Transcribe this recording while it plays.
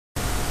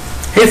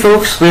Hey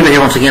folks, Levi here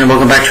once again and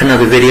welcome back to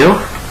another video.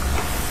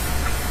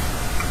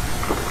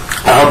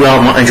 I hope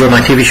y'all enjoyed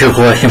my TV show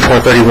collection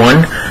part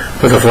 31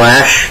 for The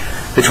Flash,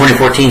 the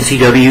 2014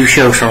 CW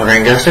show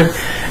starring Grant Gustin.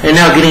 And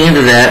now getting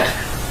into that,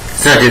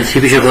 since I did the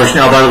TV show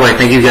collection. Oh, by the way,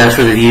 thank you guys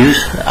for the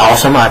views.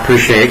 Awesome, I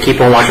appreciate it. Keep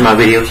on watching my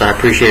videos, I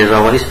appreciate it as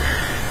always.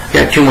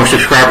 Got 2 more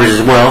subscribers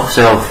as well,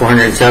 so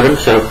 407,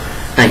 so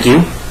thank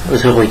you.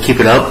 Let's hopefully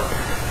keep it up.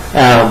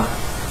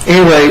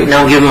 Anyway,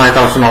 now I'm giving my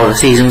thoughts on all the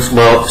seasons,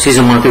 well,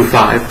 season 1 through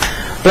 5.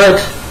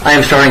 But I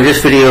am starting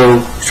this video,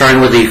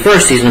 starting with the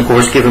first season, of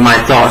course, giving my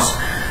thoughts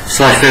 /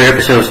 favorite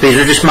episodes. These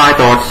are just my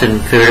thoughts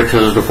and favorite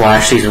episodes of The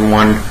Flash season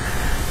 1,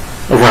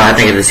 of what I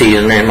think of the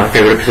season, and my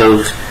favorite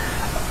episodes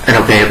and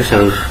okay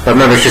episodes. But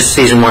remember, it's just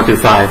season 1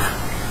 through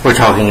 5 we're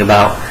talking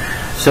about.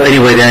 So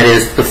anyway, that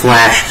is The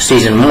Flash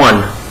season 1.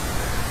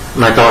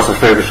 My thoughts and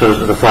favorite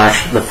episodes of The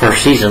Flash, the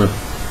first season.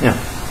 Yeah.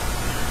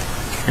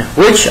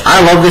 Which,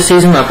 I love this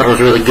season. I thought it was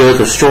really good.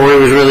 The story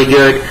was really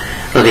good.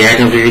 So the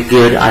acting was really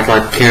good. I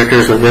thought the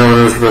characters, the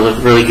villain was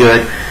really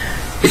good.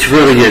 It's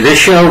really good. This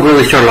show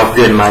really started off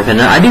good in my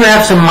opinion. I do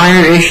have some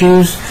minor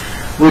issues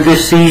with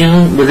this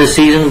season,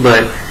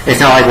 but it's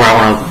not like where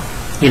I want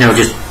to,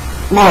 just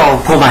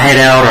pull my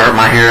head out or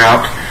my hair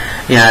out.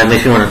 Yeah, it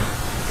makes me want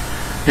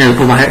to,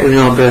 pull my hair,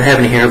 have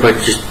any hair, but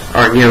just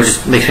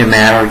makes me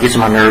mad or gets on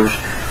my nerves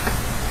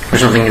or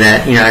something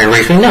that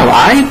irritates me. No,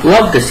 I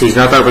loved this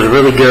season. I thought it was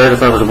really good. I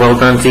thought it was a well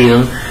done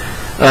season.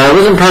 It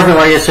wasn't perfect,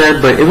 like I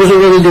said, but it was a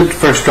really good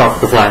first start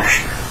for The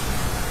Flash.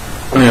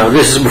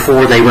 This is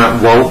before they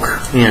went woke,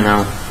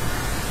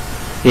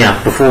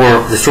 Yeah,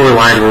 before the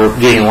storylines were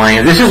getting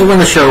lame. This is when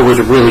the show was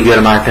really good,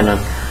 in my opinion.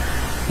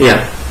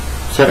 Yeah.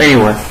 So,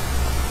 anyway.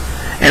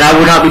 And I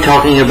will not be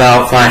talking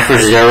about Flash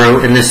vs.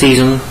 Arrow in this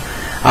season.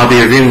 I'll be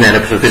reviewing that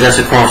episode, because that's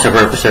a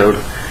crossover episode.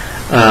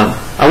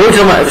 I will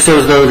tell my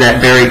episodes, though,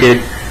 that Barry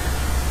did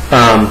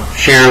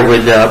share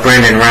with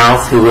Brandon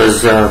Routh, who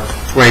was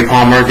Ray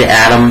Palmer, the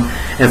Atom,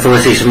 and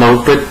Felicity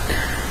Smoke, but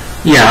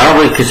yeah, I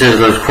don't really consider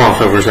those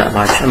crossovers that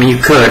much. I mean,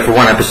 you could for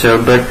one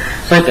episode, but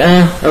it's like,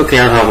 okay,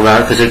 I'll talk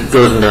about it, because it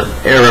goes into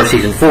Arrow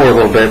Season 4 a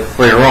little bit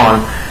later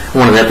on,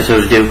 one of the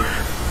episodes do.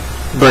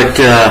 But,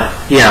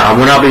 yeah, I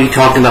will not be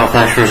talking about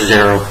Flash vs.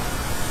 Arrow.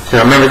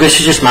 So remember, this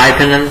is just my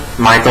opinion,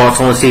 my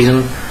thoughts on the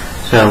season,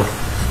 so,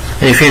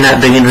 and if you're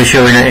not big into the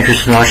show, you're not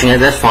interested in watching it,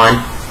 that's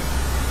fine.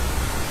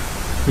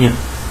 Yeah.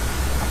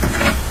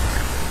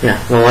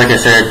 Yeah, well, like I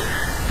said,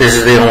 this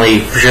is the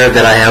only shirt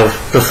that I have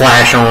The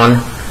Flash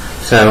on,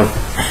 so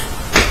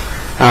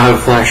I don't have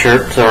a Flash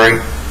shirt, sorry.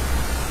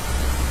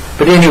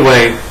 But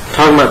anyway,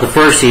 talking about the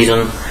first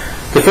season,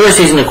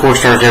 of course,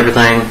 starts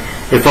everything.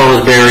 It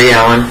follows Barry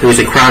Allen, who is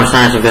a crime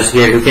science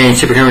investigator who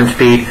gains superhuman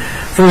speed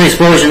from the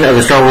explosion of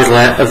the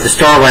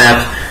Star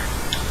Labs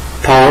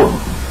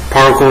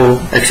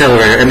particle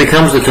accelerator and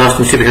becomes the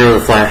custom superhero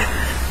of The Flash.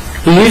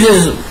 He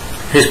uses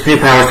his new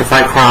powers to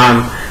fight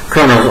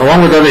criminals,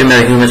 along with other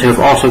metahumans who have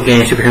also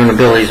gained superhuman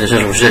abilities in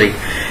Central City.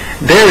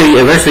 Barry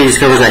eventually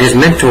discovers that his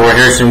mentor,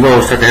 Harrison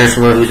Wells, Dr.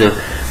 Harrison Wells, who's a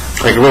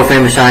real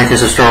famous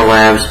scientist of Star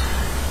Labs,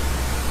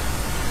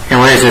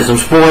 and like I said, some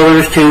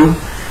spoilers too,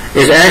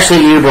 is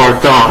actually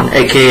Eobard Thawne,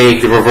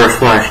 aka the Reverse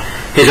Flash,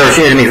 his arch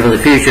enemy from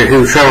the future,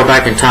 who traveled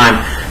back in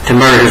time to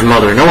murder his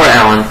mother, Nora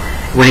Allen,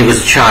 when he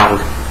was a child.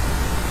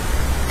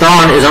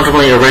 Thawne is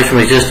ultimately erased from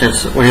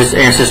existence when his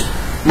ancestors...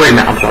 Wait a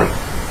minute, I'm sorry.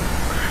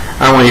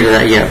 I don't want to get to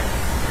that yet.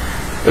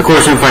 Of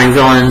course, I'm fighting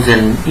villains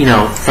and,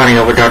 finding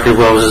out what Dr.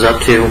 Wells is up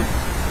to.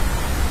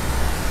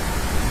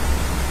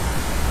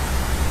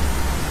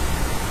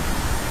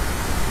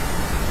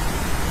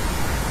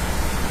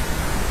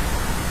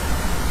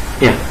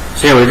 Yeah.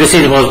 So anyway, this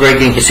season was Barry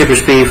getting his super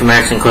speed from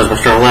accident caused by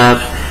Star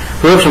Labs.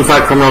 Who helps him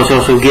fight criminals who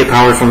also get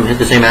powers from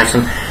the same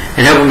accident,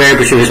 and helping Barry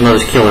pursue his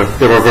mother's killer,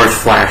 the Reverse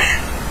Flash.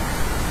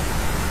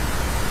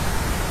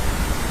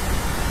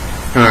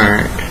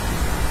 Alright.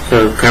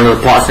 So, kind of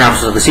the plot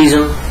synopsis of the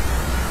season.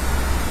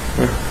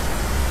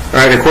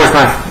 Alright, of course,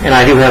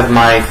 I do have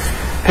my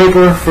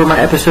paper for my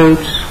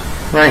episodes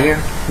right here.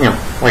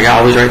 Like I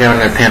always write down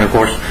in a pen, of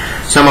course.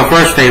 So my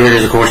first favorite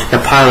is, of course, the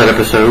pilot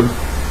episode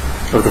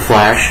of The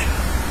Flash.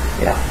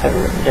 Yeah, I have it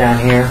written down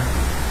here.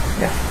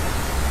 Yeah.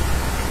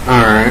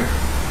 Alright.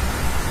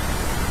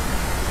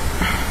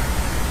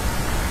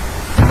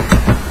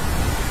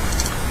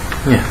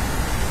 Yeah.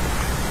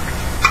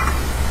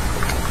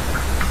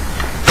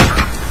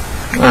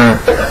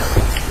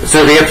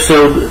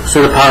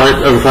 So the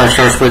pilot of The Flash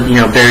starts with,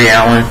 Barry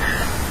Allen,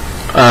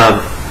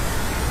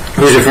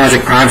 who's a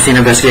forensic crime scene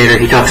investigator.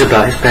 He talks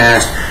about his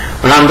past.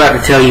 What I'm about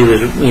to tell you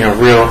is,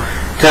 real.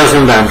 Tells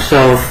him about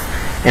himself,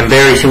 and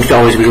Barry seems to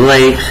always be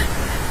late.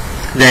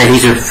 That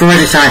he's a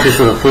forensic scientist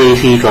for the police.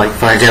 He,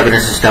 finds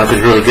evidence and stuff.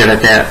 He's really good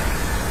at that.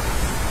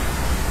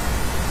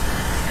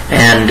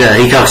 And,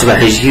 he talks about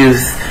his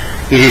youth.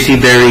 You do see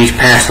Barry's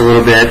past a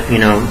little bit,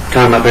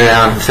 talking about Barry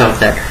Allen himself,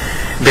 that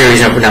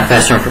Barry's not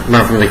fast enough to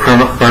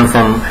run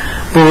from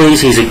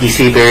bullies. You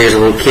see Barry as a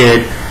little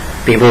kid,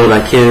 being bullied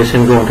by kids,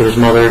 him going to his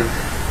mother,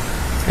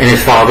 and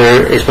his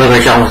father is played by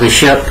John Wesley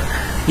Shipp.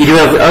 you do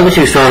have other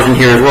two stars in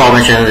here as well, I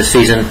mentioned in this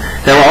season,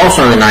 that were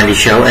also in the 90s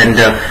show. And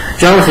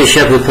Jonathan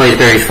Shep, who plays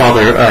Barry's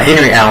father,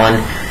 Henry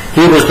Allen,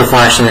 he was the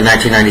Flash in the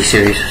 1990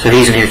 series. So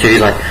he's in here too.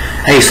 He's like,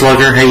 "Hey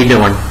Slugger, how you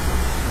doing?"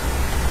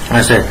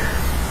 I said,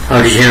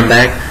 "Oh, did you hear him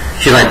back?"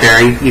 She's like,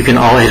 "Barry, you can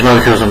all," his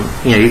mother tells him,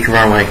 "You can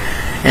run away."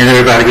 And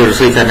they're about to go to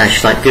sleep that night.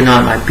 She's like, "Good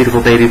night, my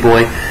beautiful baby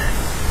boy."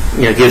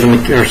 Gives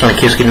him her son a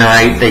kiss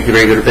goodnight. They get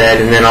ready to go to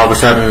bed, and then all of a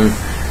sudden,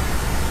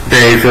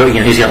 Barry,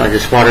 he's got like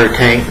this water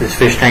tank, this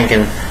fish tank,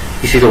 and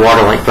you see the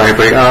water like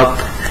vibrate up,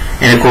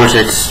 and of course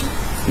it's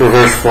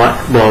reverse flight.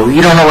 Well,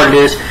 you don't know what it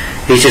is.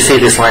 He's just see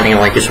this lightning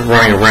like just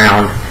running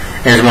around,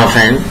 and his mom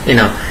saying,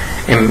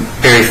 and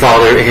Barry's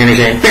father, and he's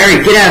saying,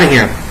 "Barry, get out of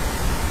here!"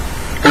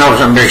 And all of a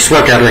sudden, Barry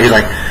swept out of it. He's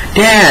like,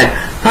 "Dad,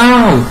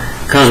 Mom!"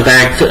 Comes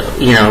back to,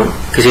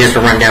 because he has to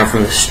run down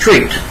from the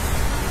street.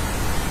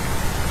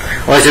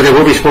 Well, I said there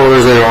will be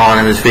spoilers later on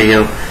in this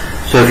video,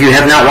 so if you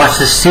have not watched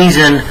this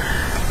season,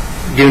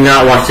 do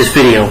not watch this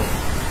video.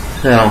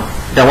 So,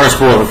 don't want to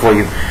spoil it for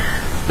you.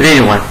 But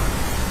anyway,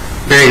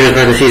 Barry goes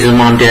back to see his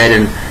mom dead,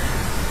 and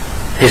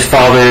his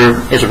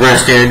father is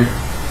arrested,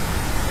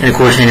 and of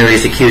course Henry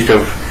is accused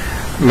of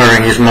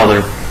murdering his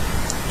mother.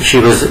 She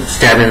was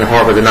stabbed in the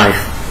heart with a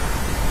knife.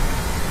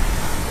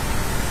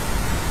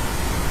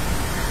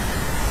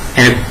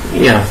 And,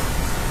 and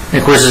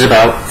of course it's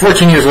about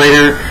 14 years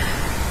later,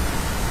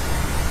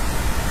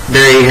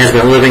 Barry has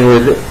been living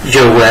with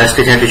Joe West,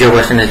 Detective Joe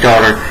West, and his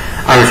daughter,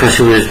 Iris West,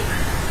 who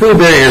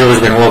Barry has always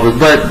been in love with,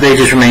 but they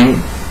just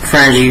remain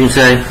friends, you can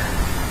say.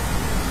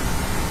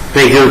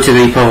 They go to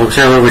the public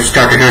server, which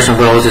Dr. Harrison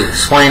Wells is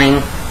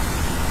explaining.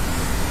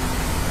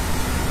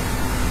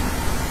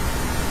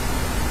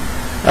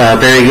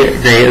 Barry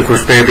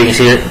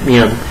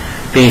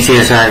being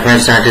CSI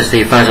forensic scientist,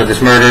 he finds out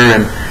this murder,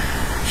 and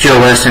Joe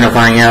West ended up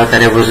finding out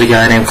that it was a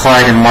guy named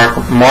Clyde and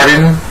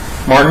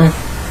Martin?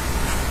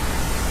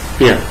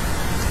 Yeah.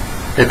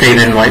 That they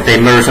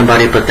murdered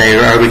somebody, but they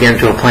are beginning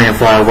to a plane and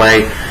fly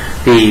away.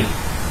 His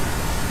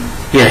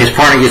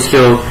partner gets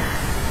killed.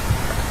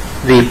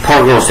 The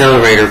Park Girl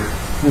accelerator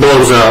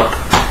blows up,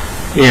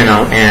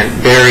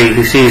 and Barry,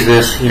 who sees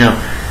this,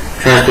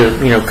 tries to,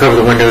 cover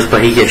the windows,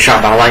 but he gets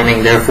shot by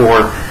lightning.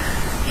 Therefore,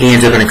 he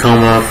ends up in a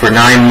coma for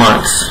 9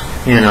 months,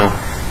 9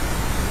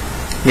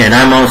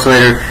 months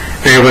later,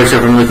 Barry wakes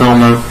up from the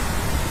coma,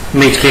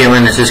 meets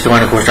Caitlin and Cisco,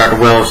 and of course Dr.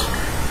 Wells.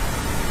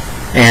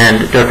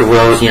 And Dr.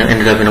 Wells,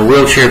 ended up in a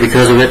wheelchair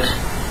because of it.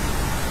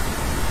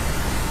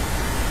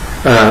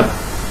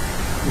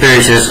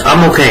 Barry says,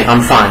 "I'm okay,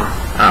 I'm fine.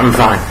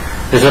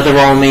 There's nothing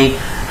wrong with me.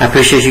 I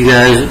appreciate you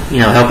guys,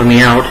 helping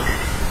me out."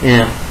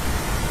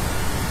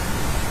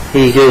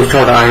 He goes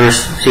talk to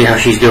Iris, see how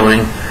she's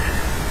doing.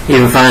 He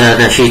even finds out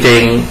that she's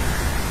dating,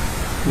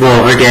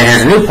 her dad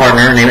has a new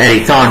partner named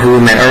Eddie Thawne, who we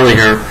met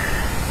earlier.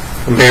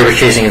 Barry was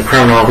chasing a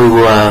criminal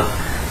who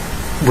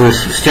was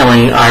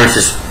stealing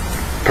Iris's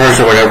purse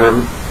or whatever.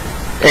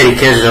 Eddie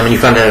kisses him, and you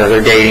find out that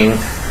they're dating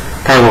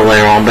probably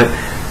later on, but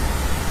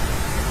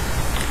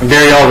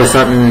Barry all of a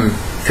sudden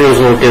feels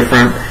a little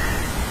different.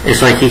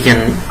 It's like he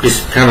can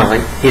just kind of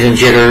like, he's in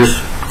jitters,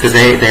 because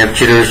they have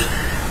jitters,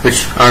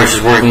 which Iris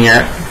is working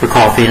at for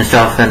coffee and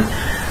stuff, and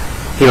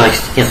he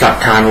can't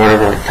stop time or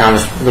whatever,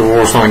 the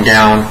war slowing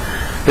down.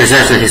 But it's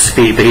actually his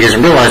speed, but he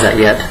doesn't realize that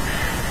yet.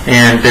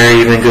 And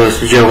Barry even goes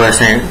to Joe West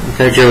saying,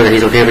 tell Joe that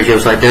he's okay, but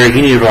Joe's like, "Barry,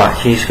 you need to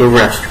relax, you need to go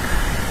rest."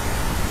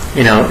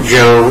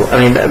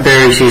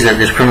 Barry sees that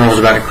this criminal is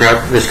about to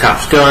grab this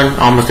cop's gun,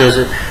 almost does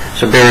it.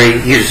 So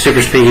Barry uses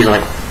super speed. He's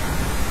like,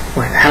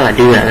 "How did I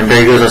do that?" And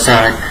Barry goes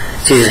outside,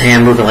 sees his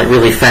hand moving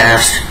really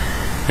fast.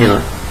 He's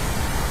like,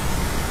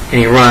 and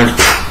he runs,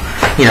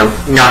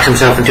 knocks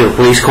himself into a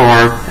police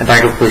car,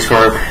 back of a police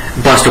car,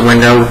 busts a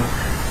window.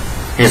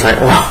 And he's like,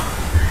 "Wow!"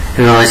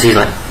 And realizes he's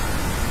like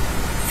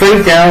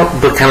freaked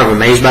out, but kind of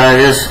amazed by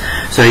this.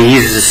 So he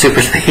uses his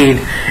super speed,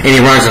 and he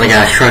runs in the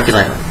guy's truck. He's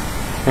like,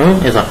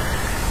 He's like,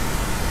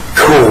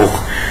 "Cool."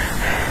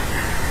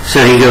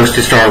 So he goes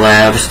to Star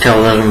Labs,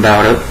 tells them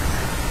about it.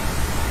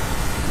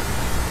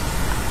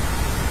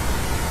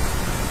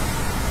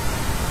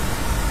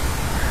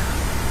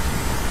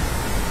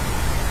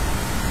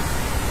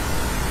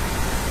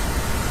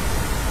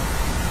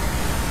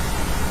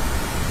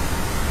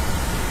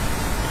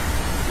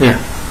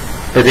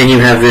 But then you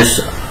have this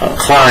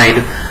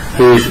Clyde,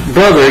 whose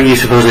brother you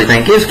supposedly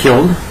think is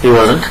killed. He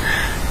wasn't.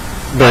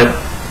 But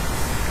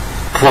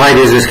Clyde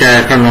is this guy,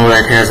 a criminal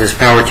that has this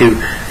power to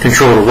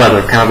control the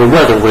weather, kind of a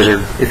weather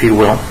wizard, if you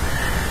will.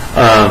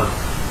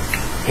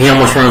 He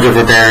almost runs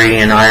over Barry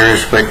and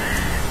Iris, but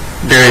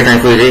Barry,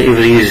 thankfully, is able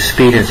to use his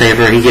speed and save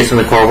her. He gets in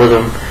the car with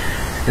him,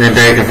 and then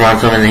Barry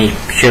confronts him, and he,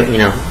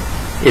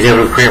 is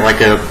able to create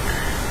like a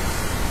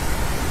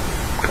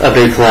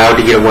big cloud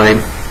to get away.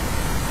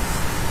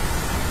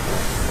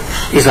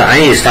 He's like, "I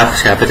need to stop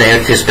this guy," but they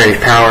anticipate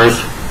his powers.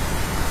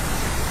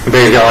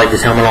 Barry's got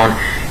this helmet on.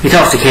 He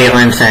talks to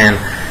Caitlin, saying,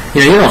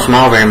 "You don't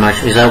smile very much."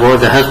 He's like, "Well,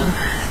 the husband."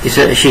 He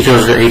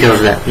tells her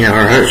that,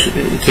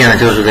 Caitlin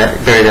tells her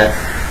that Barry that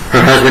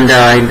her husband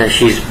died, that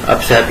she's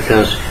upset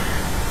because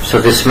So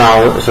this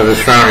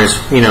frown is,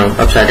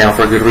 upside down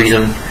for a good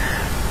reason,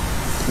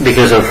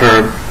 because of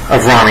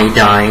Ronnie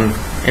dying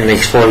in the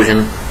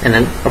explosion, and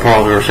then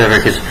Apollo etc.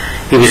 because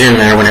he was in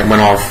there when it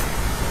went off.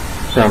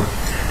 So,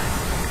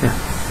 yeah.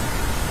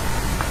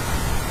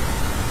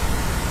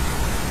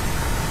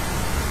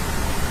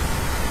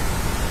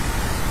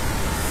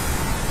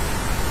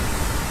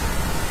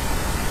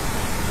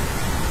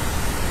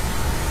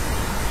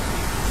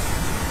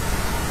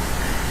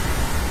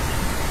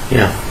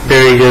 Yeah,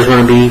 Barry does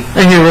want to be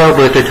a hero,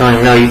 but they're telling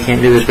him, no, you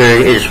can't do this,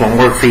 Barry, it just won't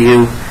work for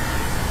you.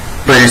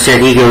 But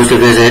instead he goes to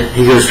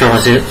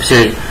Starling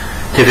City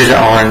to visit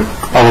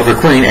Oliver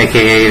Queen,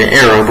 aka the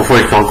Arrow, before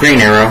he's called Green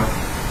Arrow.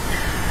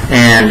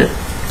 And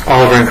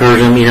Oliver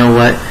encourages him, you know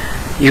what,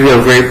 you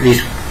have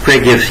these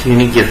great gifts,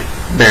 unique gifts,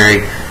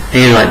 Barry. And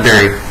he's like,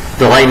 Barry,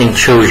 the lightning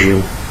chose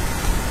you.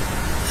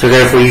 So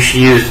therefore you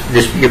should use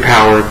your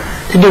power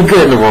to do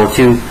good in the world,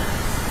 to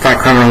fight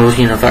criminals,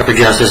 fight for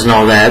justice and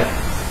all that,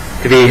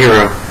 to be a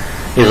hero.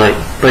 He's like,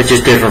 but it's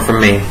just different from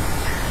me.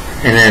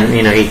 And then,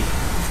 he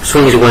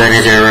swings away on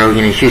his arrow,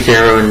 he shoots the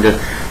arrow and the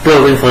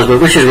building flies away,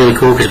 which is really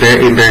cool because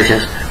Barry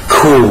says,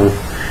 cool.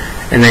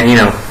 And then,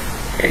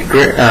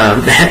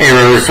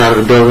 arrow is out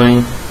of the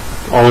building,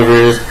 Oliver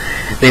is.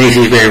 Then he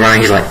sees Barry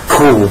running, he's like,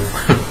 cool.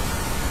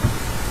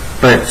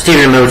 But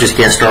Stephen Amell just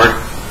guest starred.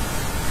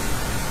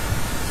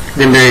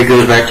 Then Barry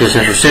goes back to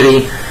Central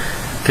City,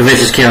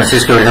 convinces Count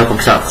Cisco to help him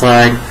stop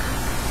Clyde,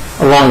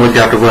 along with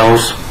Dr.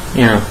 Wells,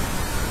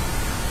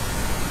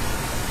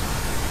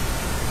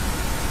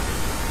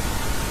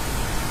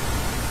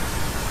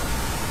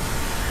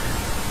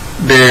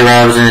 Barry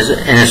arrives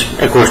and is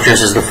of course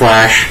dressed as the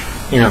Flash,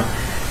 in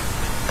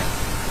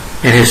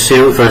his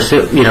suit,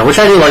 which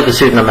I do like the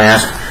suit and the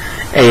mask.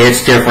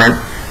 It's different.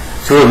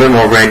 It's a little bit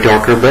more red,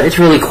 darker, but it's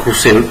a really cool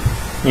suit,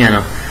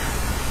 And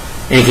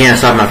he can't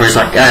stop him. At first, he's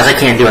like, guys, I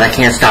can't do it. I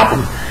can't stop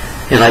him.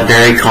 He's like,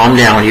 Barry, calm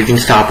down. You can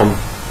stop him.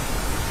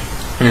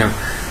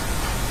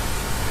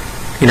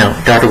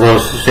 Dr.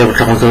 Wells is able to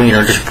tell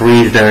him, just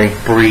breathe, Barry,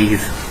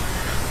 breathe.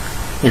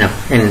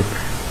 And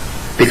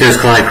because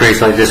Clyde creates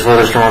like this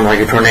weather storm, like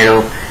a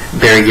tornado,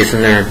 Barry gets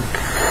in there,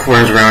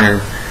 runs around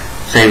and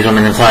saves him,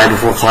 and then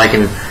before Clyde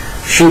can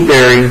shoot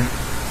Barry,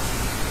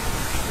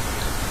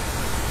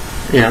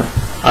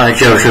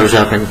 Joe shows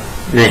up, and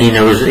then he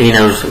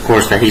knows, of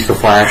course, that he's the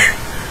Flash.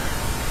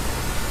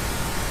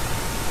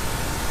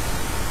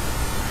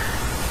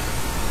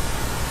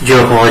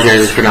 Joe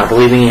apologizes for not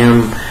believing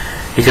him.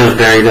 He tells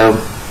Barry, though,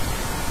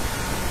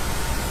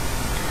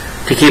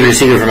 to keep it a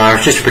secret from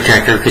Iris, just to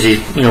protect her, because he's,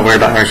 worried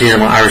about Iris. He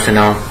doesn't want Iris to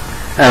know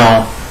at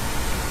all.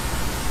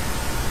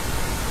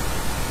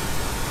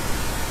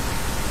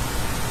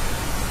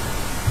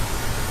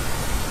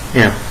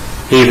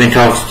 He even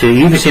talks to,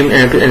 you can see him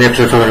in an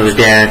episode talking to his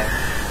dad,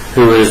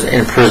 who was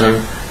in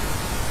prison,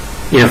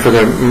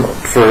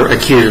 for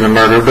accused of the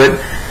murder, but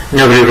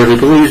nobody really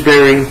believes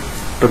Barry,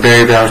 but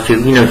Barry vows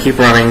to, keep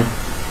running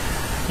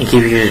and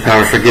keep using his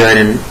powers for good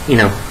and,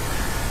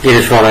 get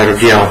his father out of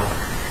jail.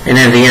 And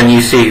then at the end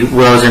you see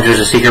Wells enters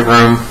a secret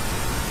room,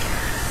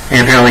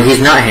 and apparently he's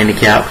not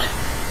handicapped.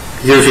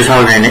 He goes to his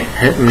hologram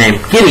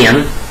named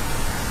Gideon,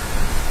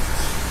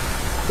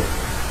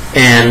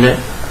 and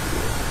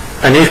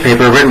a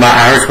newspaper written by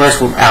Iris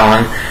West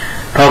Allen,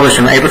 published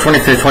on April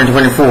 25th,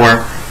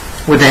 2024,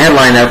 with the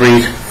headline that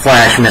reads,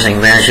 Flash Missing,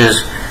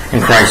 Vanishes,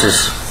 in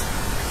Crisis.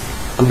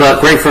 But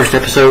great first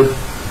episode.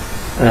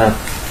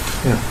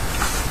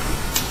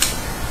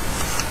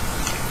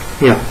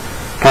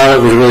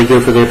 Pilot was really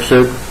good for the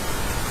episode.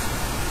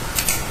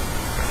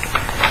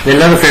 Then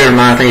another favorite of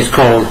mine, I think, is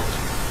called,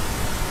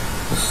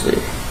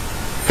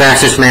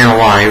 Fastest Man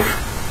Alive.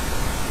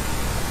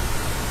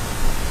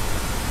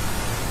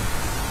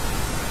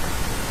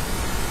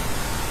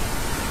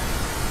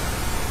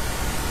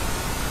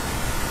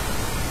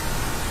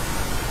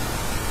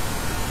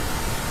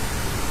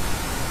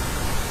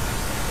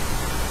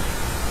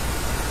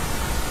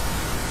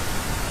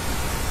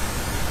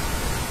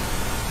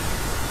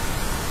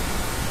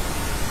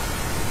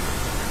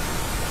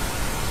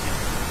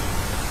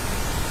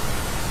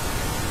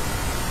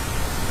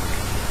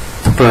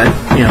 But,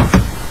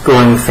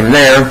 going from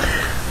there,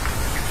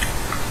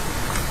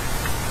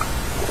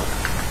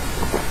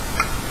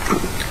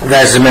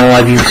 that's the Man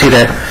Alive. You can see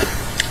that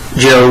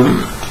Joe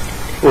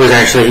was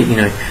actually, you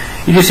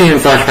can see in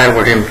flashback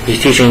where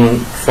he's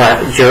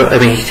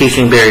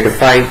teaching Barry to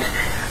fight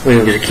when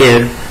he was a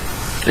kid.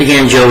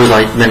 Again, Joe was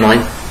been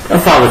a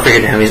father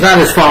figure to him. He's not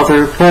his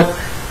father, but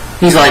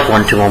he's like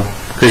one to him,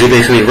 because he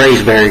basically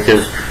raised Barry,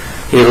 because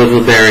he lived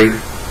with Barry.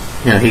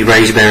 He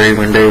raised Barry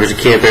when Barry was a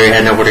kid. Barry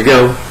had nowhere to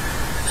go.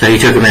 So he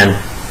took him in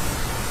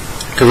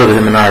to live with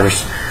him and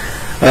Iris.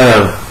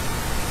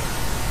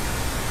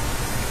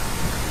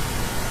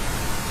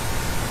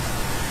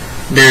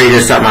 Barry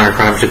does stop minor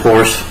crimes, of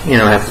course,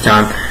 half the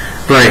time.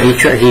 But he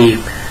tries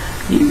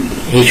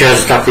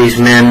to stop these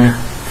men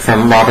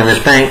from robbing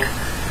this bank.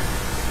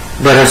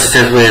 But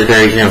unsuccessfully, as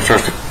Barry,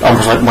 starts to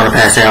almost want to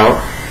pass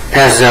out.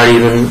 Passes out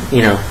even,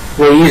 he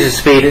uses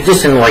speed,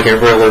 just in a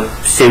regular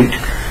suit.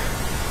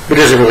 but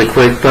does it really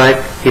quick.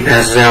 But he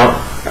passes out.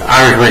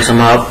 Iris wakes him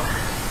up.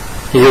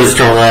 He goes to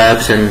Star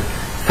Labs and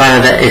finds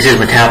out that it's his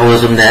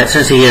metabolism, that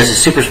since he has his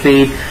super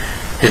speed,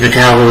 his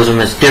metabolism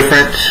is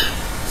different,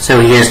 so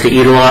he has to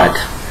eat a lot,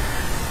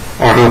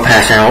 or he'll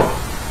pass out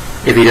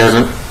if he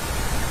doesn't.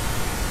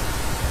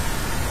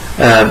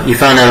 You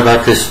find out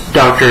about this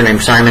doctor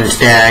named Simon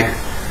Stagg.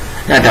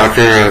 Not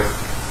doctor,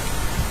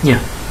 yeah.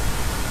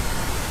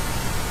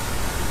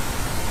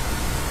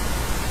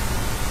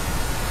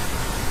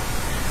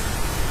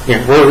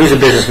 Yeah, well, he's a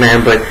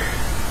businessman, but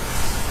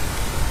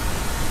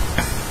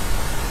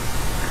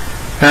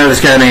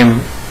this guy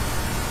named,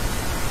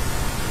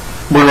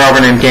 one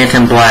robber named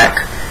Danton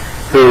Black,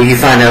 who you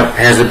find out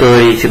has the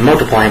ability to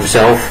multiply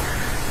himself,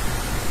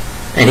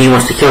 and he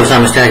wants to kill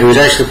Simon Stagg, who was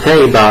actually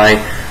played by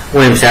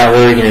William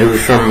Statler,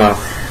 who's from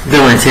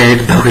Bill and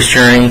Ted, Bogus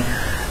Journey,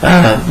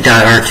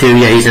 Die Hard 2.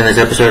 Yeah, he's in this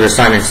episode of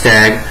Simon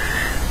Stagg.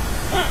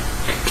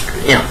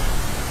 Yeah.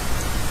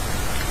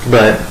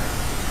 But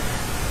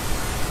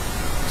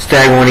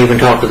Stagg won't even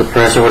talk to the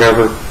press or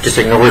whatever, just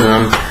ignores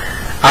them.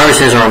 Iris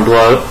has her own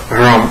blog,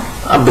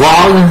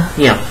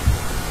 yeah.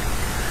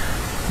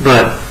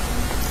 But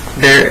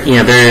Barry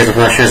as a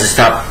Flash tries to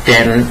stop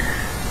Danton,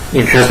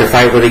 tries to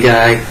fight with the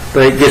guy,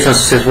 but it gets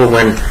unsuccessful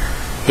when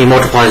he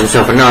multiplies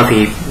himself enough.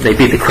 They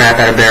beat the crap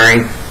out of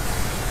Barry.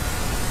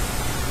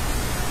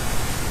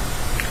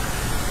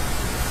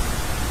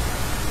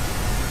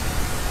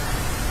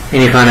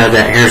 And you find out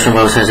that Harrison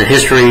Wells has a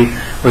history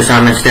with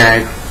Simon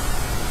Stagg.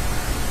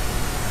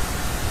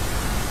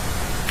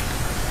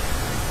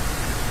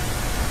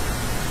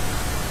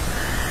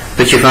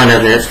 But you find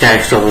out that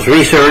Stagg stole his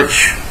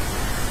research,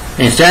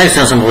 and Stagg's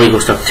done some illegal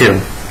stuff too.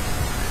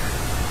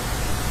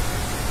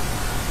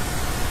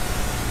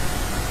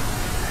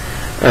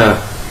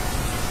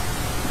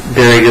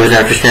 Barry goes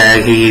after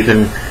Stagg. He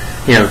even,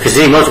 because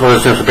he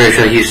multiplies himself, so Barry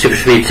tries to use super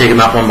speed to take him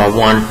out one by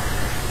one.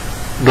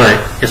 But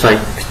it's like,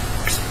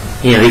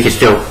 he can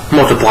still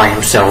multiply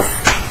himself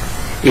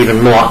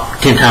even more,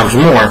 10 times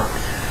more.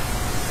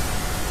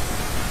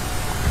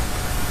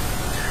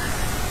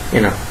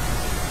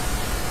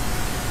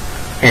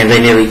 And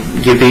they nearly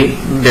give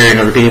Barry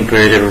another beating.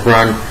 Barry to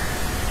run,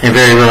 and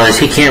Barry realizes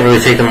he can't really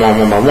take them on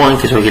one by one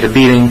because he'll get a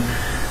beating,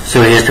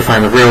 so he has to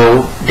find the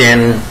real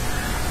Danton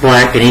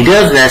Black, and he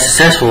does that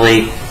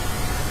successfully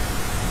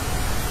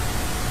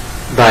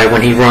by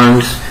when he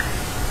runs,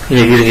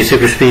 using his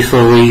super speed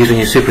slowly, using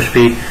his super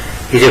speed,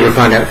 he's able to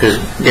find out because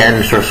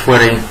Danton starts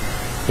sweating.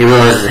 He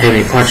realizes that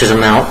he punches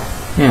him out.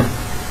 Yeah.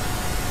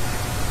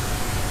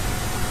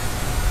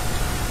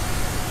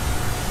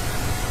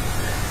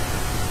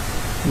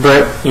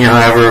 But,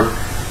 however,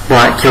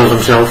 Black kills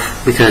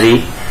himself because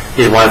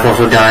his wife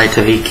also died,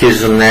 so he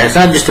accuses him of that. It's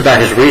not just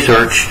about his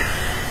research.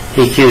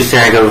 He accused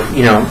Stagg of,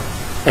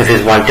 of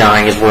his wife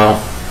dying as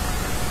well.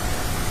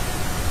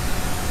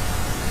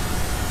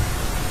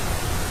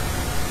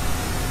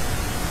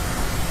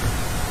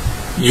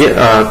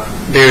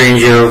 Barry and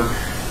Joe,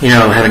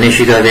 have an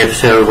issue throughout the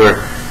episode where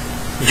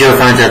Joe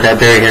finds out that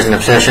Barry has an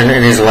obsession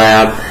in his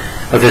lab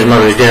of his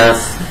mother's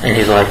death, and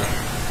he's like,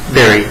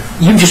 Barry,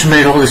 you just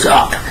made all this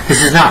up.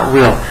 This is not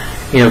real.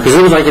 Because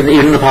it was like even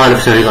in the pilot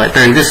episode, he's like,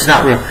 Barry, this is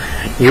not real.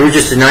 You were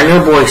just a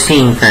 9-year-old boy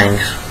seeing things.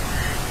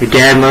 Your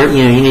dad murdered,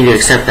 you need to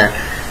accept that.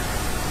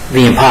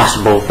 The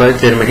impossible. But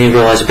then when he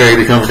realizes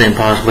Barry becomes the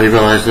impossible, he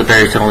realizes that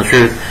Barry's telling the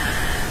truth.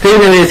 Then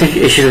we have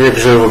the issue of the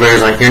episode where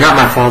Barry's like, you're not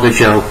my father,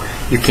 Joe.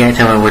 You can't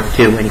tell me what to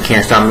do, and you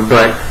can't stop me.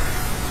 But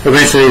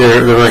eventually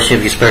the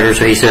relationship gets better,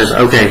 so he says,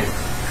 okay,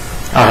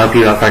 I'll help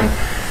you out.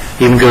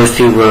 He even goes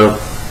to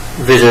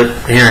visit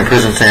here in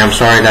prison and say, I'm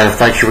sorry that I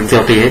thought you were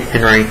guilty,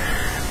 Henry.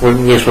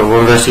 Guess what,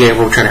 we'll investigate,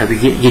 we'll try to help you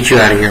get you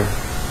out of here.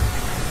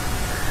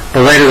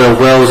 But later though,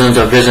 Wells ends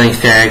up visiting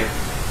Stagg,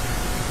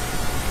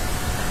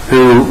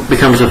 who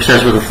becomes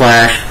obsessed with the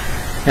Flash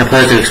and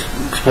plans to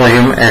exploit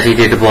him as he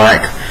did to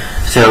Black.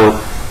 So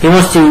he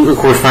wants to, of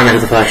course, find out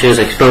who the Flash is,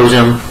 expose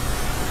him.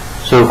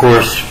 So of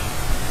course,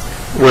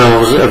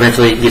 Wells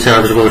eventually gets out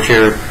of his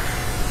wheelchair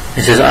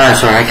and says,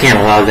 sorry, I can't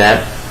allow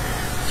that.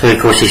 So of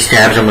course he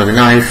stabs him with a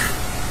knife.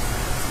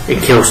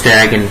 It kills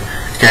Stagg, and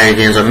Stagg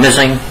ends up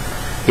missing.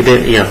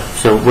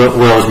 So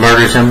Wells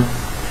murders him,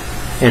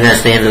 and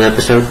that's the end of the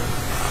episode.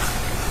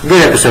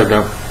 Good episode,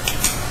 though.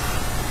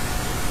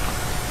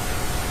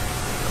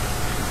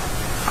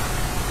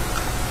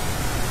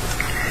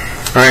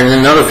 Alright, and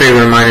another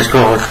favorite of mine is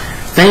called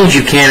Things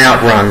You Can't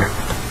Outrun.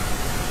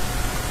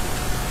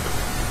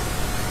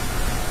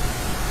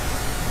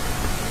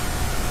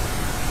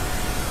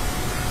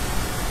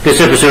 This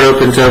episode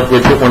opens up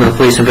with one of the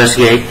police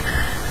investigate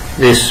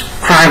this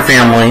crime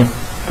family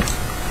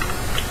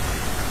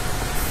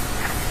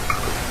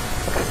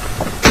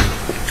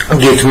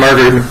gets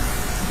murdered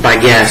by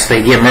gas.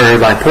 They get murdered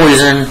by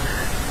poison.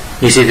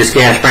 You see this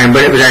gas spraying,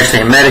 but it was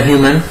actually a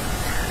metahuman.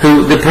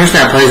 Who the person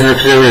that plays in the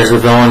episode as the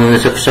villain in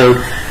this episode,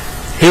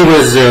 he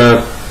was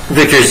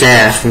Victor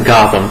Zsasz from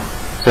Gotham.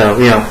 So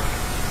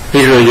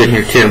he's really good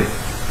here too.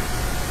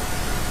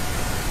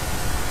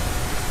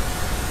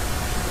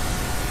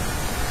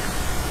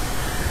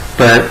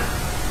 But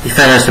He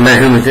found out the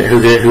metahuman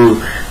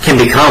who can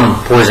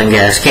become poison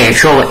gas, can't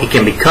control it, he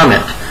can become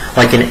it,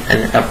 like an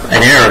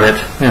air of it.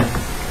 Yeah.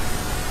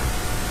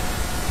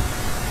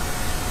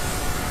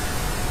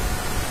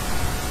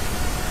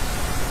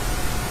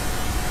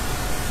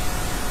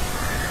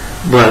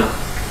 But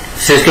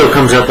Cisco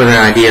comes up with an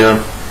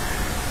idea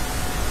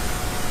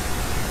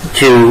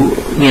to,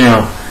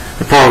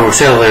 the portable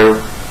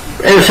accelerator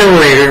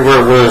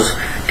where it was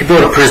to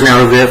build a prison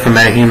out of it for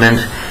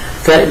metahumans,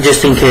 that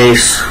just in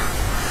case,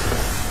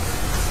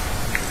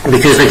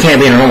 because they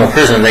can't be in a normal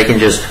prison, they can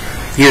just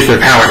use their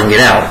powers and get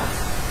out.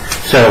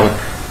 So,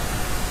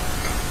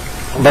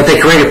 but they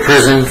create a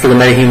prison for the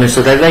metahumans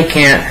so that they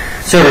can't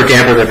sort of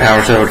dampen their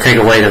powers or take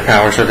away their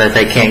powers so that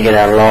they can't get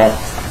out at all.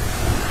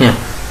 Yeah,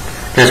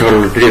 that's what it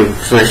would do.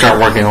 So they start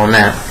working on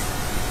that.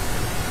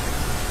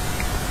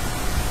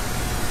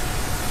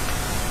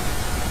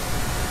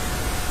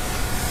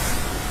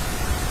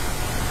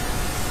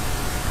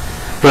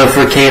 But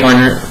for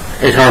Caitlin,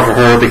 it's hard for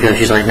her because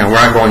she's like, no,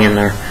 we're not going in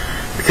there.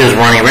 Because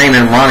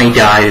Ronnie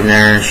died in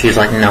there, and she's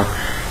like, no.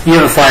 You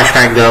have a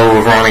flashback, though,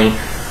 of Ronnie,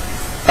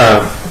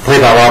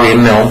 played by Robbie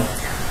Mill,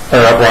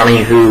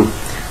 Ronnie, who,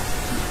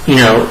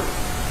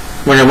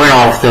 when it went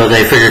off, though,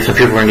 they figured some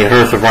people were going to get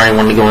hurt, so Ronnie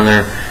wanted to go in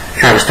there,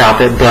 try to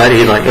stop it, but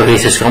he's like, okay,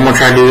 Cisco, I'm going to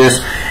try to do this.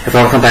 If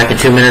I don't come back in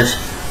 2 minutes,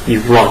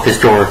 you lock this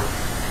door.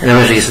 And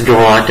eventually gets the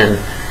door locked, and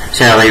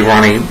sadly,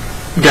 Ronnie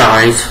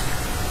dies.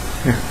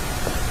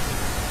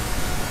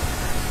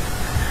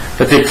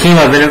 But the team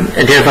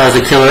identifies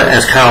the killer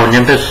as Kyle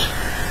Nimbus.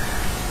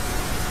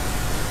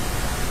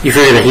 You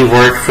figure that he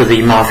worked for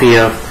the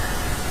mafia,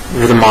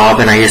 for the mob,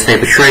 and I guess they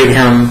betrayed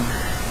him,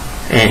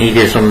 and he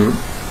did some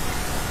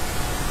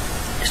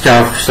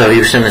stuff, so he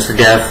was sentenced to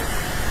death.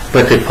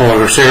 But the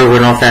polar serial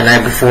went off that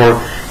night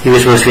before he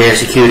was supposed to be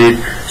executed,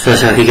 so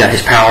that's how he got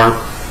his power.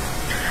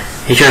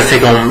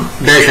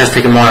 Barry tries to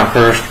take him on at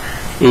first.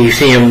 You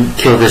see him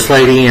kill this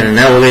lady in an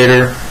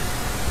elevator,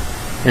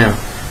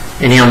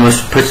 and he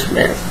almost puts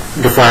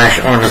the Flash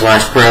on his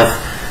last breath,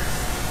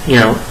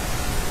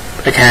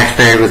 attacks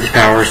Barry with his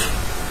powers,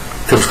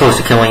 comes close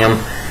to killing him.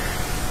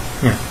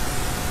 Yeah.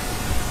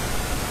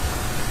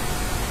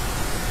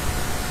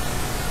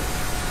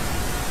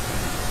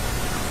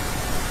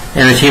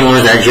 And the team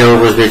learns that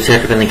Joe was the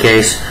detective in the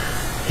case.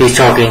 He's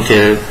talking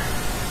to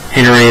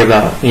Henry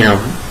about,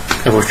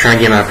 that was trying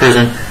to get him out of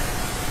prison.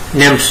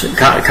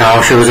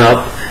 Kyle shows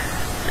up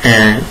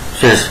and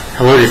says,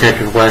 hello,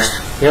 Detective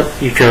West.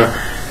 Yep, you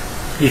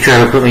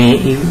try to put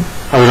me,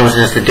 I was almost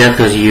sentenced to death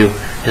because of you.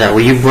 He's like, well,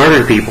 you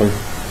murdered people.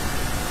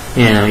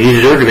 You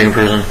deserve to be in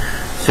prison.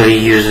 So he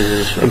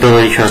uses his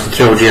ability, tries to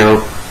kill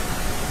Joe.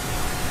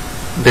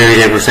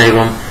 Barry's able to save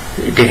him.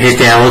 His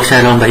dad looks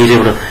at him, but he's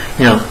able to,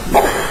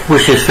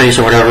 push his face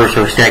or whatever,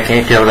 so his dad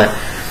can't tell that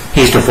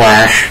he's the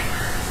Flash.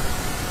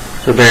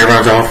 So Barry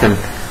runs off and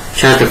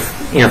tries to,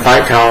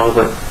 fight Kyle,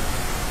 but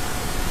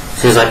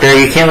says like,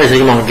 Barry, you can't let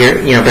him on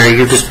Gary, Barry,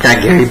 you're just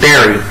not Gary,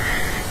 Barry.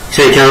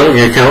 So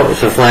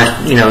so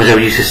Flash, is able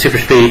to use his super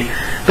speed,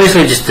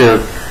 basically just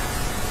to,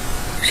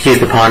 excuse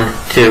the pun,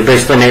 to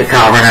basically make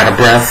Kyle run out of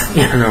breath,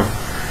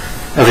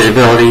 of his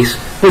abilities,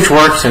 which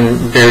works,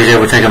 and Barry's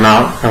able to take him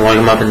out and lock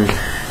him up, and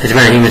it's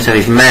very human, so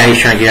he's mad, he's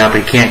trying to get out,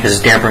 but he can't because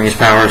it's dampering his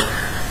powers.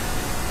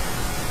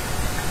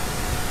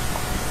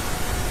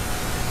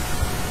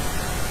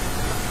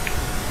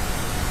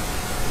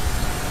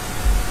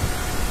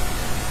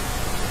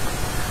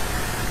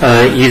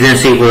 You then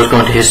see Will's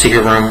going to his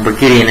secret room where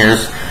Gideon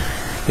is.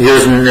 He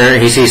goes in there,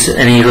 he sees,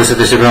 and he listens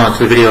to the surveillance,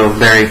 the video of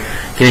Barry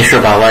getting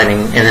struck by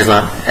lightning, and is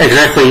like,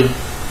 exactly,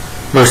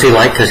 mostly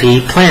like, because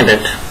he planned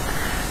it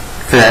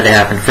for that to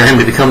happen, for him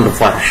to become the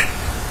Flash.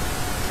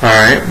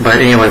 Alright, but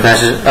anyway,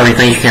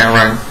 Things You Can't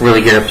Run,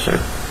 really good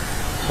episode.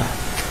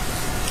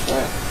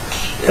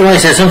 So, like I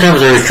said, sometimes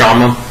there's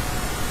drama,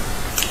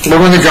 but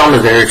when the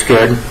drama's there, it's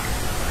good.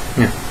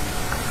 Yeah.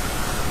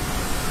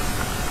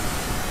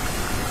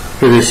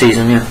 For this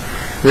season, yeah.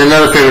 There's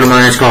another favorite of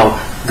mine is called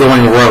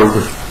Going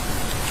Rogue.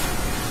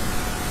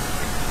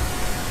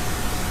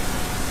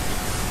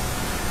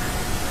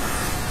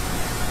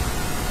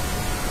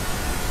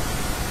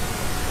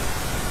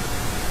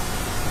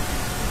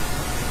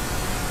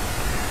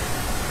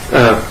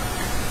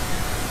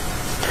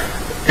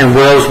 And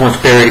Wells wants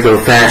Barry to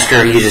go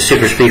faster. He uses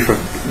super speed for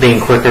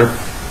being quicker.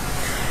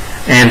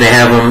 And they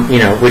have him,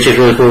 which is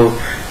really cool,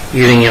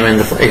 using him in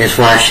his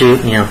flash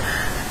suit,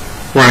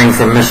 running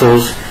from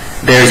missiles.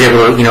 Barry's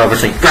able to,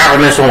 obviously grab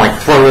a missile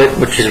and throw it,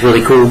 which is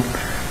really cool.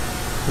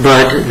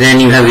 But then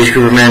you have these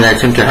group of men that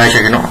attempt to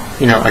hijack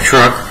a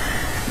truck.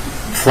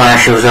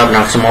 Flash shows up,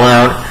 knocks them all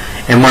out,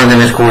 and one of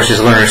them, of course,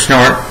 is Leonard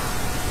Snart.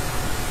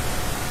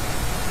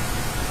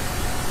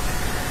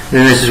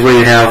 Then this is where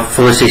you have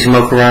Felicity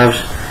Smoke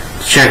arrives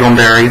to check on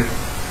Barry.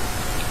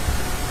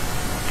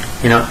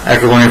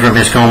 After learning from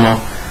his coma.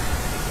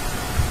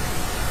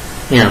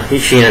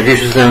 She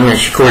introduces them, and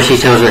of course she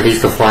tells her that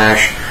he's the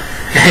Flash.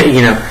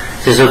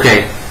 Says,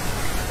 okay,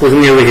 look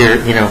at me over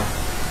here,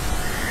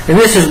 And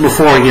this is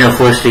before,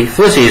 Felicity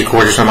is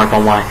gorgeous, I'm not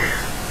gonna lie.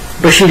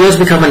 But she does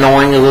become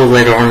annoying a little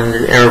later on in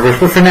the Arrowverse.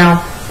 But for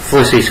now,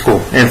 Felicity's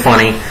cool and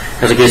funny,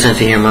 has a good sense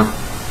of humor.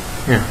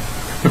 Yeah.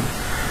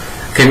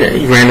 Can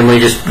randomly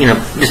just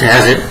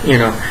has it,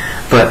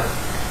 But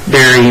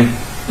Barry,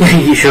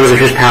 he shows her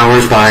his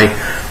powers by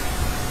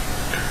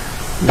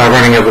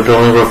running up a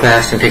building real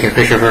fast and taking a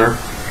picture of her.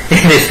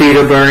 And his feet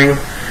are burning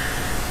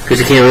because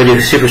he can't really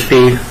do super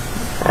speed,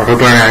 or he'll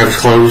burn out of his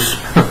clothes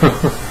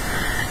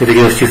if he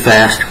goes too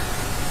fast.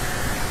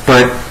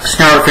 But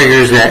Snart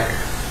figures that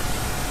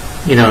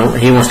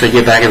he wants to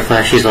get back at the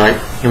Flash.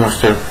 He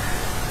wants to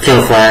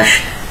kill the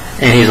Flash,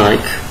 and he's like,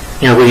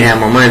 we can have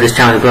more money this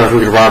time. We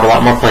can rob a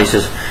lot more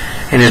places.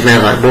 And his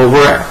man's like, well,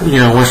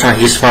 once not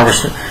he's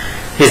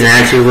an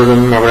attitude with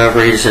him or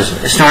whatever. He says,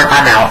 Snart,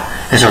 I'm out.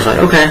 And so I was like,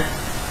 okay.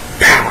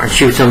 Pow, and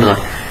shoots him. He's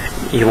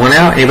like, you want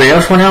out? Anybody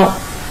else want out?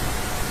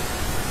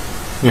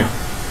 Yeah.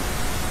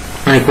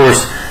 And of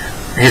course,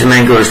 his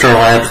men go to Star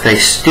Labs. They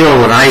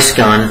steal an ice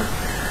gun.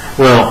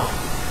 Well,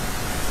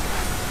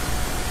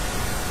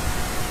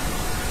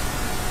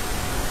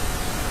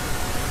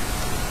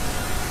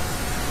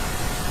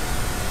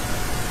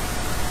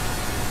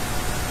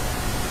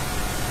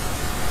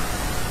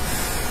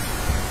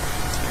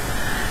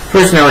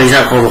 first, no, he's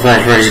not called the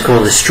Flash, right? He's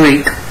called the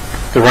Streak,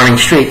 the running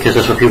streak, because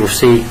that's what people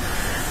see.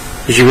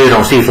 Because you really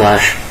don't see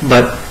Flash.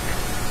 But,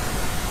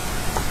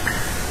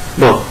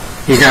 well,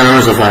 he's not known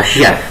as the Flash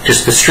yet.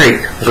 Just the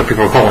Streak is what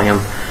people are calling him.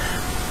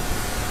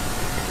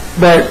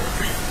 But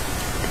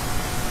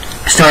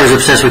Snart is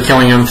obsessed with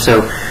killing him,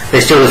 so they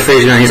steal this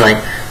phrase gun. He's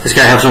like, this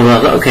guy helps him.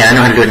 Okay, I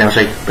know how to do it now.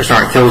 So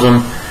Snart kills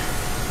him,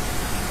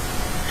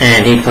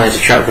 and he plans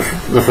to trap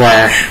the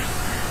Flash.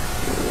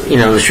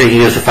 The Streak, he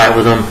goes to fight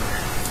with him.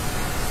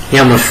 He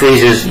almost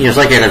freezes. It's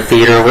like at a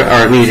theater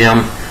or a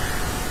museum.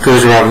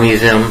 Goes around a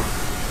museum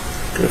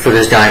for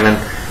this diamond.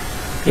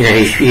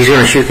 He's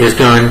going to shoot his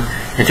gun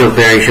until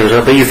Barry shows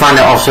up. But you find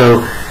out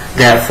also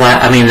that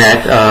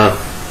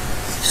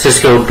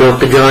Cisco built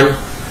the gun.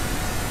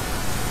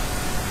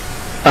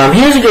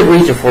 He has a good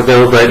reason for it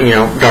though. But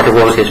Dr.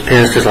 Wells gets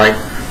pissed. Is like,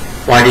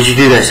 why did you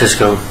do that,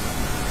 Cisco?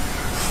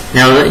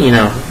 Now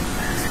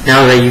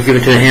that you give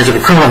it to the hands of a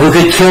criminal who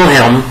could kill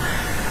him,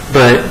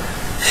 but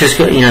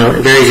Cisco,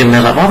 Barry's in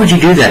there like, why would you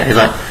do that? It's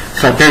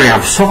like, Barry,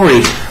 I'm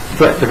sorry,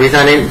 but the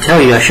reason I didn't tell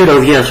you, I should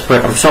have, yes,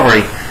 but I'm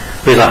sorry.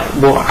 But he's like,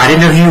 well, I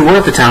didn't know who you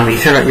were at the time. You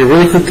turned out you're a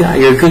really good guy.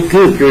 You're a good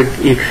dude. You're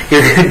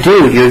a good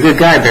dude. You're a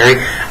good guy, Barry.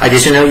 I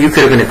just didn't know you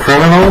could have been a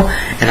criminal,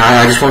 and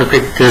I just want to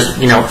pick, because,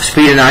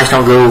 speed and ice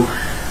are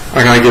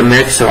not a good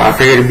mix, so I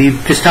figured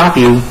to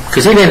stop you,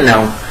 because he didn't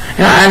know.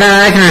 And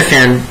I can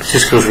understand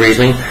Cisco's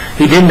reasoning.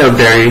 He didn't know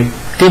Barry,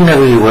 didn't know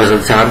who he was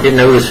at the time, didn't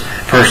know this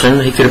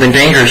person. He could have been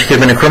dangerous. He could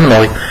have been a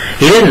criminal.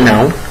 He didn't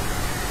know.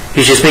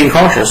 He's just being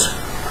cautious.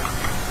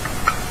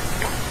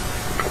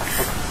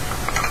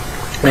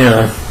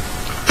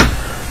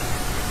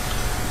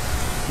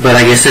 But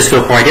I guess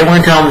Cisco probably didn't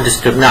want to tell him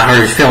just to not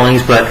hurt his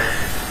feelings, but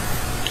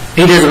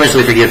he does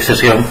eventually forgive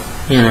Cisco,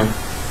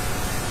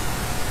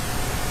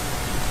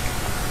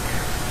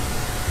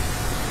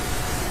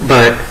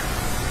 But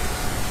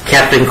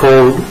Captain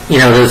Cold,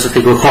 that's what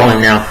people call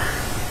him now.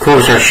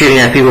 Cold starts shooting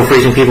at people,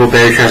 freezing people.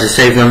 Barry tries to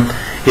save them.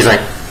 He's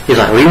like,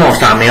 well, you won't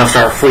stop me. I'll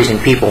start freezing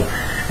people.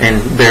 And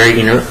Barry,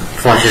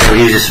 flashes or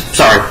uses,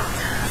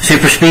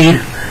 super speed.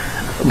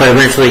 But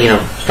eventually,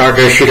 Snart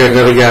does shoot at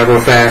another guy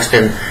real fast,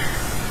 and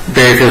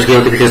Barry feels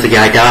guilty because the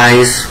guy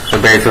dies. So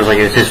Barry feels like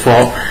it's his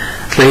fault.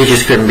 But he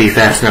just couldn't be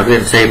fast enough.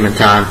 Couldn't save him in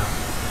time.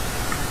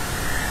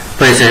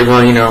 But he said,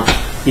 well,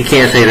 you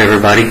can't save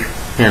everybody.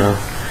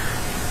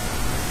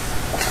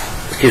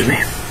 Excuse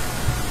me.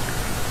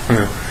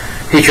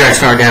 He tries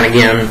Snart down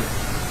again.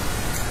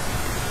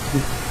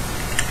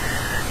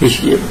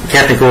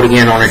 Captain Cold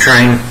again on a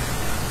train.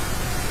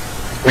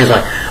 He's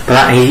like,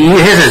 but he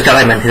has his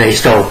diamond that he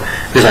stole.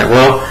 He's like,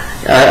 well,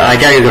 I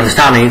doubt you're going to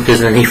stop me, because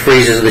then he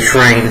freezes the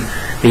train,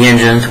 the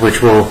engines,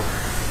 which will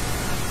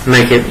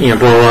make it,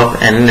 blow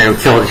up, and then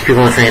kill these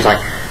people on the train. He's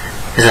like,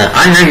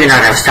 I know you're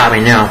not going to stop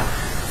me now.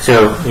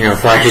 So,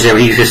 Flash is able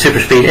to use his super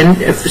speed,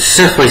 and it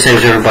successfully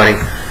saves everybody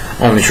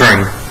on the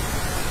train.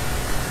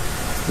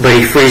 But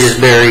he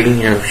freezes Barry,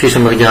 shoots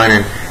him with a gun,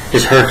 and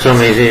just hurts him.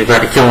 He's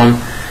about to kill him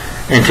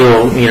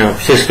until,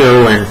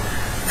 Cisco and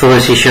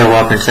Felicity show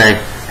up and say,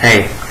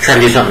 hey, try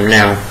to do something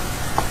now.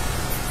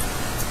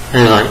 And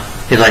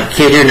he's like,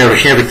 kid,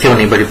 she never killed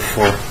anybody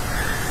before.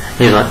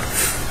 He's like,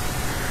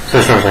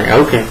 so Snart's like,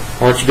 okay,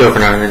 I'll let you go for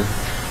now. And then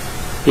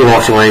he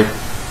walks away,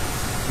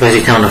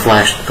 basically telling the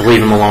Flash to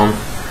leave him alone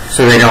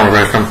so they don't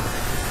arrest him.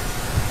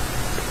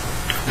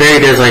 Barry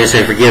does, like I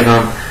said, forgive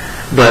him,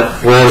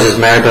 but Wells is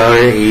mad about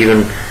it.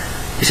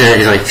 He said,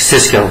 he's like,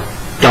 Cisco,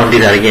 don't do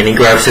that again. He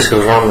grabs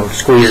Cisco's arm and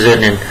squeezes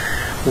it, and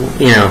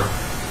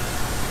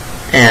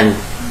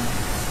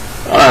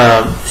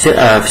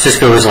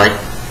Cisco is like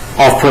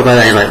off-put by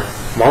that. He's like,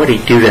 why would he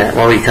do that?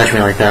 Why would he touch me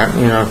like that?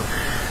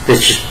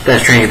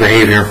 That's strange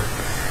behavior.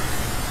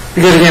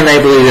 Because again, they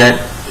believe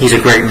that he's a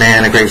great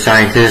man, a great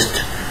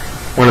scientist,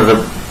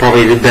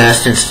 probably the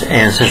best in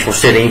Central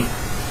City.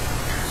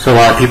 So a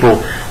lot of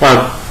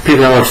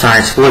people that love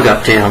science look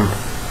up to him.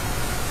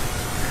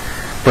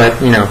 But,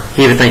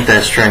 he would think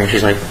that's strange.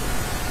 He's like,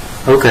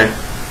 okay.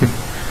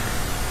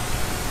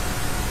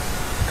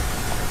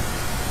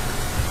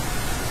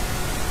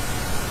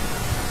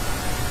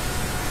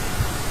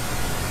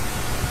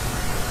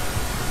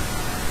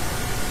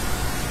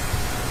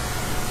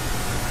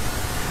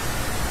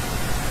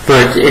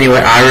 But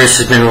anyway, Iris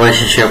has been in a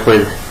relationship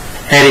with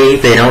Eddie.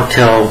 They don't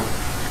tell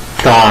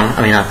Dawn.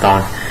 I mean, not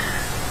Dawn.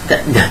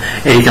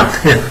 Eddie don't.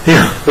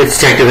 It's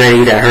Detective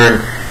Eddie that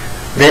her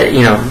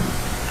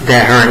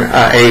and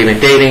Eddie been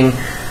dating.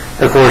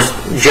 Of course,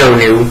 Joe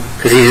knew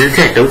because he's a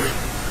detective.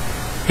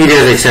 He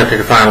does accept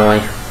it finally.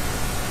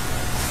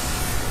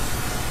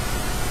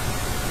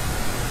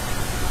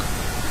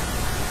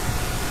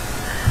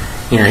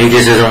 He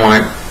just doesn't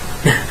want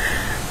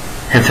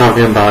him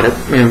talking about it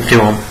to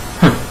him.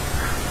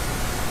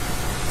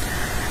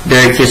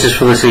 Barry kisses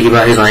Felicity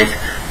goodbye. He's like,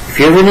 if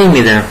you ever need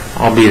me there,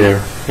 I'll be there.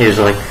 He was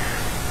like,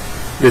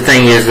 the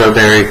thing is though,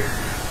 Barry,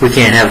 we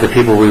can't have the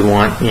people we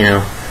want,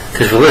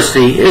 because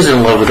Felicity is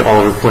in love with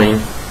Oliver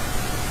Queen.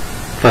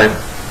 But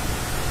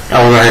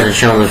Oliver hasn't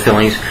shown those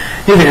feelings.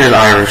 Neither has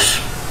Iris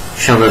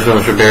shown those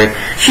feelings for Barry.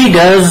 She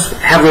does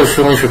have those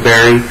feelings for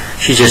Barry.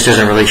 She just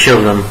doesn't really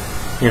show them,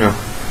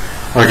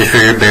 or just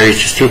figured Barry's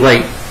just too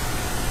late.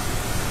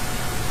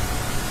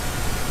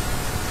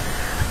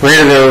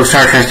 Later, though,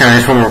 Star tracks down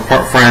his former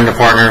friend and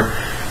partner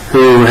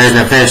who has an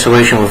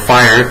infatuation with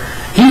fire,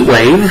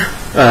 Heatwave,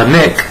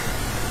 Mick.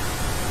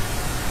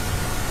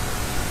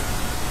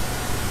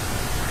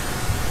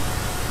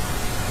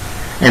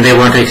 And they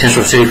want to take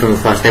Central City from the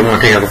Flash. They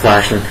want to take out the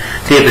Flash, and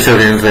the episode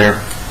ends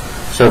there.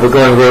 So, but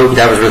going rogue,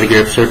 that was a really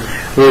good episode.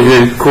 Really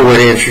good, cool way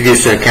to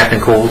introduce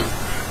Captain Cold,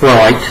 who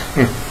I liked.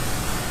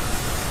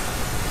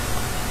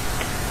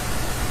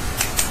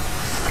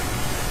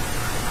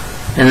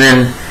 And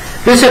then,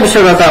 this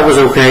episode I thought was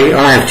okay. I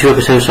only have 2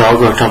 episodes, so I'll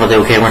go talk about the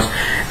okay ones.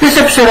 This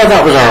episode I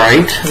thought was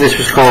alright. This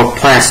was called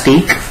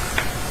Plastique.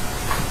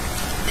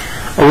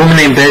 A woman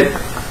named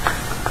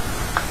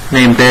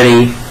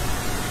Betty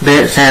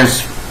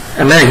sounds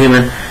a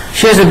metahuman.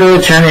 She has the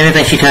ability to turn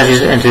anything she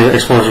touches into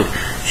explosive.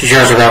 She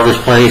tries around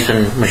this place,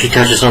 and when she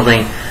touches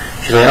something,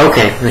 she's like,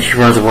 okay, and then she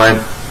runs away.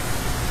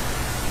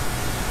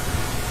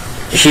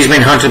 She's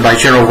been hunted by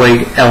General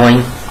Wade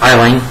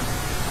Eiling,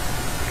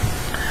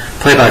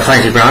 played by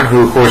Clancy Brown,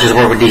 who of course has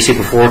worked with DC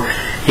before.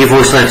 He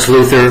voiced Lex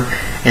Luthor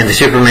in the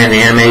Superman the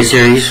animated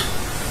series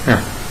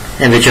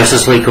and the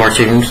Justice League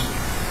cartoons.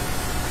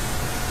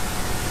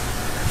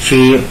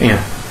 She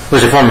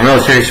was a former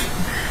military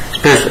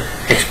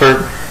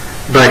expert,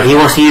 but he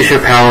wants to use her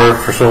power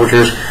for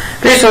soldiers.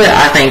 Basically,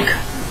 I think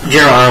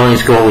General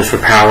Eiling's goal is for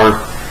power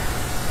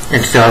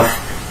and stuff.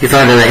 You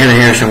find out that him and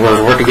Harrison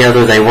Wells worked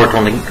together. They worked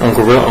on a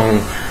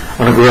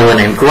gorilla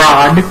named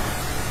Grodd,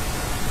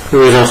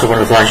 who is also one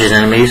of the Flash's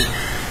enemies.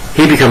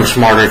 He becomes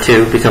smarter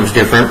too, becomes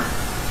different,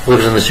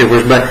 lives in the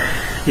supers, but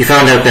you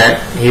found out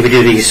that he would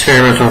do these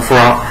experiments on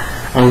Grodd.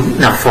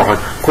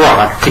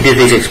 He did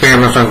these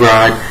experiments on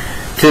Grodd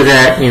to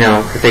that,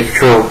 that they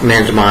control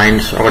men's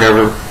minds or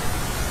whatever,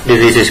 do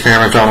these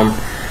experiments on them.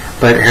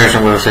 But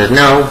Harrison Wells says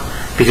no,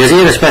 because he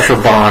had a special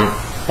bond,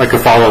 like a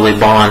fatherly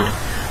bond,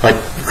 like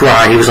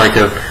Grodd. He was like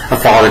a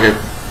father to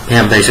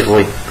him,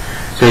 basically.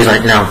 So he's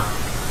like, no.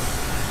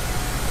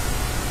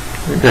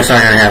 That's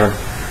not going to happen.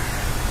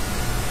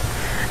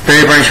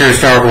 Barry brings her to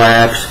Stark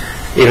Labs.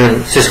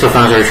 Even Cisco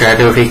finds her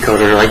attractive. He calls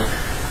her, like,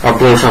 I'll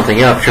blow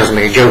something up. Tries to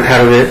make a joke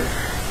out of it.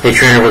 They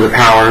train her with the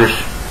powers.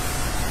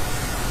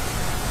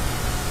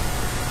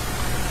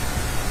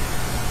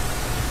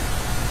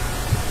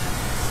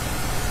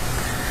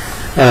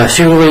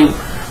 Secretly,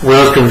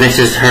 Wells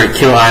convinces her to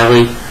kill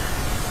Eiley.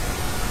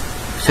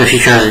 So she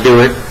tries to do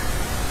it.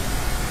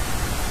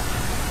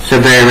 So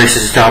Barry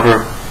races to stop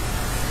her.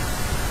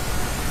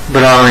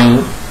 But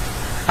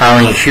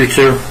Eileen shoots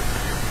her.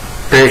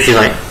 She's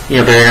like,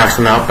 Barry knocks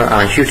him out, but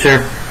Eileen shoots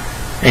her.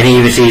 And he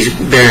even sees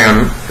Barry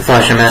on the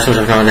Flash and Mask of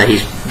knowing that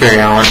he's Barry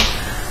Allen.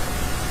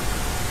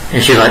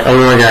 And she's like, oh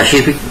my gosh,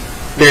 she's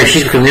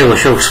become ill,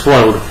 she'll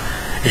explode.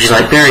 And she's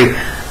like, Barry,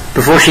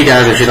 before she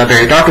dies, she's like,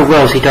 Barry, Dr.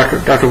 Wells,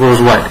 Dr.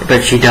 Wells what?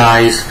 But she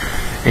dies.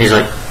 And he's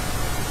like,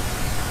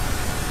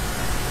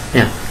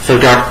 yeah. So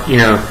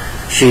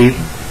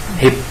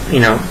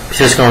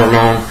Cisco and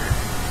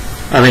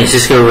Ramon,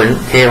 Cisco and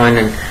Caitlin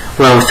and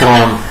Wells tell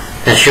him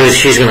that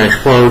she's going to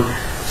explode,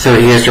 so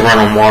he has to run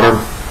on water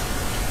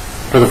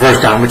for the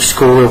first time, which is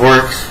cool, it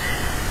works.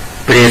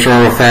 But he has to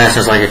run real fast,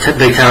 and it's like a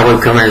big tidal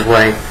wave coming his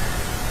way.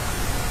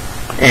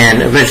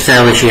 And eventually,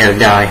 sadly, she had to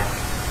die.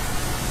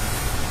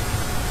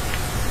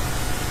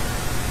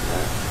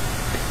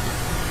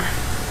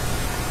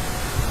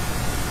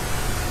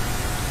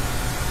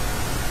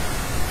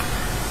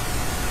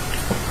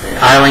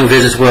 Eiling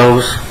visits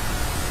Wells,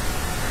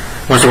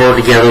 wants to work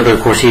together, but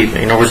of course he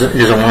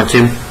doesn't want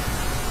to.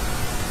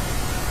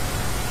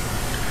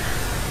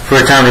 For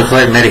a time to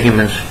collect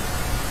metahumans.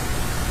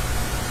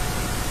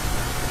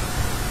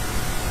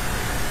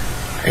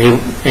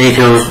 He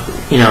tells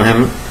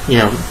him,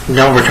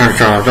 don't return to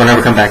Charlotte, don't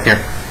ever come back there.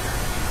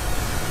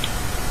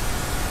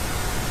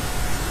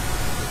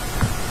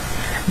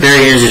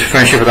 Barry ends his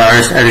friendship with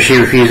Iris after she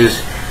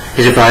refuses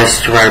his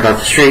advice to write about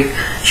the streak.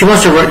 She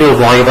wants to do a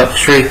vlog about the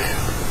streak,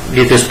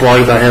 do this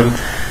vlog about him,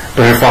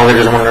 but her father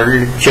doesn't want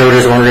her, Joe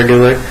doesn't want her to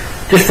do it,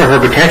 just for her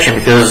protection,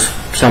 because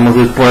someone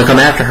would want to come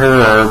after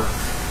her, or,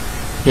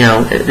 you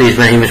know, these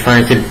men he was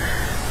finding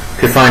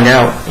could find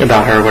out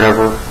about her or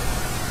whatever.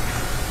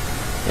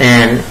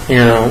 And, you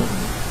know,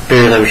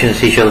 Barry's like, we shouldn't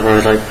see each other, but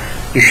he's like,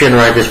 you shouldn't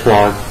write this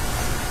blog.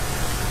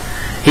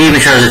 He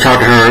even tries to talk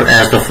to her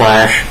as the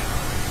Flash.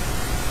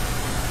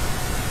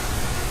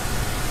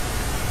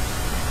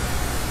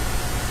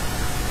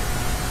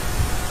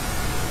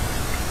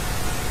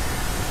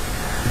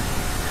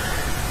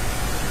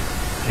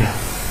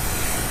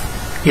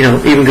 You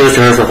know, even goes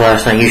to her for the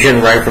last thing. You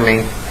shouldn't write for me.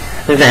 I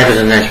think that happens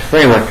in the next.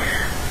 But anyway,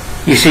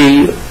 you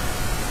see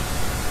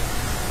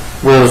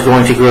Will's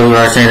going to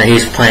Gorilla saying that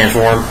he's plans for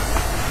him.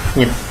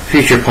 You know,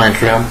 future plans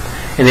for him.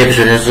 In the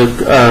episode, it's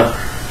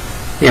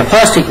yeah,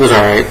 Plastic was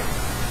alright.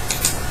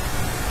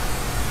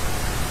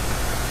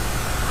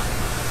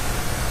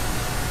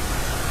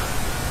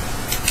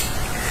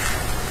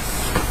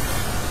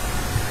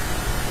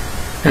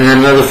 And then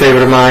another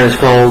favorite of mine is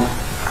called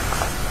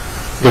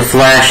The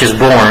Flash is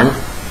Born.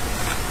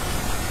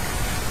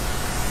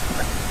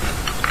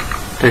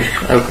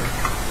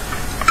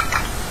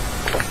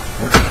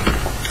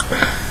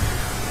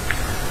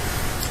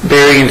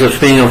 Barry ends up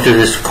spinning off to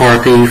this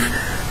car thief,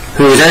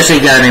 who is actually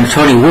a guy named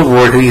Tony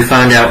Woodward, who you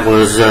find out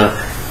was,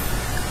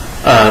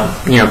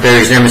 you know,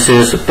 Barry's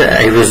nemesis. He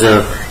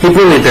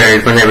bullied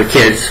Barry when they were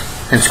kids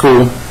in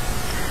school.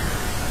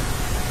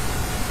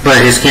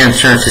 But his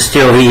concern to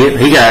steal,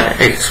 he got,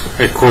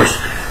 of course,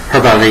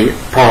 hurt by the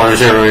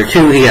Paulers earlier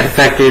too. He got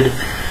affected,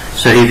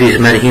 so he's a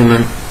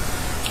metahuman,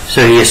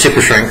 so he has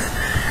super strength.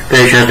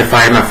 Barry tries to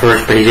fight him at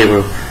first, but he's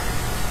able to,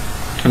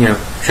 you know,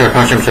 try to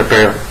punch him, so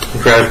Barry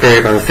grabs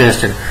Barry by the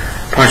fist and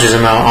punches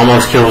him out,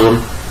 almost kills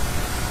him.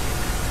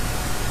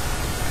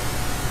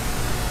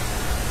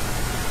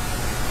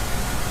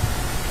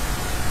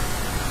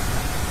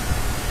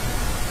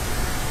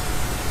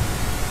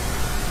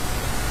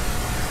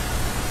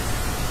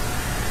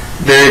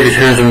 Barry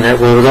determines him that,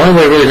 well, the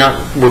only way really not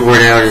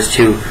Woodward out is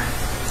to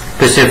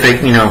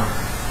specific, you know,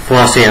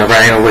 velocity out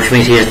right angle, which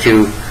means he has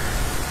to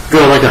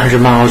go like 100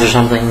 miles or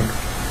something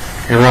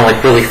and run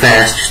like really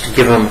fast just to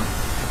give him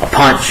a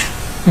punch.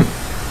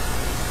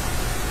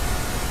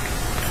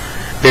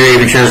 Barry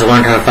even tries to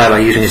learn how to fight by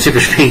using his super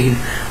speed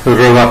with a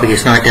robot, but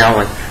gets knocked out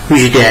like,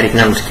 who's your daddy?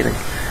 No, I'm just kidding.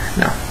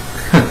 No.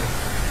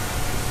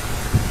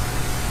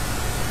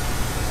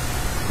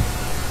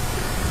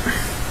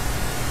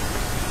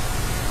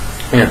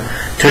 Yeah.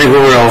 Tony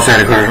Woodward also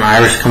had a girlfriend.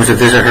 Iris comes to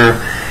visit her,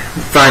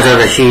 finds out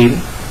that she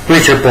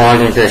reads her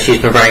blog and that she's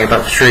been writing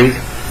about the streak.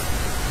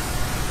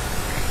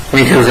 And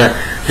he tells that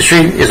the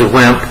streak is a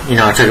wimp, you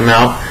know, I took him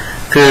out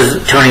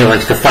because Tony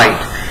likes to fight.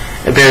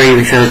 And Barry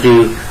even tries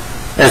to,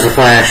 as the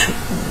Flash,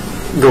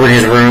 go in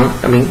his room,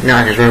 I mean,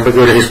 not in his room, but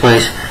go to his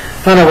place,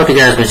 find out what the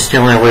guy's been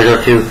stealing or what he's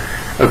up to.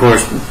 Of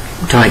course,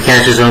 Tony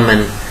catches him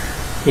and,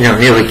 you know,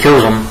 nearly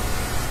kills him.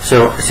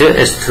 So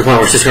it's to the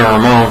point where Cisco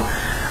and Ramon,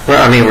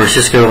 where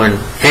Cisco and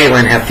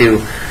Caitlin have to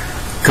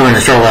come in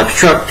the Starlab's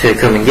truck to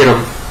come and get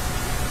him.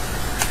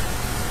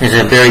 And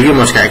said, Barry, you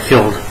almost got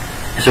killed.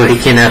 And so he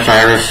kidnaps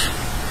Iris.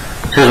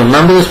 Says,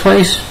 remember this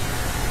place?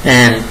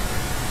 And,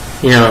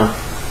 you know,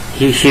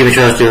 she even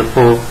tries to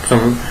pull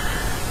some,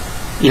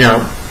 you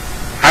know,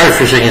 Iris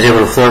for a second is able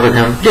to flirt with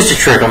him, just to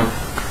trick him.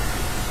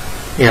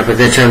 You know, but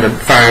then turn the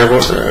fire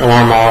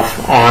alarm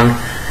on.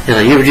 He's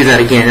like, you ever do that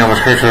again, it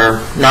almost hurts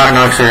her,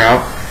 knocks her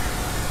out.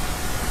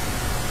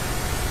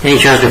 And he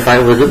tries to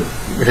fight with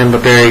him,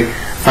 but Barry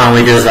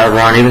finally does that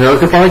run, even though it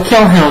could probably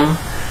kill him.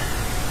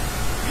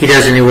 He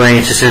does anyway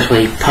and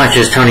successfully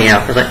punches Tony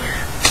out. It's like,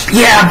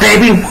 yeah,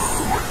 baby!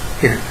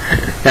 Yeah,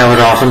 that was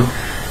awesome.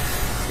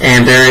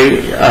 And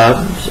Barry,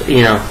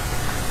 you know,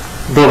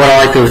 but what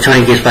I like though,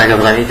 Tony gets back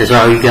up like, that's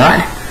all you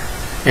got?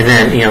 And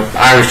then, you know,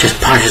 Iris just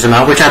punches him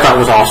out, which I thought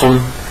was awesome.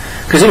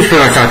 Because he was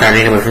pretty much knocked out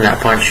anyway from that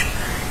punch.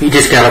 He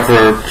just got up for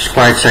a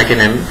quiet second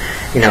and,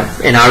 you know,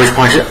 and Iris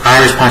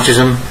punches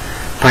him,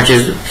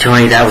 punches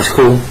Tony. That was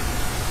cool.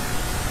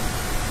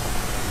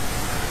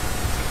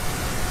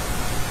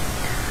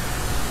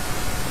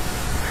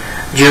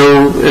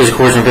 Joe is, of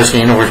course,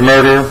 investigating Nora's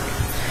murder.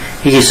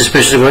 He gets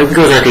suspicious of it. He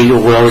goes out to eat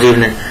with Wells,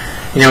 even,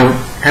 you know,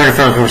 having a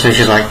phone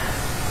conversation.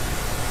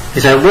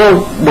 He's like,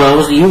 well,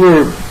 Wells, you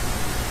were,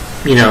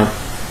 you know,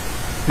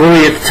 where were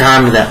you at the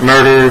time of that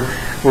murder?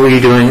 What were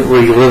you doing?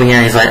 Where were you living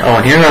at? He's like, oh,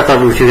 and here I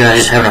thought we were two guys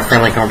just having a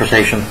friendly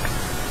conversation.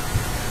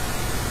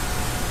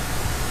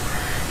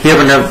 He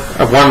opened up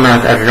 1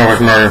 month after Nora's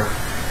murder,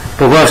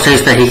 but Wells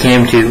states that he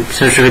came to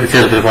essentially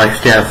because of his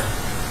wife's death.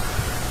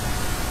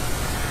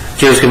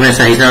 Joe's convinced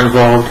that he's not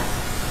involved.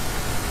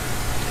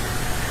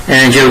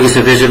 And Joe gets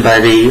a visit by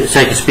the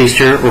second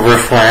speedster,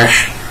 Reverse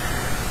Flash,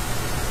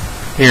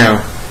 you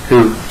know,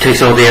 who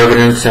takes all the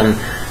evidence and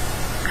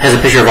has a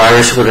picture of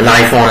Iris with a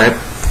knife on it,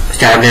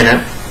 stabbed in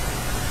it.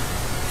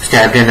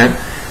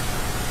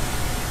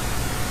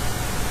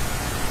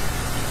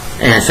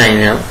 and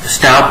saying,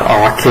 stop or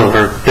I'll kill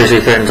her.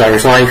 Basically threatens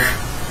Ivor's life.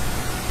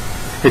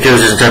 It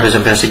goes into his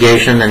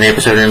investigation, and the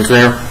episode ends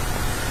there.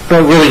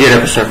 But a really good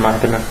episode, in my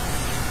opinion.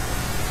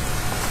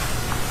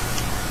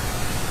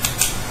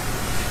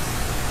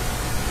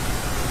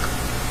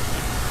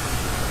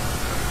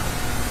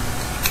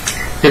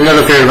 Then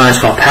another favorite of mine is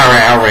called Power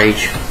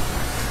Outrage.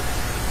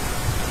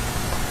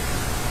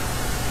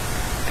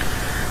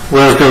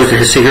 Wells goes to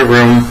his secret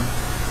room.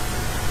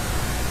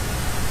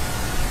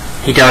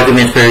 He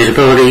documents Barry's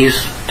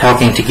abilities,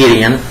 talking to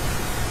Gideon.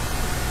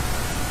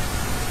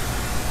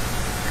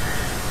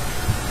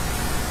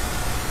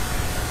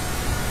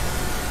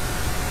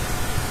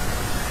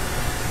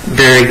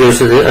 Barry goes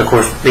to of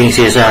course, being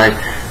CSI,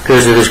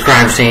 goes to this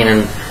crime scene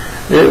and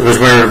it was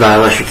murdered by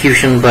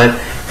electrocution, but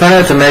found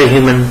out it's a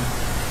metahuman.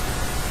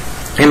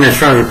 Him and his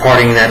friends were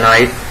partying that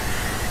night,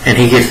 and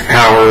he gets the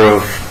power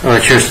of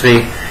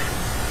electricity.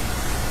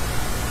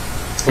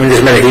 And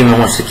this metahuman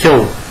wants to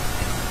kill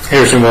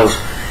Harrison Wells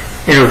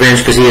in revenge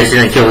because he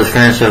accidentally killed his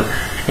friend, and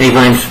he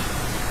blames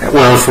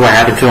Wells for what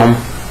happened to him.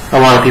 A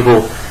lot of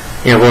people,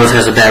 Wells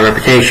has a bad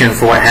reputation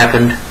for what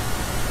happened,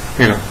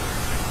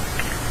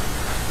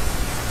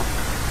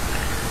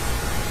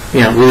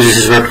 loses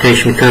his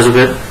reputation because of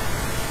it.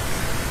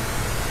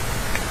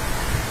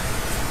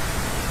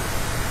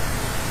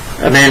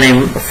 A man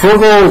named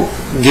Fergal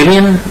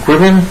Gibbon.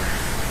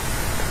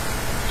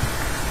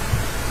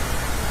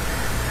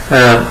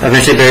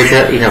 Eventually Barry,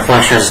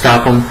 Flash tries to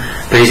stop him,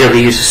 but he's able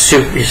to use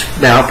his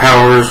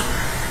powers,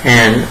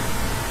 and,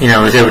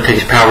 is able to take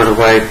his powers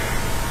away,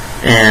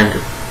 and,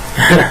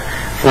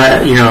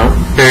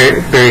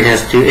 Barry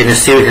has to, in his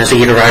suit, has to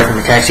get a ride from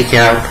a taxi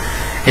cab.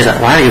 He's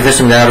like, why don't you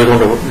visit him that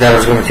I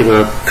was going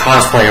to a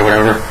cosplay or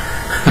whatever.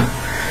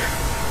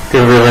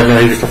 Didn't really let him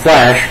know he was the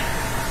Flash.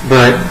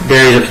 But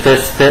Barry's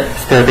upset,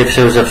 the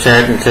episode was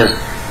upset and says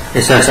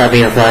it sucks not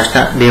being a Flash,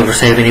 not being able to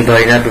save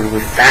anybody, not being able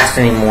to be fast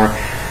anymore.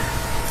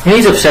 And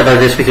he's upset by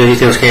this because he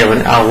feels, okay,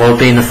 I love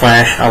being the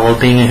Flash, I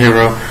love being a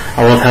hero,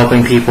 I love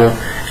helping people,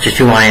 it's just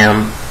who I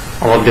am,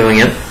 I love doing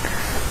it.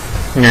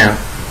 Yeah.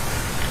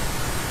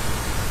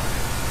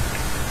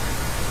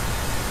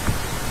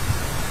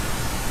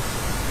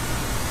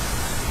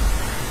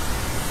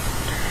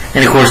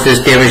 And of course, this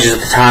damages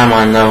the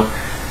timeline, though,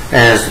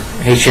 as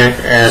he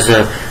checks,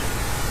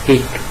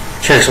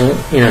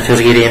 tells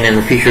Gideon, and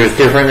the future is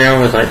different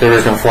now. It's like there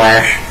is no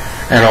Flash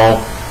at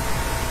all.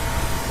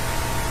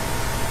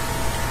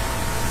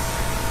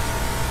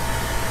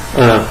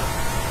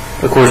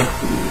 Of course,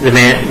 the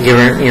man,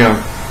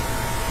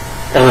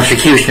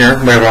 electrocutioner,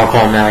 whatever I'll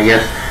call him now, I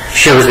guess,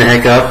 shows the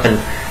heck up and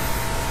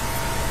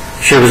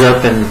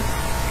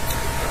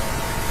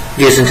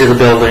gets into the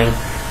building,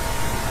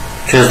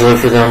 tries to look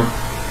for them.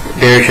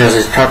 Barry tries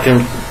to talk to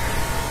him.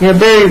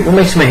 Barry, what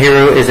makes him a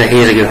hero is that he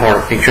has a good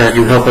heart. He tries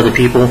to help other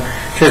people.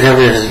 Tries to help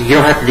others. You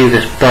don't have to do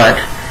this, but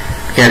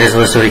the guy doesn't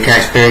listen, so he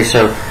attacks Barry.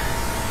 So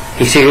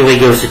he secretly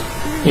goes to,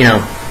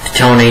 to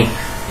Tony,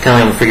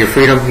 telling him, for your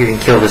freedom, you can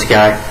kill this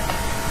guy.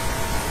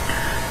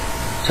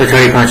 So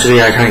Tony punches the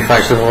guy. Tony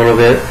fights him a little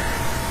bit,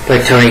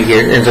 but Tony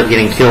ends up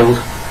getting killed.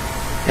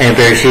 And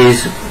Barry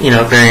sees,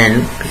 Barry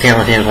and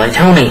Cameron is like,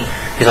 Tony.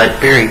 He's like,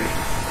 Barry,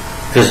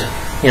 because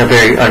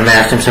Barry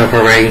unmasked himself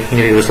already. He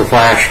knew he was the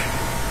Flash.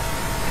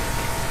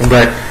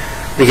 But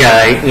the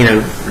guy,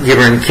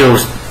 Gibbon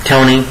kills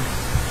Tony.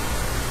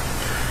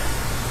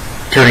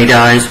 Tony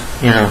dies,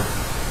 Yeah.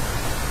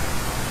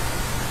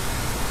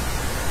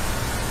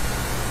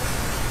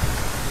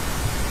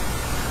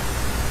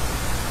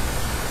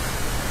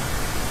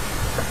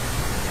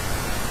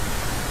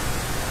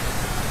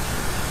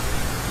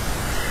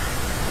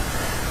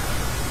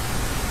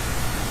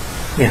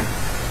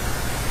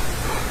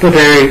 But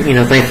Barry,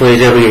 thankfully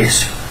is able to get his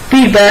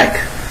speed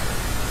back,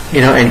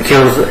 and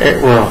kills,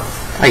 well,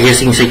 I guess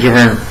you can say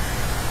Gibbon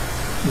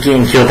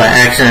getting killed by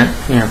accident,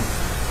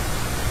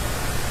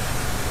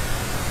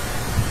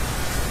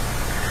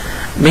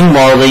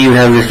 Meanwhile, though, you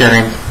have this guy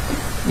named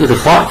the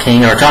Clock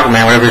King, or Talk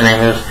Man, whatever his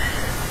name is,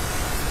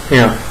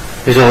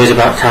 who's always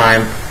about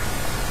time,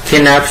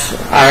 kidnaps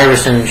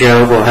Iris and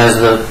Joe, has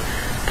the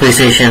police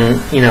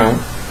station,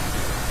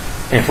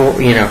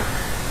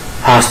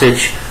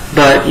 hostage.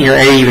 But,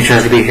 Eddie even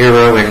tries to be a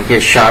hero and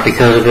gets shot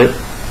because of it.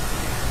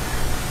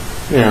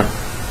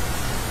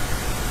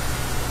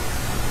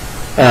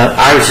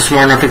 Iris is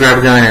smart enough to grab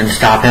a gun and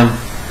stop him,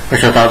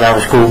 which I thought that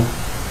was cool.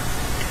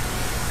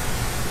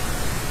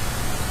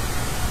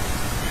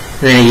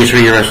 And then he gets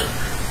rearrested.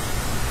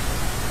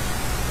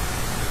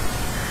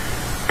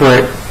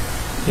 But,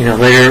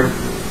 later,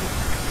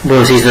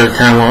 Will sees that the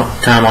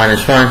timeline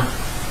is fine.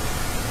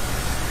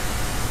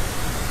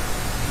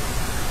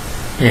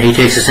 He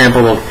takes a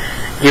sample of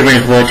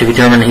Gibbon's blood to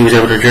determine that he was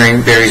able to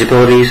drain Barry's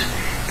abilities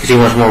because he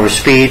wants more of his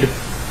speed.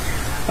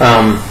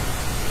 I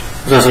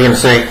was also going to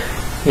say,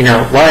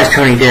 why is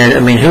Tony dead? I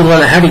mean,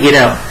 how did he get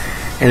out?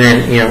 And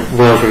then,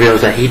 Wells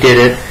reveals that he did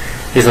it.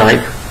 He's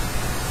like,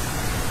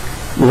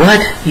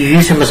 what? You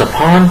used him as a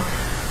pawn?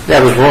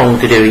 That was wrong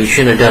to do. You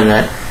shouldn't have done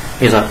that.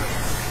 He's like,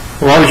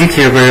 why would you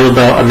care very little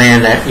about a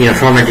man that,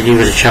 tormented you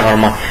as a child?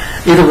 I'm like,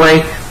 Either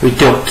way, we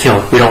don't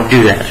kill. We don't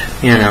do that,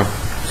 you know.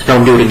 So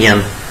don't do it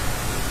again,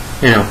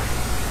 you know.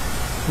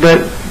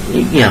 But,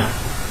 yeah.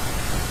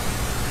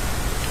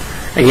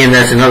 Again,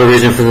 that's another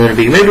reason for them to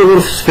be maybe a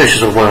little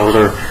suspicious of Wells,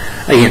 or,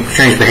 again,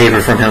 strange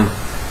behavior from him.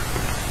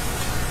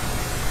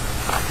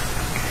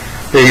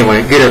 But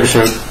anyway, good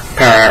episode.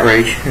 Power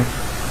Outrage.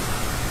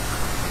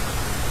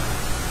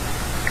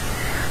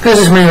 Because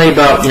it's mainly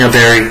about, you know,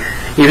 Barry.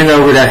 Even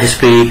though without his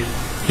speed,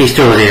 he's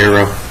still a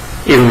hero.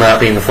 Even without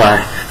being the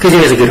Flash. Because he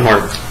has a good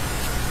heart.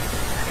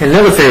 And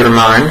another favorite of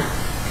mine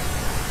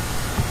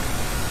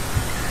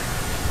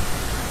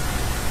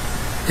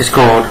is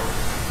called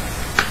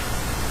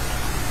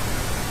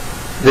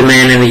The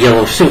Man in the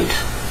Yellow Suit.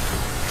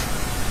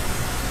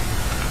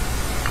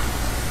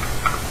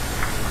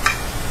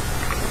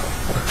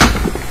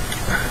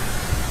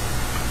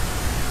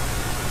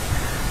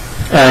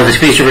 The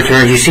speech of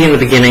returns you see in the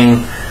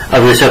beginning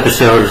of this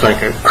episode is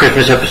like a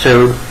Christmas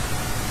episode.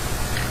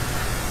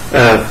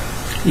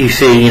 You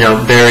see, you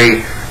know,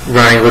 Barry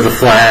running with the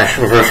Flash,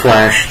 Reverse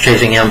Flash,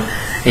 chasing him,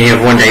 and you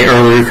have One Day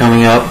Earlier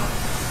coming up.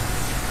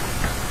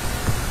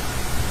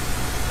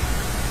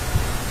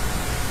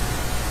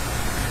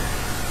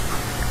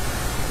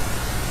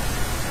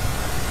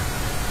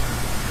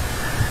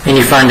 And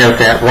you find out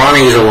that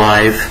Ronnie is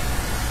alive,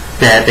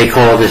 that they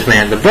call this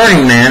man the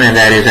Burning Man, and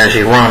that is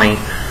actually Ronnie.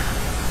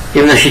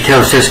 Even though she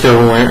tells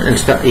Cisco and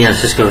stuff, you know,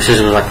 Cisco was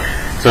like,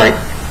 it's like,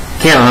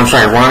 Caitlin, I'm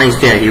sorry, Ronnie's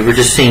dead. You were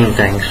just seeing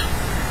things.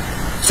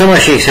 So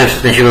much she accepts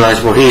it, then she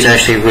realizes, well, he's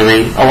actually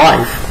really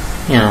alive,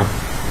 you know.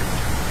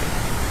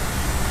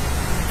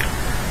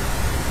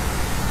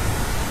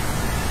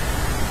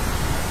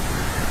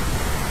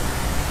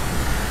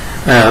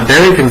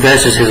 Barry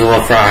confesses his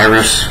love for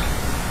Iris.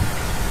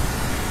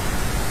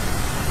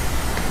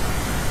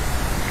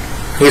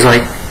 He's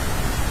like,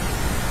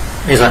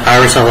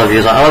 Iris, I love you.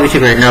 He's like, I love you too,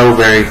 Barry. No,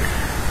 Barry.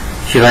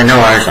 She's like, no,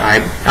 Iris,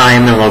 I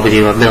am in love with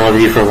you. I've been in love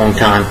with you for a long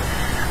time.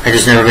 I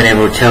just never been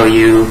able to tell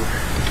you.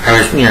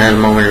 Iris, you know, had a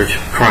moment of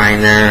crying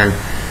there, and,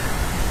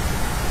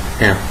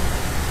 you know.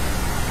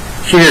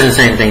 She doesn't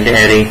say anything to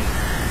Eddie.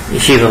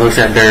 She even looks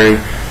at Barry.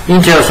 You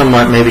can tell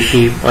somewhat, maybe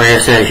she, like I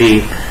said,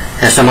 she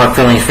has somewhat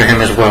feelings for him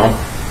as well.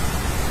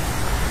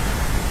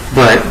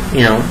 But,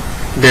 you know,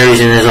 Barry's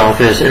in his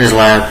office, in his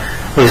lab,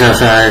 looks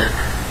outside,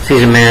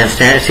 sees the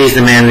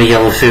man in the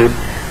yellow suit,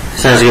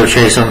 decides to go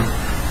chase him.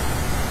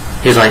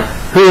 He's like,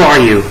 who are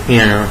you?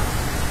 You know.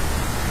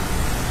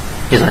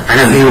 He's like, I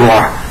know who you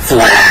are,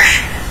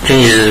 Flash.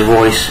 Changes his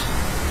voice.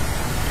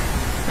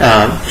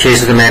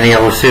 Chases the man in the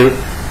yellow suit.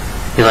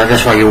 He's like,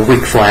 that's why you're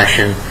weak, Flash.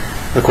 And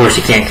of course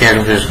he can't catch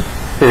him because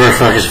Reverse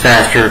Flash is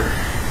faster.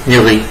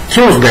 Nearly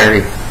kills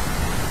Barry.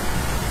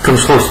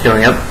 Comes close to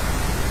doing it.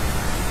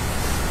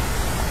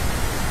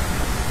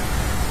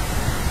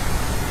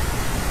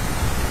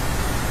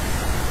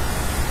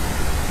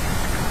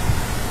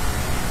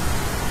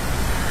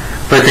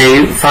 But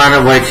they find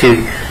a way to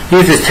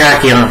use this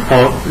tachyon,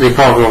 the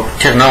Apollo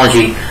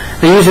technology.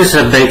 They use this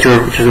as a bait to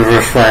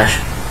Reverse Flash.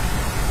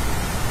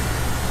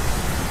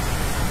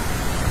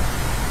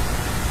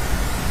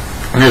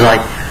 And he's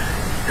like,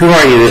 who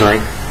are you? He's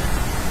like,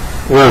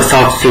 Wells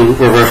talks to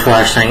Reverse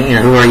Flash saying, you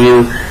know, who are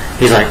you?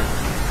 He's like,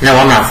 no,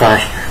 I'm not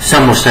Flash.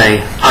 Some will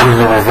say, I'm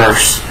the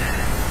Reverse.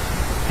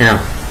 You know,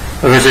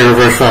 eventually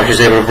Reverse Flash is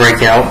able to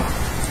break out.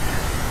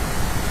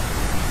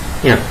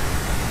 You know,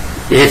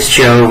 it hits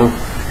Joe.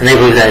 And they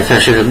believe that it's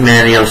actually the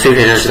man in the yellow suit.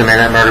 It's actually the man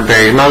that murdered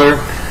Barry's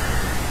mother.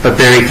 But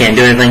Barry can't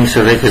do anything,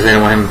 so because they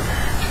don't want him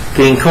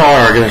getting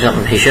caught or doing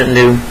something he shouldn't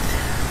do.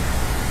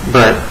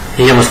 But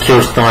he almost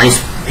kills Dawn.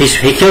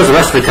 He kills the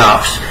rest of the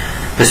cops,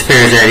 but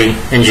spares Eddie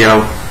and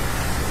Joe.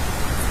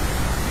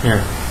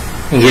 Yeah,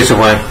 and gets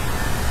away.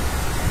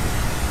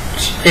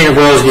 And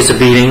Wells gets a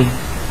beating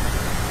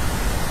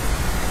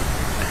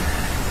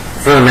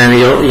from the man in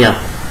the yellow, yeah,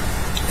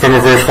 from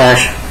Reverse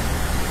Flash.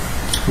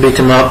 Beats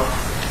him up.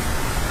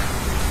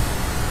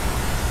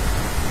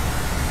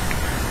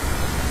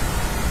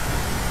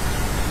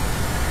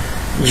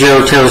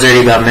 Joe tells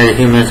Eddie about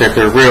metahumans, that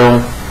they're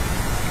real.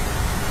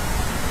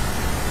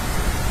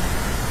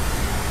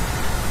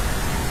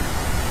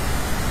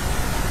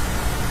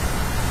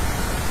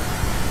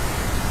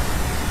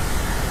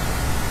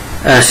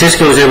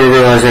 Cisco is able to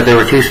realize that there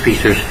were two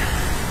speakers,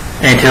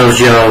 and tells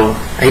Joe,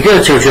 he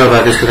does tell Joe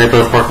about this because they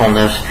both work on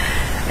this,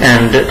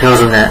 and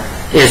tells him that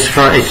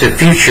it's a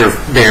future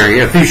Barry,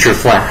 a future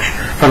Flash,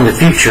 from the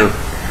future.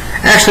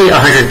 Actually,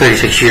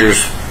 136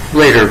 years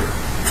later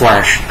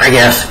Flash, I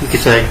guess you could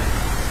say.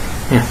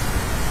 Yeah,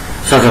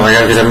 something like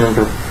that, because I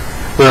remember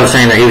Wells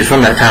saying that he was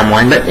from that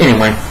timeline, but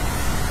anyway.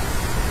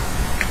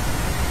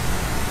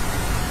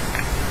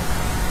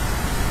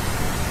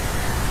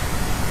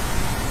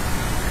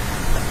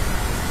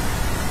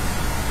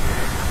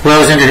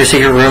 Wells entered his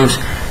secret rooms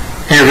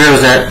and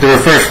reveals that the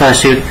Reverse Flash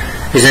suit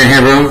is in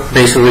his room,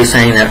 basically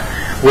saying that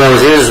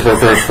Wells is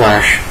Reverse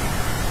Flash.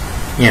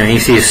 You know, you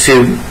see his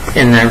suit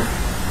in there.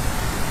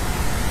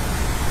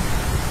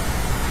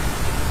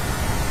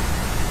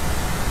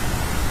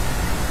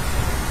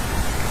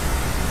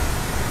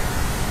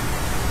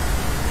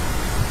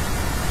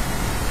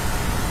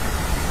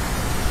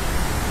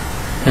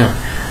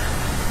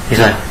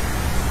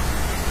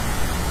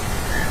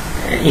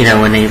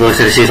 when he looks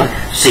at it, he's like,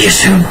 "See you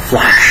soon,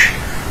 Flash."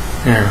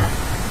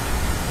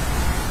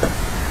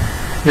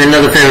 Then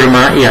another favorite of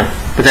mine,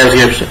 but that was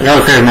the episode.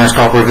 Another favorite of mine is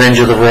called Revenge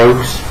of the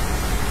Rogues.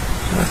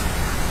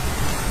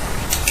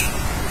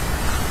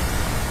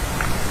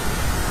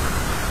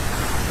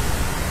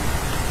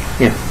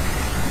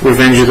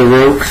 Revenge of the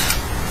Rogues.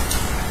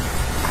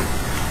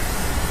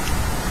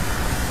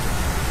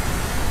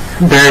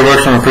 Barry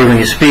works on improving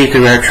his speed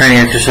throughout training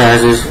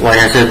exercises. Like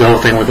I said, the whole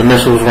thing with the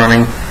missiles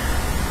running.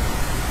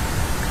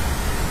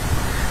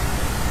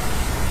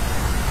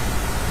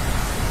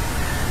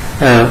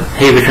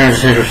 He returns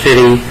to Central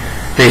City.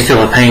 They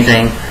steal a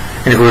painting,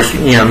 and of course,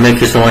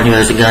 Mick is the one who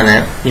has the gun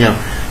that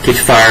gets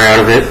fire out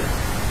of it.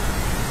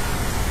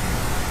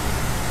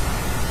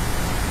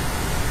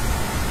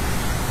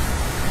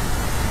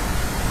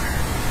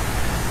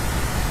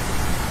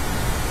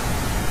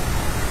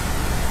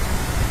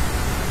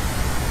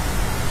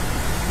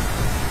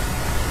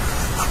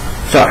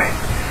 Sorry.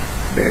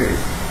 Barry.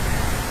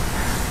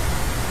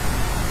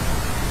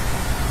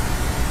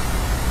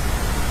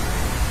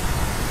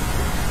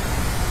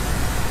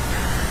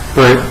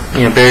 But,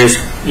 Barry's,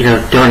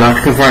 doing enough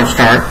to confront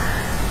Stark,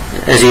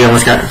 as he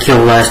almost got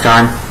killed last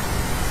time.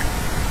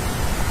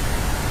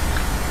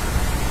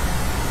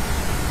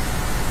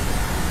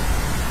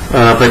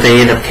 But they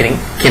end up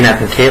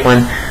kidnapping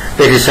Caitlin.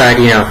 They decide,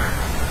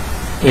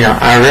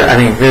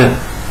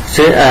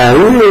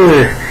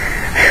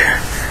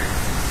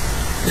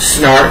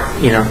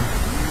 Snart,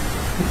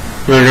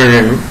 Leonard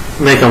and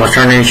Mick almost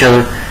turn on each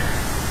other.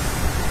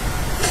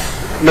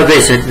 But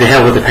they said, the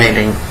hell with the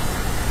painting.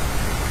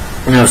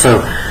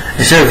 So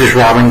instead of just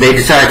robbing, they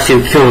decide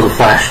to kill the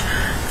Flash,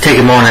 take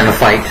him on in a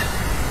fight,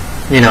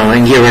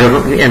 and get rid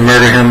of him and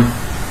murder him,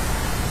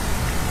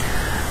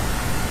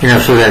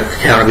 so that the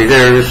town will be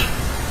theirs.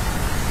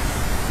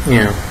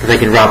 They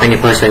can rob any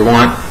place they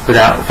want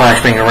without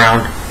Flash being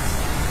around.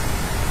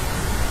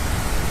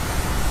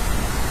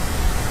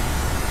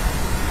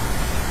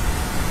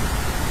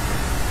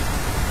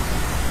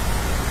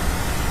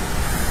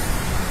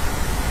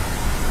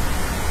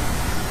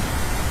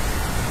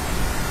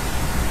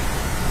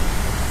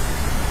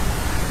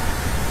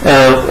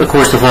 Of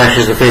course, the Flash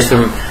is to face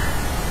them,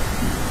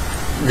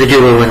 the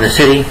duo in the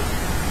city.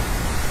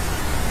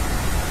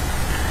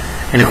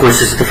 And of course,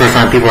 this is the first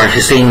time people are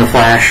actually seeing the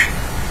Flash.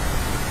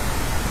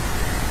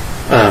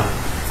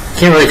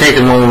 Can't really take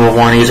them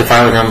one-on-one. He has a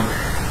fight with them,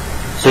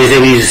 so he's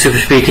able to use super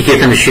speed to get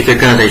them to shoot their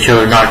guns at each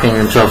other, knocking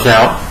themselves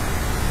out.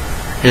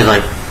 He's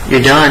like,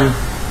 "You're done,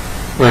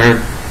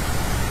 Leonard."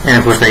 And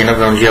of course, they end up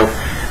going to jail.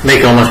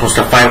 Mick almost wants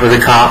to fight with the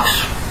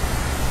cops.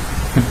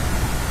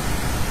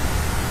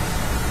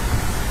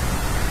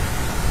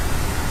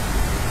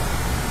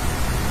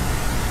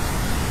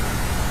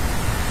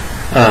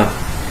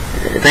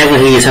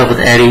 Thankfully, he gets help with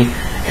Eddie.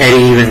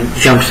 Eddie even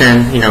jumps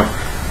in,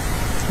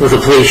 with a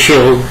police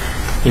shield,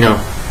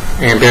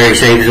 and Barry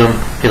saves him.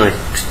 He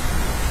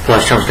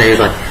Flash jumps in. He's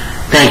like,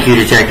 "Thank you,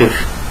 detective."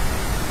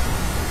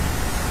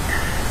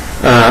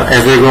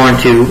 As they're going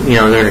to,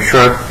 they're in a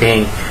truck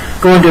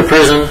going to a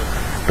prison,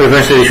 but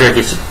eventually the truck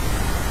gets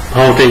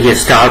halted,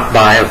 gets stopped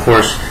by, of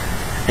course,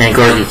 and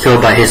guards get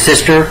killed by his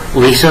sister,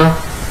 Lisa.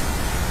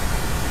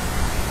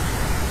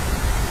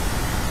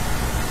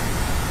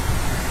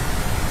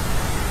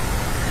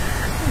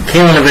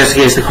 Caitlin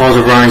investigates the cause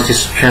of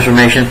Ronnie's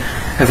transformation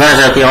and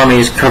finds out the army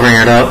is covering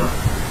it up.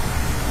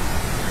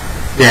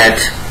 That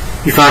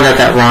you find out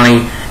that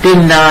Ronnie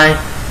didn't die,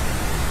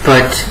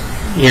 but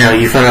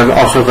you find out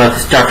also about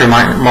this Dr.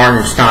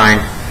 Martin Stein.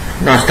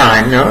 Not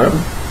Stein, no,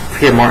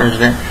 forget Martin's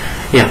name.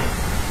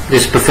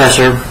 This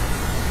professor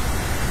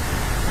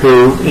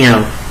who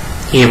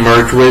he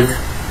emerged with,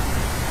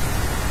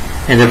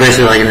 and they're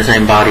basically in the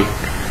same body,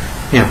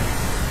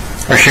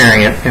 are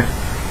sharing it.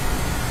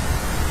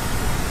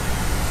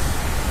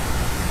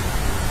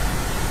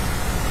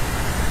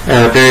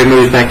 Barry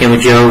moves back in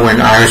with Joe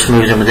when Iris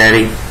moves in with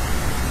Eddie.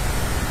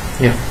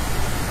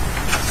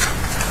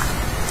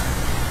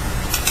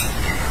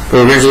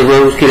 But Revenge of the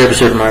Rogues, good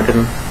episode in my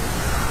opinion.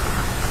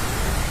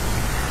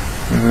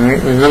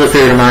 Alright, another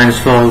favorite of mine is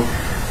called,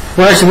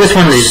 well actually this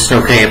one is just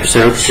an okay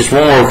episode, it's just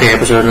one more okay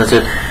episode, and that's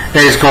it.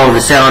 That is called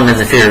The Sound and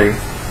the Fury.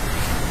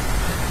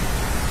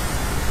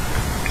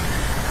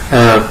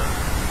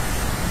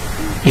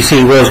 You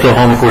see Rose go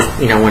home, of course,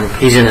 when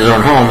he's in his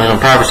own home, his own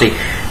privacy,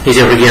 he's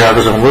able to get out of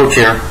his own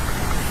wheelchair.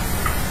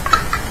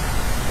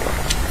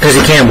 Because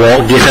he can't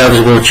walk, gets out of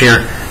his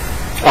wheelchair,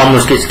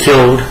 almost gets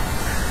killed.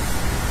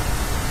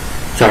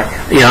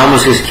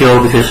 Almost gets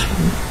killed because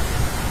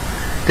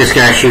this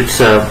guy shoots,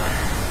 the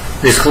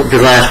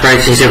glass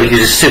breaks, and he's able to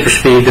use his super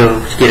speed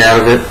to get out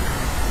of it.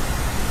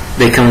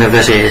 They come to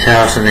investigate his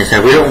house, and they say,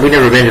 we've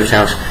never been to his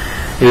house.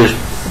 He was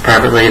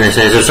privately, and they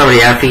say, "Is there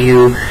somebody after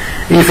you?"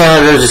 And you find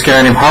out there's this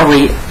guy named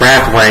Hartley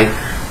Rathway,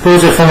 who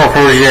was a former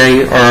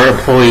protege or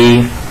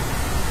employee.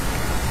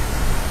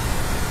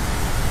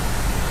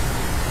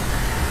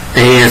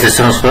 He has a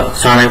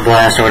sonic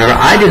blast or whatever.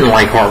 I didn't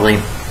like Hartley.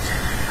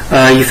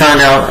 You found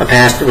out a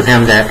past with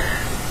him that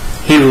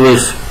he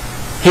was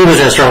he was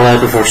at Starlight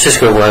before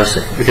Cisco was,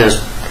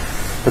 because,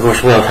 of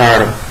course, Wells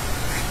hired him.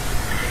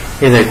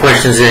 And the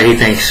questions that he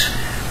thinks,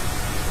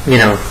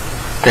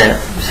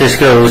 that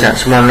Cisco is not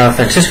smart enough,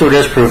 and Cisco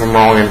does prove him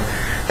wrong,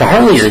 but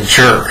Harley's a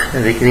jerk.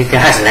 The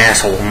guy's an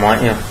asshole,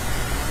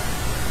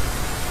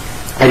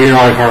 I do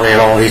not like Harley at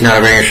all. He's not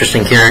a very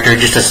interesting character,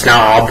 just a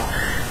snob.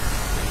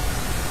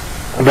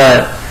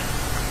 But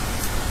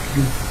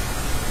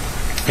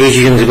he's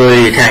using his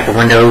ability to attack the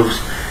windows,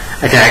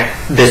 attack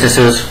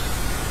businesses.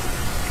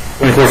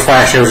 When, of course,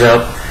 Flash shows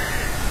up,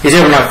 he's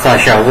able to knock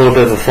Flash out a little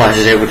bit, but Flash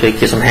is able to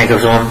get some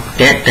handcuffs on,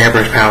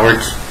 damper his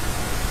powers.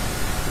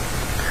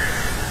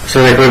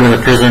 So they put him in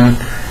the prison,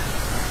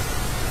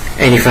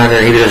 and you find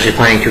that he was actually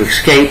planning to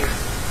escape.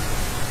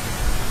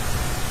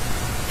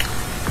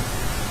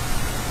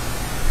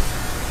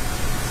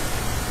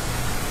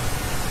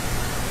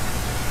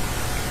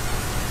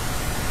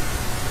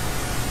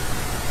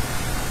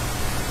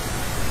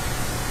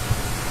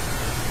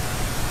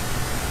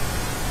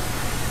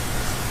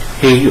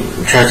 He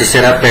tries to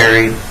set up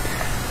Barry,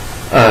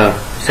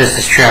 sets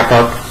this trap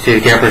up to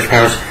damper his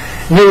powers.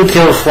 Nearly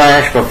kills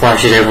Flash, but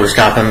Flash is able to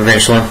stop him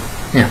eventually.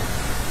 Yeah.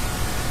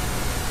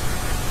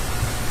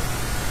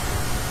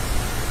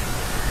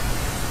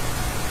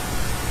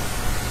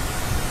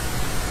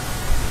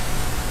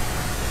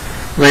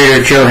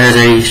 Later, Joe has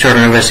started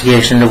an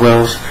investigation into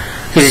Wells,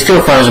 because he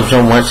still finds him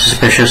somewhat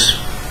suspicious,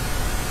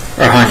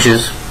 or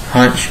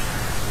hunch.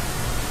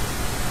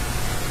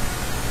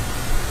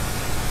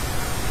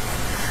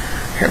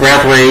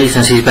 Rathway,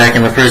 since he's back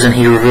in the prison,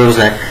 he reveals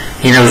that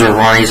he knows where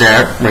Ronnie's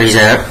at,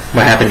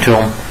 what happened to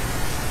him.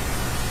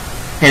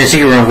 In the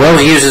secret room,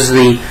 Wells uses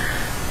the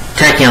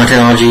tachyon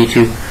technology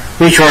to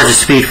recharge the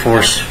Speed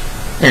Force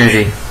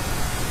energy.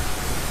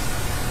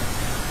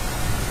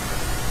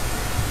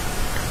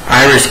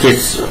 Iris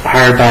gets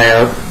hired by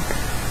a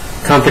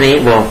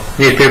company,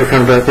 newspaper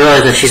company, but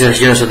realizes that she's doing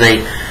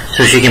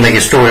so she can make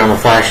a story on the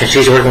Flash, and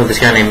she's working with this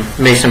guy named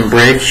Mason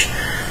Bridge,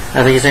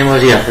 I think his name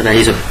was, that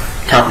he's a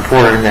top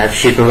reporter, and that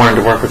she's been wanting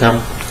to work with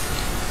him.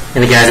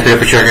 And the guy's a bit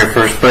of a jerk at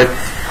first, but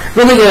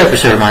really good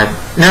episode,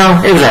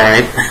 No, it was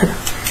alright.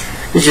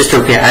 It's just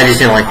okay. I just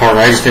didn't like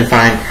Harley. I just didn't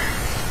find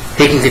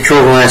he can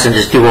control Glass and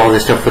just do all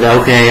this stuff with it.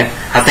 Okay,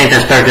 I think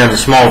that's better done in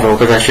Smallville,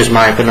 but that's just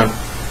my opinion.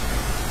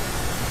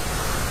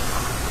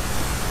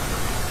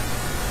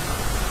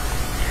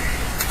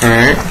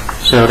 Alright,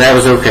 so that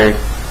was okay.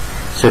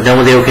 So done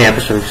with the okay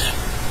episodes.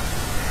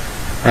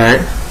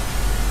 Alright.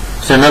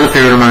 So another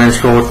favorite of mine is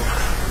called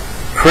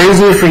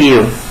Crazy for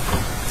You.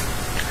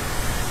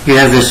 You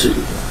have this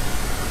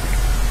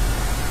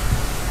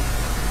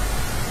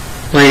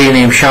lady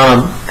named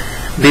Shauna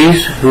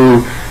Bees who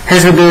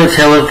has the ability to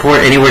teleport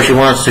anywhere she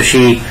wants, so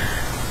she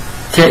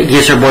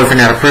gets her boyfriend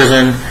out of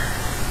prison.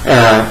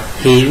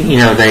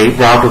 They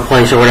robbed a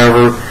place or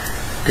whatever,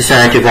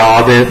 decided to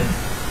rob it.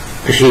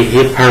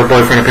 Her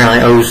boyfriend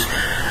apparently owes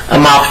a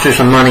mobster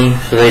some money,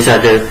 so they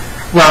decided to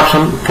rob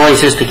some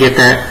places to get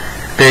that.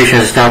 Barry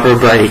tries to stop her,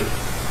 but he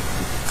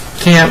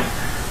can't.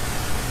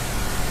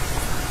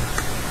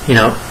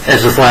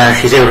 As the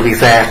Flash, he's able to be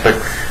fast,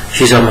 but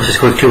she's almost as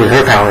quick too with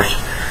her powers.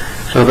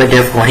 So a bit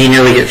difficult. He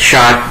nearly gets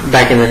shot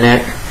back in the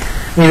neck.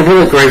 The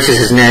bullet grazes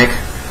his neck,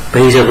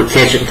 but he's able to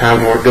catch it in time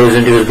before it goes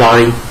into his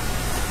body.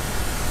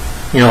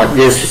 Like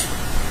this,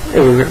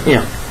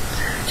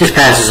 just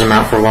passes him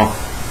out for a while.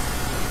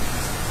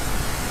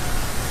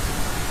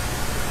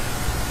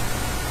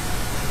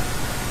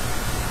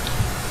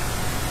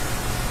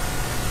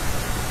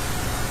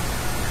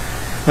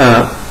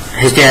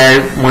 His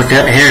dad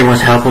Henry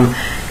wants to help him.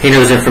 He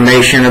knows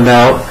information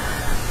about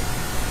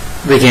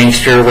the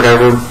gangster or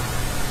whatever.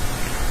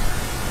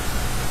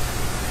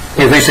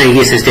 Eventually he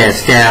gets his dad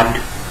stabbed.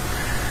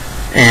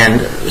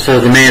 And so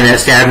the man that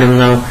stabbed him,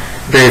 though,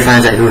 Barry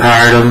finds out who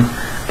hired him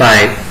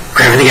by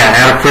grabbing the guy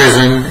out of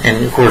prison,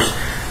 and of course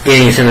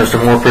getting him sentenced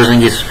to more prison,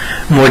 gets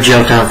more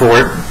jail time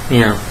for it.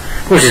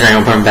 Of course he's not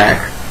going to put him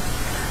back,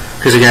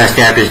 because the guy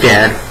stabbed his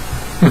dad.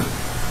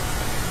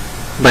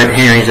 But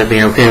Henry ends up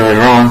being okay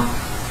later on.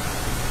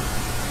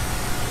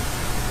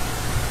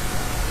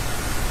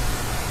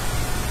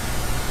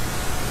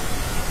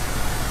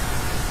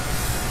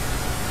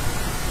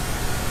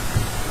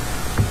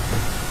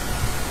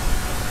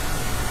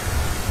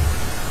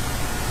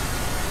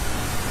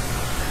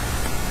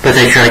 But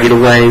they try to get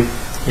away,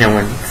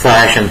 when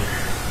Flash and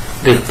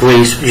the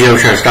police, Joe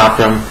try to stop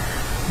them,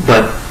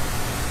 but,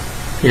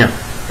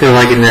 they're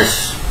like in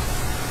this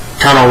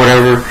tunnel or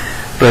whatever,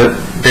 but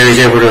Barry's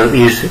able to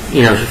use,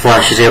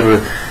 Flash is able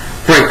to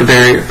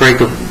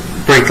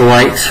break the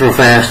lights real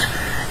fast,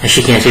 and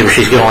she can't see where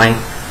she's going.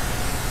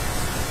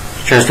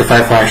 She tries to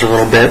fight Flash a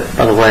little bit,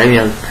 by the way,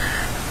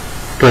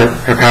 but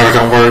her powers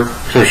don't work,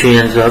 so she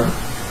ends up,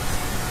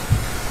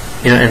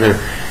 in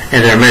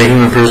their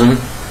metahuman prison.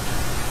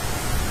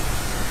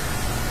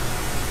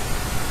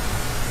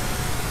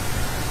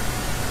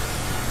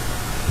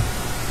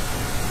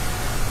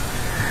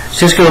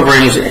 Cisco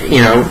brings,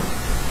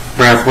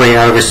 Rathway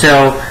out of his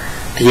cell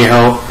to get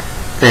help.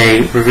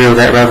 They reveal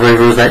that Rathway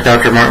reveals that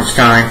Dr. Martin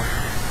Stein,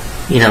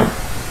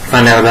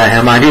 find out about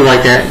him. I do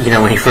like that, you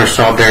know, when he first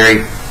saw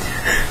Barry,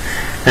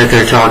 that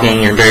they're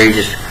talking and Barry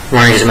just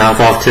running his mouth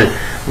off to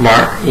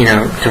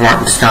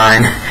Martin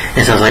Stein,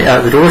 and so I was like,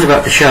 the door's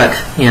about to shut,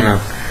 you know.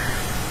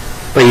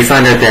 But you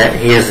find out that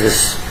he has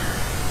this,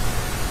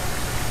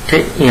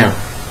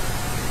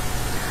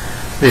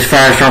 this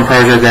Firestorm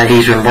project that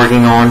he's been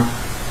working on,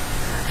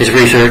 his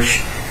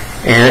research,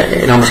 and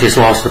it almost gets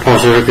lost. The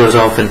pulsar goes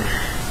off, and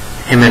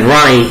him and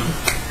Ronnie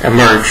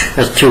emerge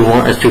as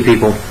two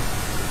people.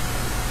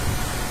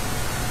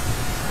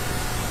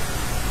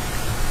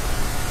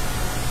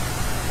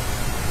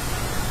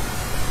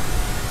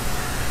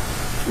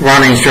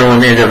 Ronnie and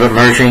Sterling end up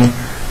emerging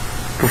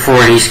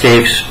before he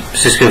escapes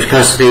Cisco's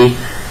custody.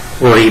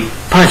 Well, he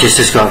punches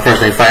Cisco at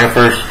first. They fight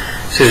first.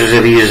 Cisco's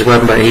able to use his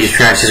weapon, but he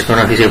distracts Cisco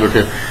enough. He's able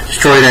to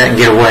destroy that and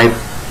get away.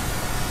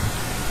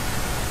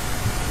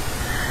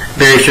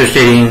 Barry starts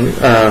dating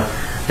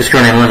this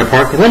girl named Linda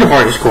Park. Linda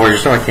Park is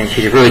gorgeous. I think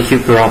she's a really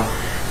cute girl.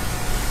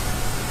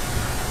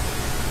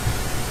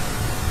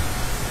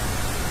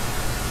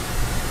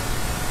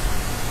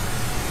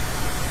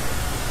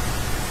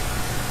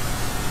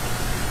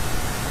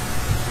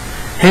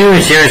 Henry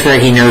insists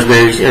that he knows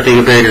Barry. I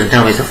think Barry doesn't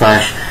tell him he's the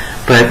Flash,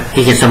 but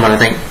he can someone, I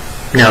think,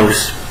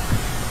 knows.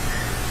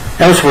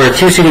 Elsewhere,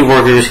 two city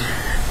workers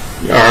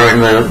are in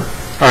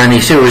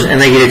the sewers,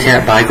 and they get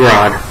attacked by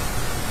Grodd.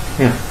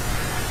 Yeah.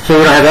 So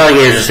we don't have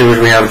alligators in sewers,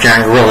 we have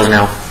giant gorillas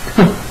now.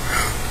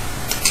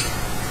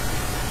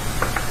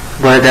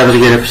 But that was a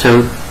good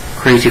episode.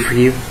 Crazy for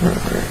you.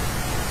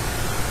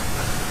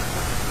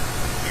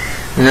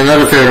 And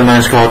another favorite of mine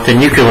is called The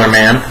Nuclear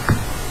Man,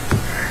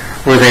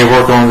 where they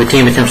work on the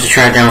team attempts to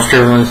track down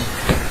Sterling's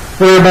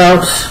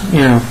whereabouts,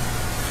 you know.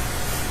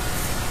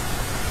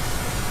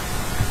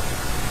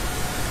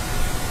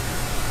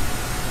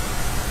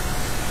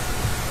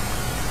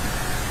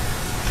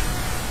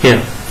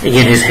 Yeah.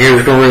 Again, his hair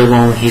is really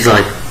long. He's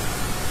like,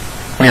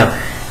 you know,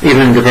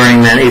 even the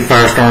Burning Man,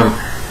 Firestorm,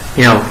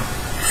 you know,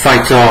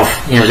 fights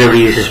off, you know, is able to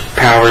use his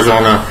powers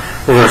on a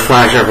reverse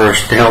flash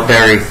reverse to help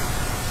Barry.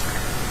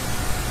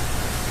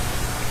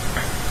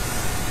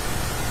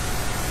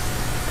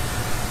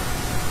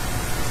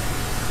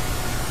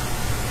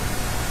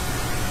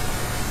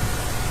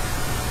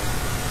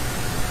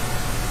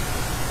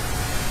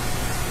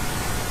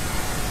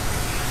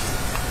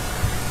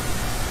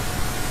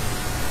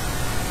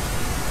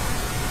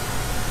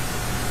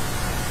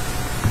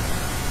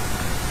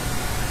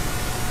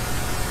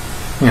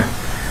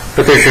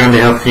 But they're trying to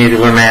help the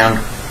Nuclear Man,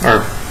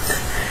 or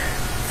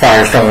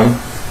Firestorm.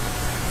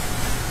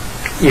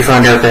 You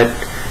find out that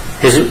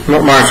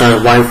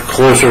Martin's wife,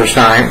 Clarissa,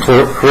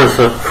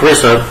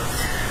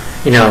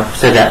 you know,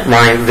 said that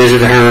Ryan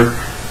visited her.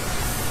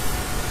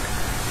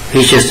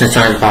 He's just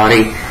inside his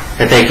body,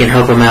 that they can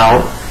help him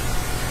out.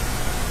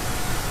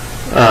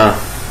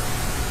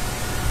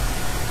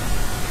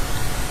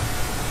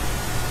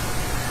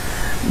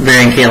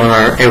 Barry and Caitlin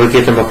are able to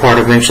get them apart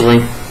eventually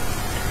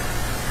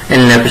in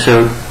an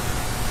episode.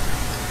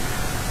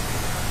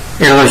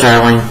 Airless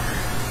Island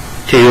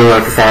to go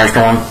after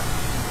Firestorm.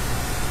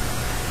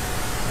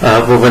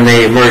 But when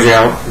they emerge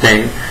out,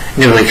 they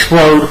nearly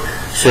explode,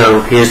 so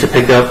he has to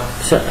pick up,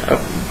 so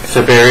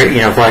Barry,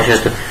 you know, Flash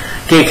has to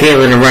get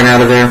Caitlin and run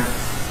out of there,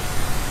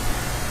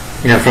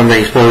 you know, from the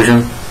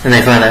explosion, and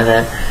they find out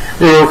that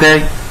they're okay.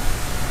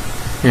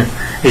 Yeah.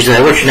 He's like,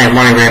 what's your name?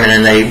 Marty Raymond,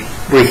 and they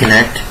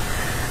reconnect.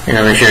 You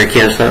know, they share a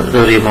kiss. That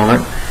was a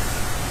moment.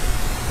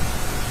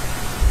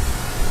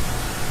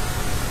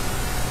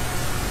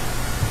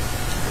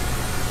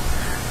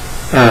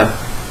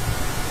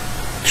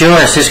 Joe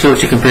asks Cisco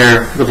to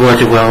compare the blood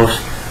to Wells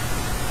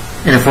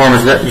and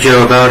informs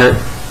Joe about it.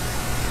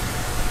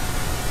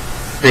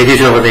 They do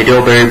tell what they do,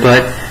 Barry,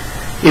 but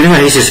even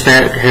though he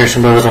suspects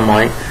Harrison Wells, I'm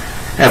like,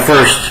 at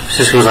first,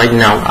 Cisco's like,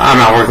 no, I'm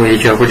not working with you,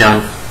 Joe, we're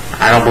done.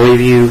 I don't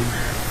believe you.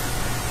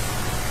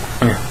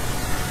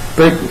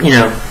 But, you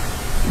know,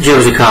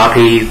 Joe's a cop.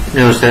 He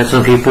knows that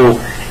some people,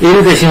 even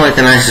if they seem like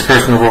the nicest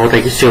person in the world,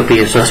 they can still be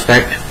a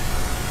suspect.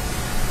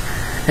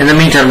 In the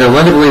meantime, though,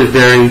 Linda believes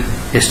Barry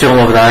is still in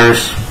love with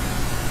Iris.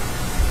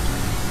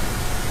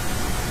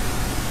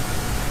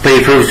 But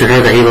he proves to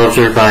her that he loves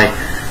her by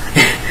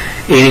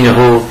eating a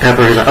whole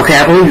pepper. He's like, okay,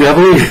 I believe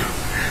you.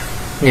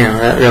 You know,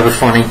 that was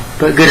funny.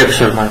 But good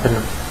episode, in my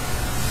opinion.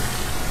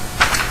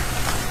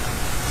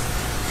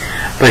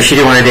 But she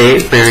didn't want to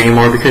date Barry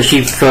anymore because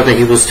she felt that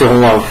he was still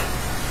in love.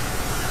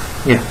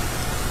 Yeah.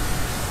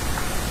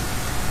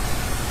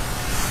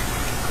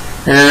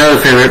 And another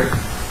favorite.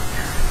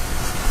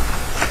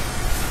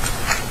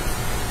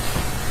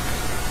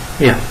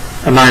 Yeah.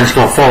 A mine is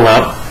called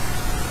Fallout.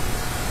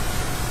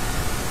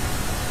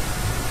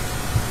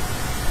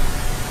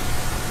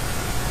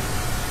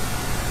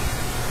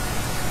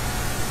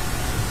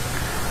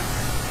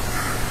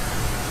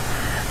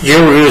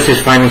 Joe reveals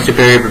his findings to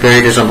Barry, but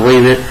Barry doesn't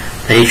believe it.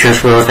 That he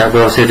trusts Willis, that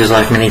Willis saved his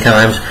life many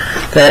times.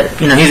 That,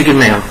 you know, he's a good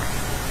man.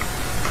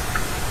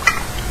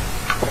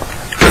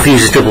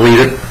 Refuses to believe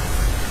it.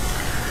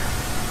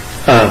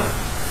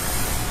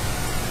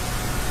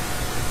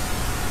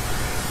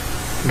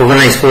 But when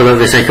they split up.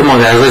 They say, come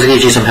on guys, let's get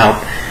you some help.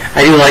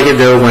 I do like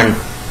it though when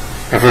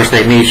at first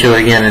they meet each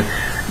other again and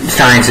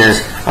Stein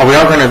says, are we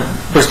all going to,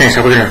 what's next?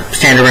 Are we going to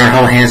stand around,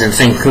 hold hands and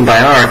sing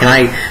Kumbaya, or can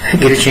I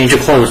get a change of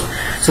clothes?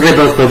 So they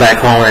both go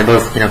back home and they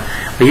both, well,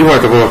 you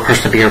weren't the real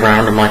person to be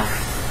around. I'm like,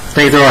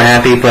 they're all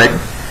happy, but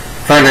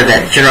find out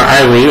that General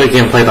Isley,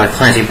 again played by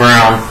Clancy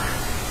Brown,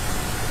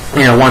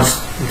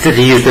 wants to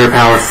use their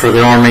powers for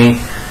the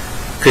army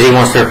because he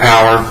wants their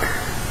power.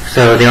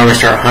 So the army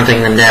start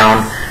hunting them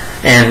down,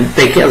 and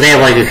they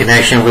have like a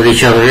connection with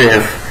each other.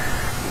 If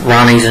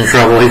Ronnie's in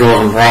trouble, he goes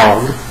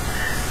involved.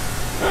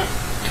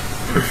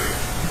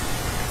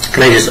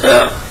 They just,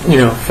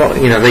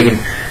 they can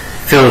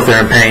feel if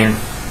they're in pain.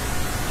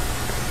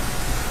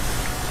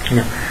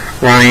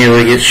 Ronnie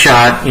really gets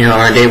shot,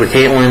 on a date with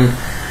Caitlin,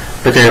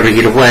 but they're able to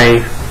get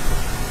away.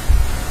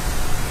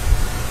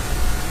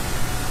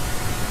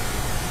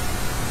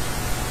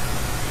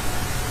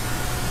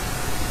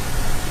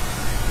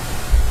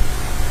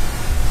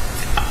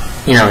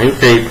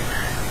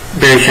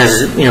 Barry tries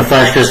to,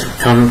 Flash goes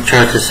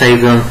tries to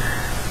save them,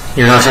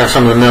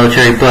 some of the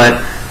military,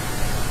 but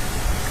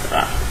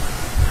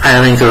I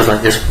think there was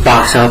like this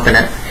box up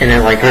and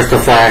it like hurts the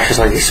Flash. It's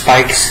like these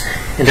spikes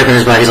end up in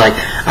his body. He's like,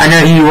 I know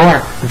who you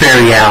are,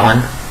 Barry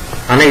Allen.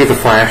 I know you're the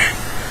Flash.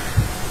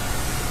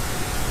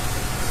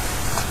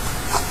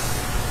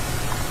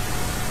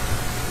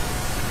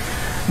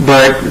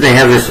 But they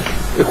have this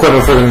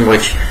equipment for them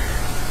which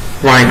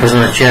Ryan puts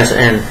on his chest,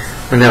 and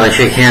when they like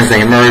shake hands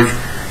they emerge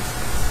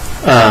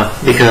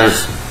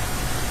because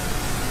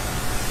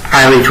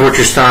Riley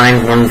tortures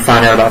Stein when they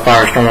find out about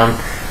Firestorm,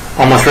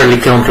 almost ready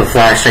to kill him till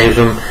Flash saves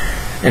him,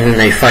 and then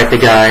they fight the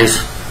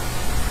guys.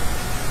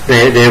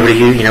 They're able to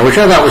use, which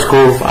I thought was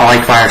cool. I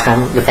like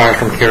Firestorm, the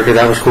Firestorm character,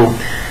 that was cool.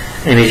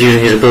 And he's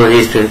using his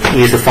abilities to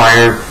use the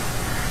fire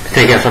to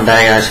take out some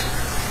bad guys.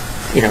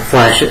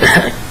 Flash,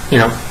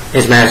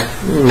 his mask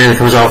nearly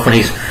comes off when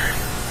he's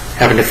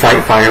having to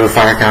fight fire with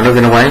fire kind of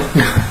in a way.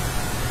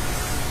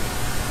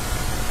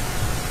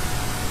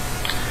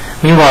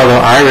 Meanwhile, though,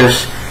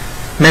 Iris,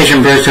 Major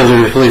and Bruce tells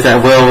her to believe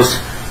that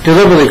Wells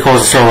deliberately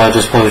caused the Starlight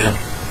explosion.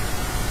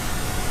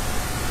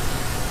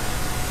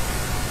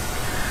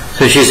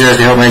 So she says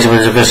to help Mason with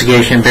his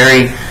investigation.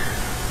 Barry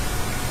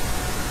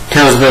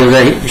tells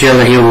Joe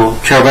that he will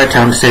travel back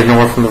time to save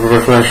Nora from the River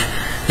Flash.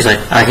 He's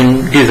like, I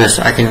can do this.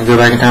 I can go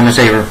back in time and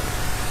save her.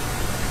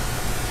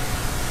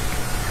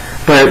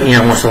 But,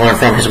 wants to learn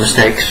from his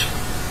mistakes.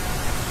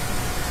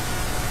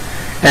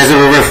 As the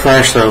River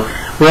Flash, though,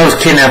 Wells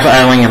kidnaps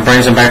Eiling and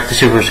brings him back to the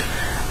Supers.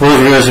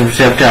 Wells reveals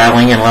himself to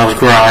Eiling and allows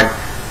Grodd,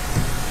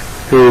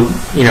 who,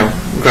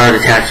 Grodd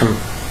attacks him,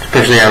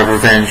 especially out of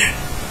revenge.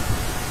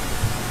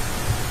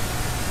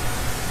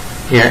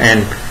 Yeah,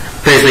 and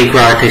basically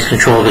Grodd takes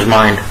control of his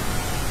mind.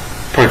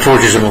 Probably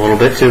tortures him a little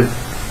bit, too.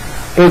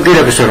 But a good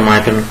episode, in my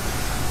opinion.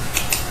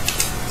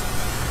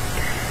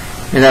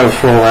 And that was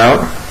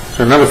Fallout.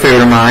 So another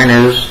favorite of mine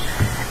is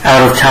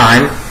Out of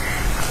Time.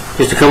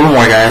 Just a couple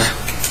more, guys.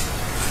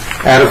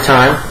 Out of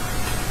Time.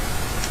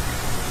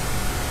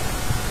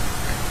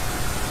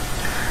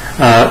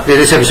 In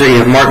this episode, you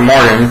have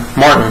Martin,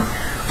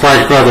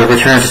 Fly's brother,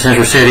 returns to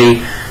Central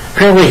City.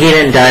 Apparently, he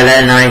didn't die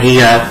that night. He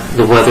got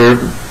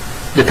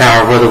the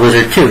power of Weather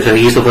Wizard too. So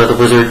he's the Weather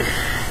Wizard.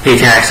 He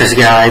attacks this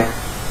guy,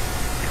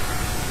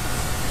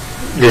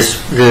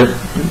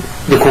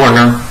 the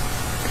coroner.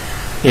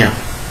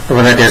 The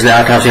one that does the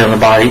autopsy on the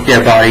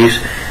dead bodies.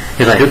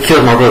 He's like, who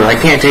killed my brother? I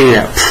can't tell you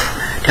that.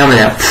 Tell me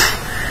that.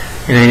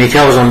 And then he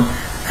tells him,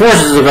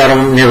 forces about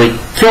him, nearly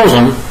kills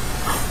him.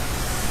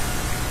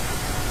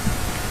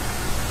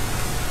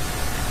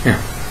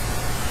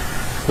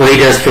 Well, he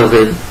does kill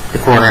the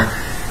coroner.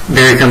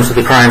 Barry comes to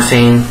the crime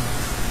scene.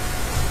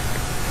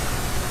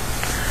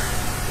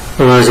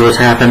 Realizes what's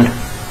happened.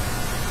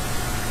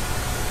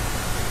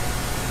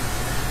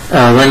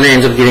 Linda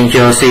ends up getting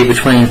jealousy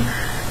between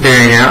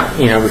Barry and Out,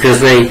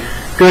 because they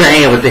go to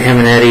hang out with him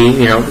and Eddie,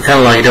 kind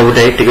of like a double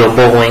date to go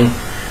bowling.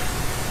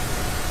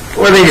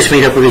 Or they just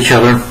meet up with each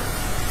other.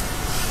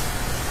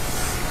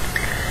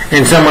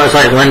 And somewhat it's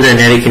like Linda and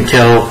Eddie can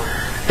tell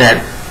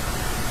that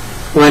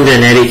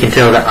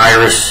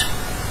Iris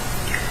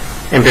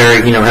and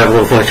Barry, have a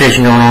little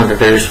flirtation going on, that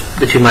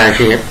the two might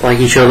actually like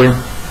each other.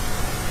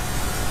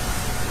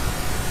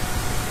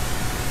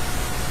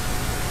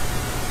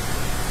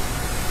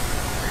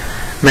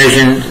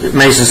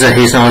 Mason said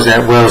he knows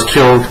that Wells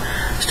killed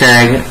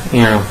Stagg,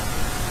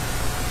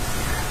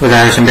 with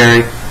Iris and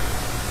Barry.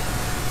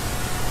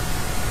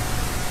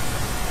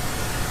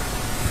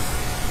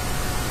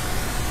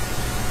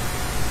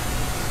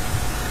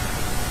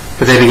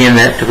 But they begin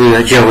to believe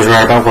that Joe was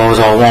right about Wells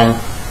all along.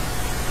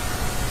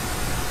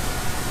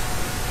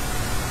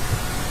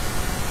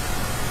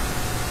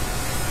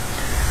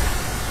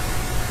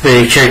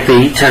 They checked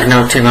the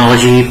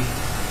technology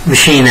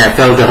machine that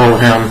failed to hold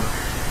him,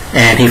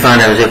 and he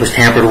found out it was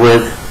tampered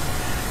with.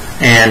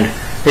 And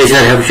they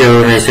said help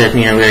Joe, and they said,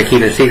 we gotta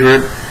keep it a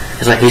secret.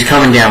 It's like, he's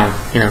coming down,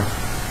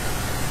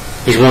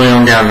 he's really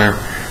on down there.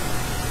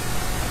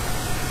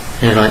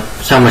 And he's like,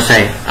 some would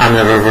say, I'm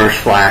the Reverse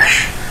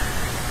Flash.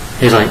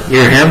 He's like,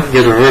 "You're him?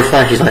 You're the Reverse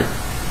Flash?" He's like,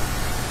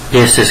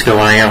 "Yes, Cisco,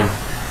 I am."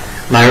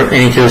 And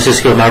he tells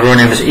Cisco, "My real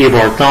name is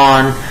Eobard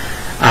Thawne.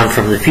 I'm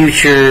from the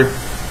future.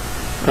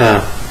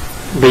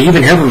 But you've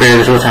been helping Barry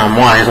this whole time.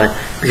 Why?" He's like,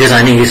 "Because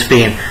I need his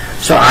speed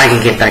so I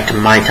can get back to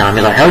my time."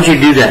 He's like, "How'd you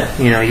do that?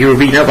 You were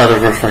beaten up by the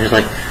Reverse Flash." He's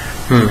like,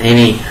 And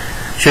he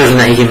shows him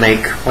that he can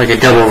make like a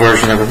double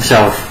version of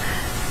himself,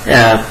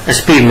 a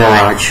speed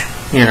mirage.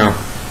 He's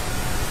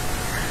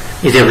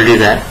able to do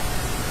that.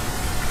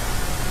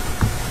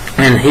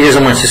 And he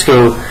doesn't want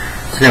Cisco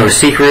to know his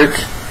secret,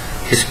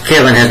 because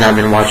Caitlin has not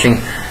been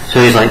watching.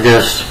 So he's like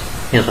this.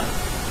 He's like,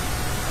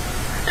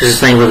 does this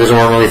thing with his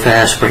arm really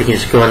fast, where he can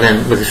just go in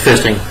then with his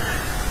fisting,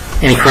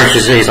 and he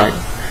crushes it. He's like,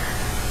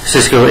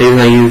 "Cisco, even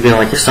though you've been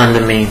like a son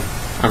to me,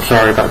 I'm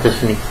sorry about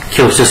this." And he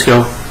kills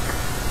Cisco,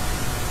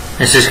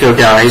 and Cisco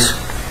dies.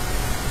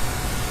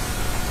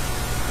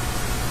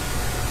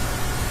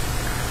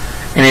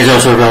 And he's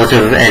also a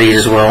relative of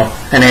Eddie's as well,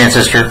 an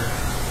ancestor.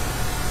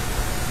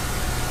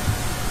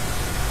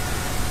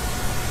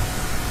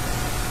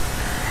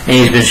 And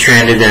he's been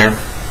stranded there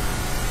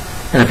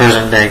in the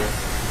present day.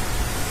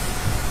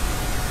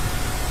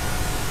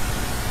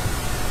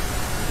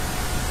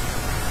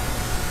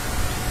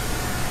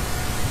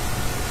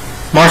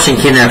 Marston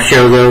kidnaps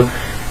Joe, though.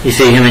 You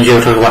see him and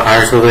Joe talk about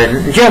Iris a little bit,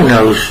 and Joe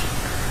knows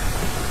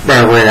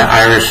right away that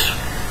Iris,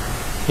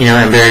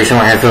 and Barry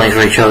somewhat have feelings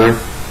for each other.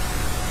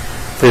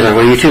 But he's like,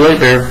 "Well, you're too late,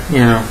 Barry,"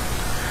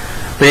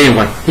 But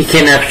anyway, he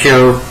kidnaps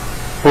Joe,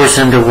 forces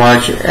him to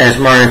watch as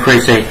Martin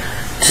creates a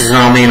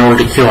tsunami in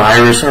order to kill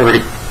Iris, or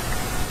to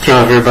kill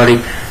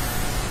everybody.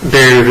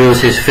 Barry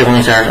reveals his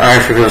feelings,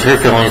 Iris reveals her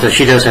feelings, that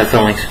she does have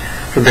feelings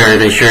for Barry.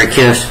 They share a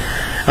kiss.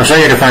 I'm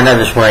sorry to find out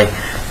this way.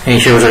 And he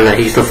shows her that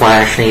he's the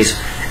Flash, and he's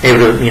able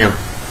to,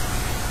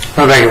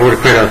 go back and forth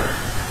to create a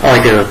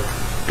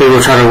big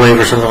old tidal wave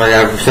or something like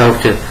that of himself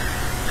to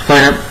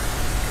explain it.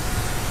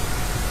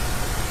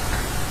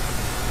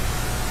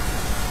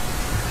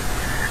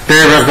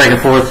 Barry runs back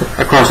and forth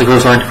across the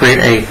ghost line to create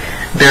a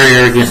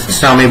barrier against the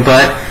tsunami,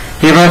 but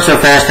he runs so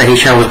fast that he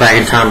travels back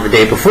in time the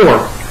day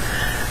before.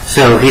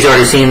 So he's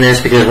already seen this,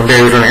 because when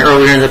Barry was running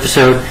earlier in the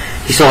episode,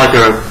 he saw like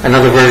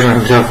another version of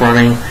himself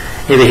running.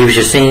 Maybe he was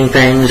just seeing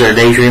things or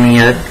daydreaming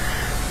it.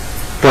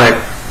 But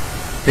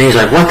then he's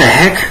like, "What the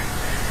heck?"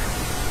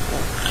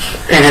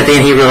 And at the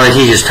end he realized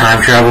he just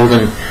time traveled,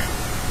 and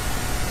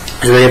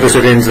so the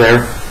episode ends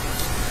there.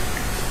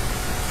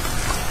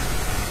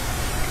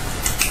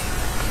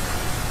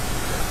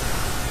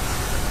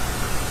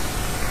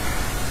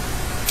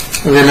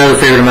 And then another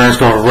favorite of mine is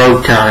called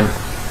Road Time.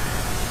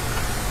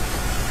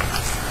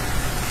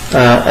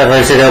 Like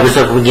I said, that was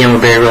up again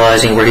with Barry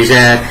realizing where he's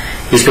at.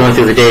 He's going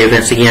through the day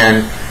events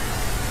again.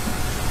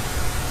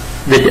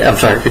 The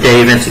day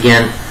events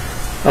again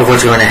of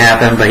what's going to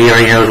happen, but he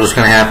already knows what's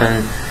going to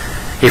happen.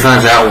 He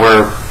finds out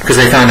because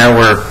they found out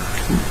where,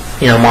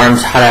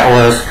 Martin's hideout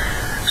was,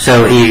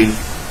 so he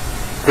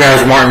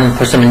grabs Martin,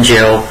 puts him in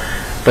jail,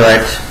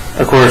 but,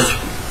 of course,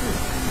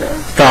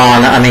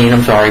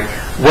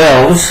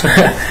 Wells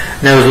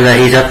knows that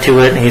he's up to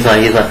it, and he's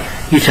like,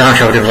 "You time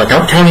traveled." He was like,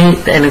 "Don't tell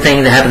me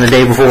anything that happened the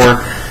day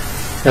before."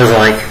 It was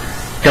like,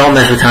 "Don't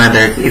mess with time,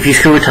 Barry. If you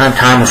screw with time,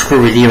 time will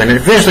screw with you," and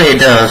eventually it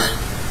does.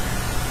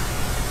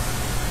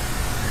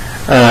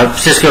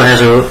 Cisco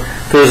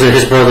goes to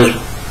his brother's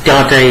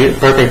Dante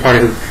birthday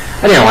party.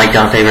 I didn't like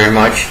Dante very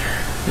much.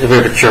 He's a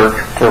bit of a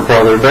jerk for a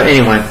brother. But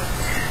anyway,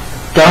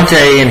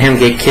 Dante and him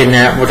get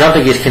kidnapped. Well,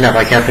 Dante gets kidnapped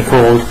by Captain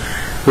Cold,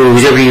 who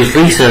was able to use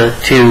Lisa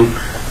to,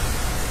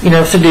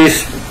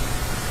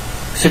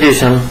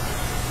 seduce him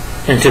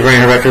and to bring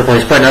her back to the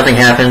place. But nothing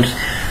happens.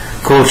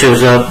 Cold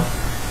shows up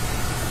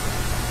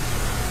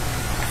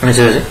and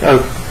says,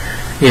 "Oh,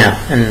 yeah,"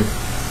 and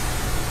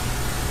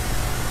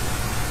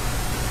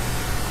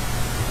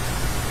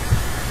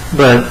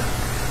but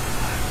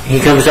he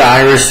comes to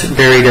Iris.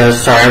 Barry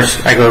does. Sorry,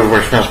 I go over where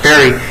it's pronounced.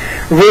 Barry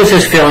reveals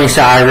his feelings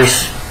to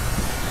Iris,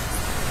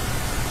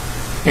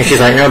 and she's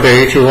like, "No,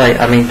 Barry, you're too late.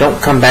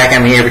 Don't come back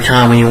at me every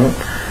time when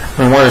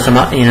one of us,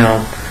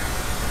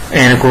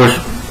 And of course,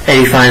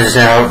 Eddie finds this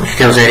out. She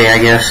tells Eddie, I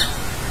guess.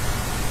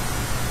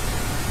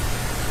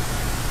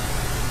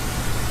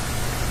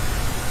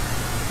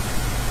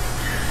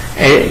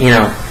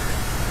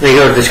 They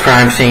go to this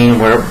crime scene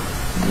where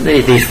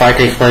these fight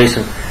takes place,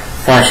 and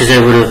Flash is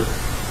able to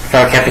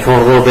fight Captain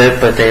Cold a little bit,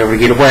 but they able to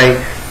get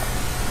away.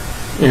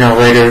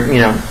 Later,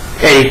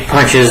 Eddie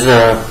punches,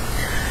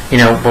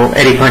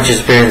 Eddie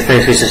punches Barry in the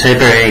face. He says, "Hey,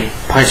 Barry," and he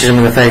punches him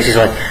in the face. He's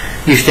like,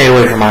 "You stay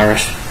away from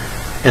Iris."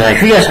 He's like,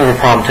 "If you guys have a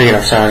problem, take it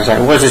outside." He's like,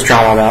 "What's this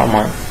drama about?" I'm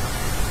like,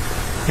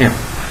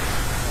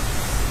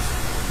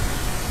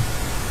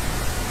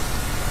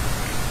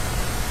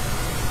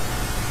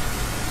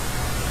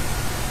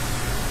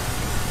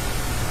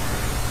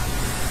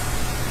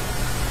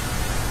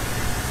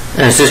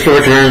 And Cisco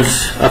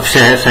returns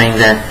upset, saying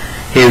that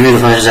he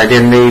realizes his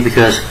identity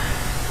because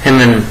him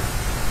and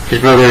his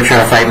brother try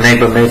to fight Meg,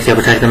 but Meg's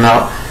able to take them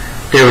out.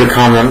 They're able to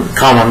calm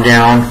him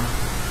down.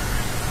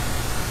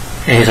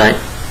 And he's like,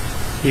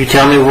 "You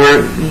tell me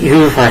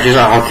who the Flash is,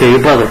 I'll kill your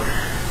brother."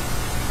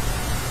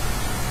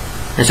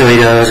 And so he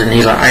does, and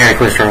he's like, I gotta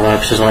quit Star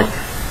Labs. So like,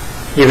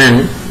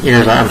 even,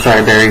 like, I'm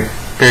sorry, Barry,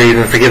 you've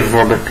been forgiven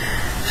for, but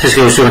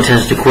Cisco still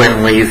intends to quit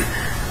and leave.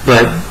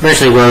 But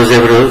eventually Will is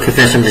able to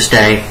convince him to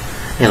stay.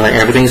 He's like,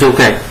 everything's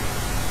okay.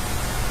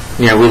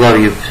 We love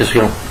you,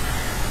 Cisco.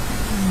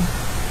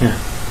 Yeah.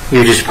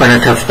 You're just put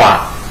in a tough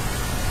spot.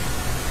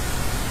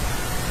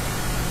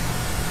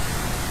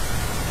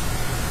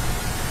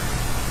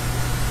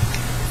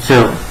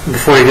 So,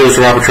 before he goes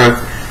to rob a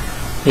truck,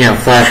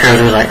 Flash goes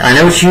and was like, I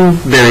know it's you,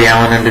 Barry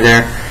Allen, under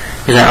there.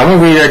 He's like, I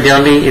won't leave your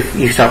identity if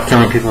you stop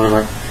killing people. He's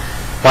like,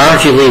 why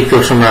don't you leave,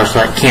 go somewhere else?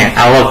 Like, can't.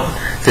 I love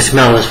the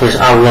smell of this place.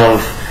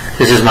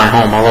 This is my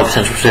home. I love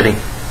Central City.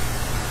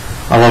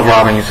 I love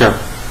robbing and stuff.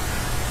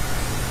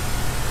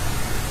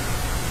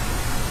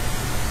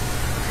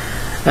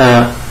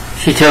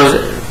 She tells,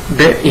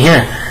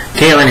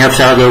 Caitlin helps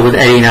out though with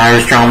Eddie and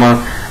Iris'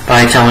 drama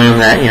by telling him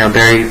that,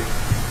 Barry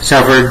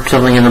suffered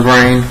something in the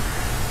brain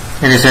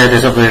and his head,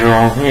 that something's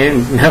wrong.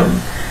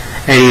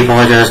 Eddie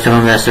apologizes to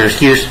him, that's their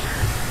excuse.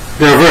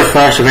 The Reverse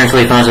Flash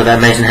eventually finds out that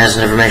Mason has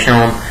this information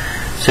on him,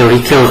 so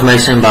he kills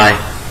Mason by,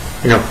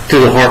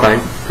 through the heart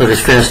with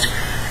his fist,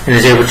 and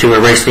is able to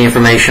erase the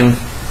information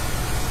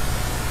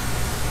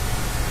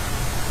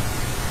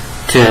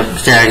to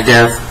Stag's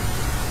death.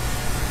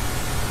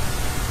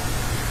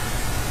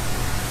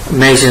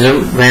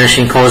 Mason's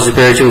vanishing causes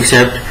Barry to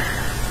accept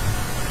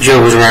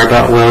Joe was right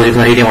about Will, even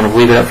though he didn't want to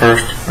believe it at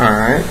first.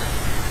 Alright.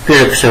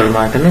 Good episode in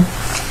my opinion.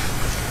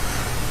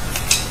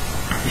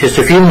 Just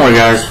a few more,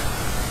 guys.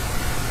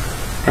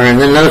 Alright,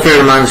 and then another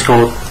favorite of mine is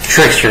called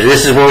Trickster.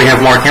 This is where we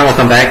have Mark Hamill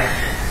come back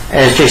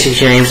as Jesse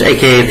James,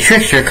 aka the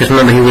Trickster, because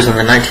remember he was in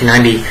the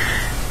 1990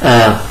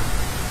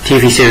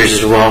 TV series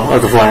as well,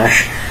 of The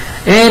Flash.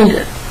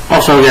 And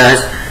also,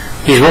 guys,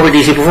 he's worked with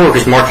DC before,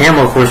 because Mark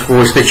Hamill, of course,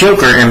 voiced the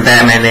Joker in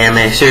Batman the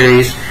Animated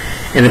Series,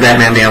 in the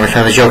Batman Beyond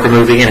Return, the Joker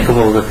movie, and a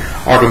couple of the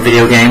Arkham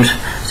video games.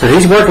 So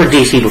he's worked with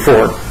DC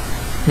before.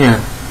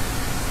 Yeah.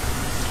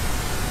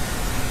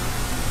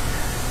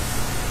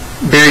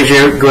 Barry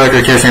go after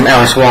a terrorist named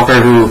Alex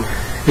Walker, who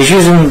is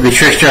using the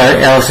Trickster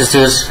Alex's,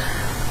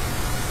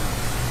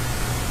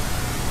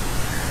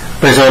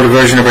 but it's all a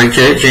version to break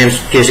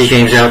Jesse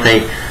James out.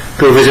 They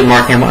go visit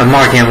Mark Hamill, and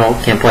Mark Hamill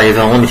can't play a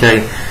villain. Let me tell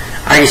you,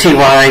 I can see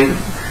why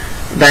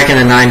back in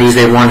the 90s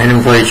they wanted him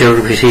to play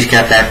Joker, because he's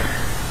got that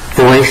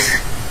voice,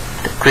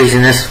 the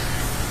craziness.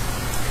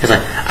 It's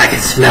like, I can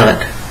smell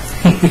it.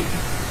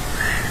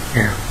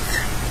 Yeah.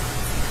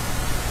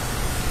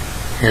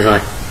 He's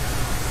like,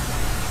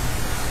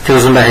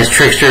 tells him about his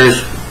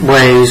trickster's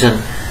ways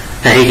and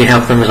that he can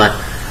help them. He's like,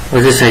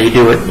 well, this is how you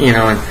do it,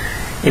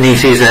 and he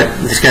sees that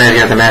this guy's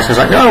got the mask. He's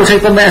like, no,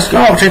 take the mask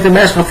off, you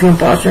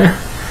imposter.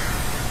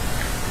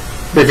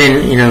 But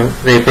then,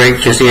 they break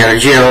Jesse out of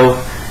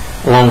jail,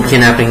 along with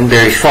kidnapping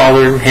Barry's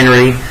father,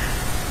 Henry,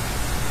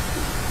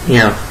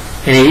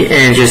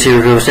 and Jesse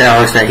reveals to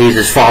Alex that he's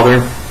his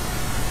father.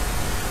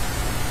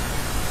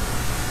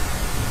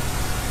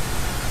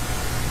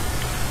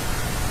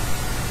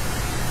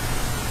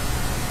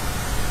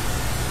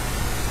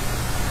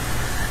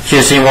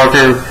 Jesse and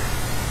Walker,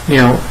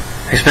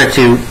 expect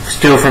to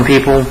steal from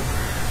people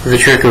with the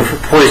trick of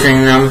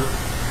poisoning them.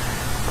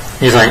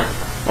 He's like,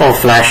 oh,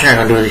 Flash, you're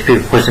not going to do these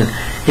people poison.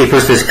 He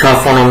puts this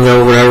cuff on them,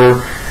 though,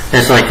 whatever.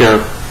 That's like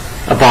a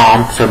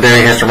bomb, so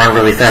Barry has to run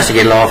really fast to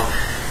get it off.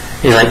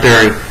 He's like,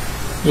 Barry,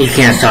 you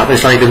can't stop.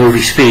 It's like the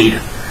movie Speed.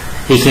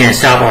 He can't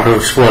stop or he'll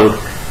explode.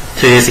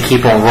 So he has to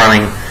keep on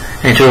running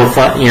until,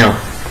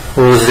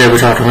 Willis is able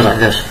to talk to him like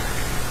this.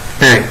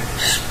 Barry,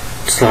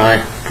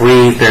 slide,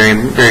 breathe.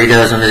 Barry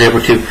does, and is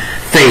able to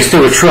phase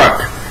through a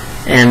truck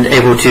and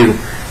able to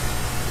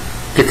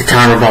get the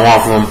timer bomb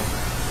off of him.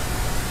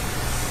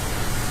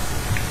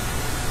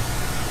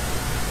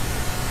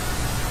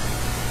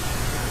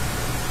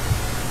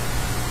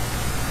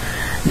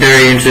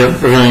 Barry ends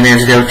up revealing an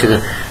antidote to the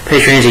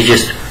patrons. He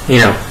just,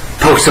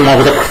 pokes them all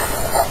with a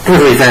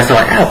really fast. They're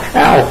like, ow,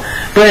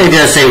 ow. But it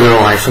does save their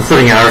lives,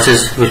 including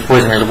Iris's, who's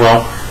poisoned as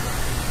well.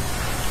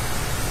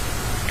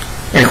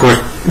 And of course,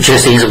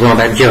 Jesse ends up going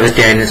back to jail. His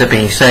dad ends up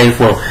being safe.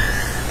 Well,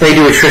 they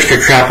do a trickster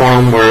trap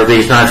on him where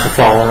these knives will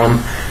fall on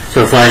him.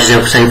 So Flash is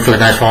able to save him for the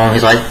knives falling.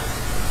 He's like,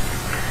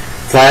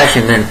 Flash,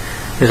 and then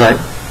he's like,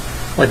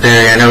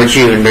 Barry, I know it's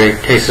you. And Barry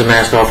takes his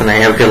mask off and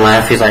they have a good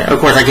laugh. He's like, of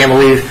course, I can't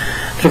believe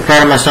I'm so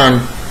proud of my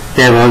son.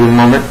 They have a hugging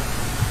moment.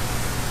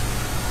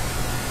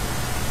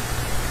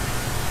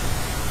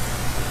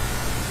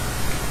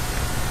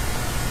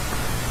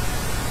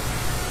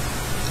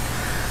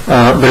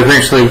 But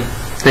eventually,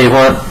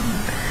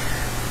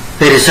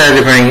 they decide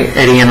to bring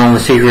Eddie in on the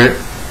secret.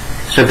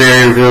 So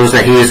Barry reveals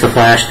that he is the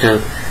Flash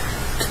to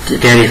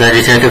Daddy's that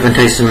detective and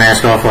takes his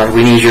mask off like,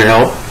 we need your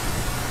help.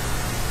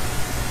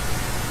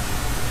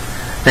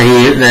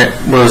 That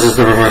Rose is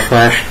the Reverse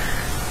Flash.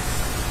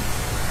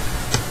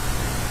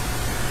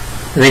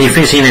 And then you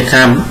finish seeing a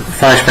time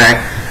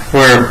flashback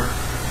where,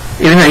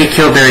 even though he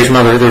killed Barry's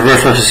mother, the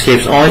Reverse Flash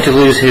escapes only to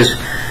lose his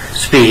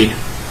speed.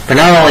 But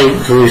not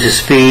only to lose his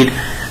speed,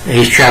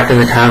 he's trapped in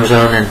the time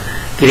zone and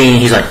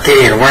he's like,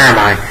 Dad, where am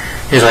I?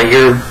 He's like,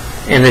 you're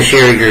in this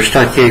area, you're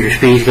stuck here, your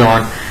speed's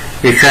gone,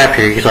 you're trapped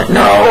here. He's like,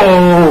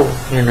 no,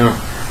 you know.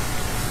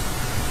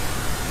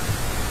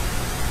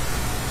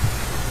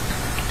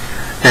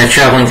 That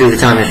traveling through the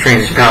time has trained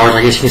his powers,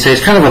 I guess you can say,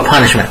 it's kind of a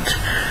punishment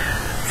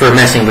for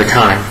messing with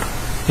time.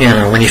 You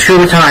know, when you screw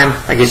with time,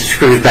 I guess it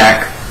screws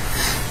back.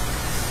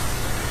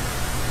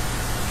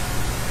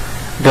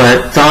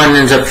 But Thawne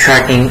ends up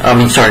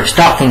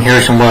stalking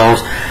Harrison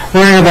Wells,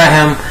 learning about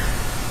him,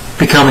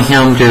 becoming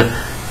him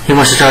he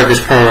wants to start this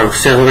Power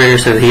Accelerator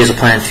so that he has a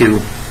plan to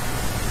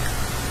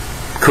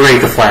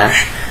create the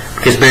Flash.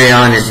 Because Barry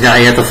Allen is not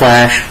yet the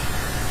Flash,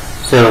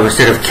 so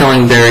instead of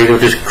killing Barry, he'll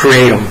just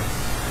create him.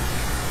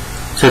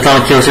 So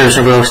Thawne kills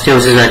Harrison Wells,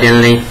 steals his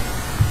identity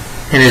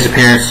and his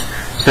appearance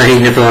so that he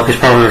can develop his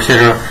Power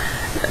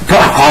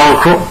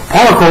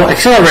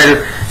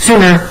Accelerator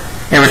sooner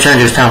and return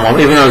to his time warp,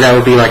 even though that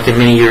would be like in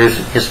many years.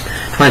 His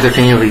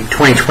 2013, it'll be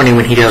 2020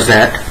 when he does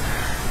that,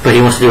 but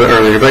he wants to do it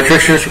earlier. But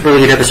Trickster's a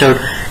really good episode.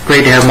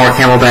 Great to have Mark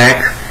Hamill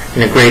back,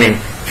 and great and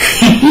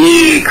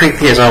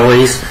creepy as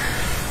always.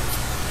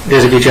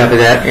 Does a good job of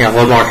that. Yeah, I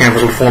love Mark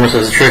Hamill's performance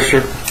as a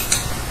Trickster.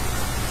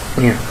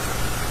 Yeah.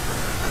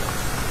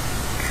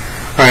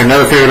 Alright,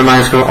 another favorite of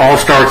mine is called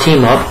All-Star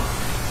Team Up.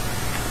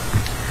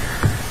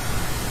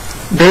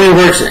 Barry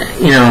works,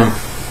 you know,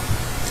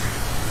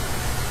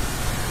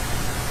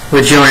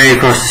 with Joe and Eddie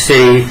across the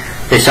city.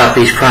 They stop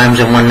these crimes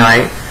in one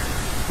night.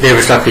 They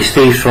ever stop these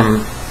thieves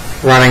from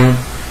running,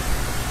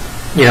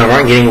 you know,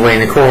 getting away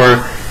in the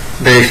car.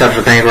 Barry stops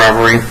a bank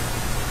robbery,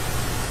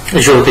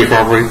 a jewel thief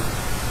robbery.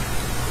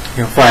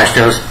 You know, Flash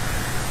does.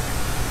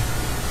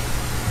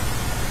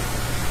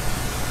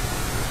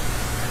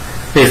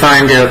 They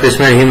find this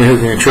metahuman who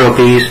can control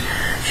bees.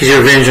 She's a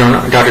revenge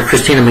on Dr.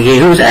 Christina McGee,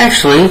 who is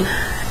actually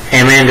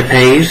Amanda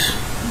Pays,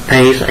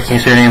 I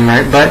can't say her name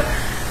right, but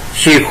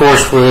she, of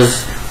course,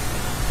 was,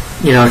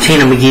 you know,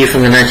 Tina McGee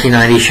from the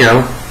 1990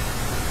 show,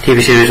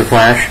 TV series of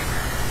Flash.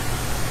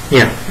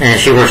 Yeah, and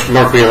she works for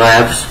Mercury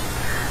Labs.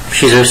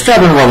 She's a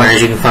stubborn woman,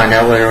 as you can find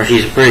out later.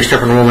 She's a very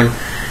stubborn woman,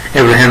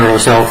 able to handle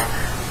herself.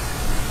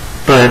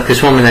 But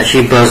this woman that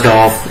she buzzed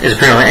off is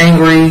apparently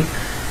angry.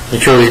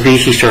 Control these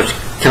bees, she starts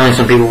killing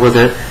some people with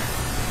it.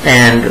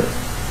 And,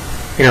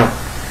 you know,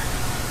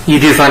 you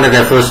do find out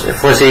that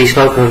Felicity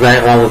Smoke comes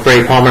back along with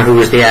Brady Palmer, who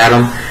was the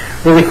Atom.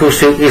 Really cool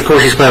suit. Of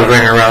course, he's played with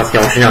Brandon Routh.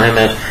 Y'all should know him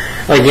as.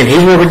 Again,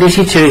 he's with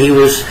DC too. He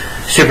was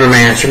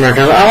Superman.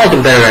 I like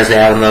him better as the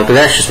Atom, though, but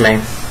that's just me.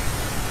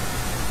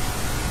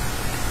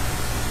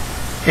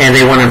 And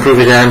they want to improve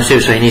his Atom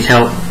suit, so he needs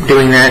help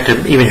doing that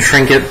to even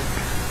shrink it.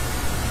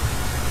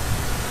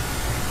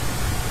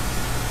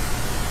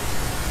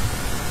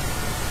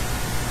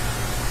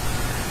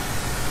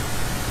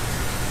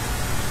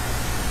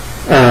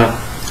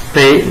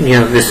 You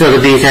know, this other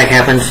bee attack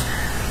happens,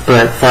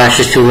 but Flash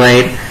is too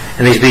late,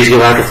 and these bees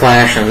go after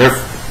Flash, and they're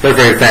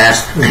very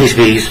fast, these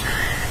bees,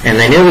 and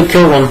they nearly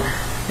kill them,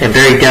 and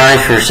Barry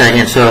dies for a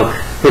second. So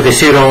with the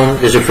suit on,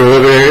 there's a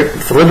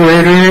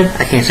defibrillator in it.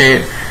 I can't say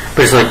it,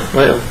 but it's like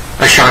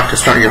a shock to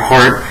start your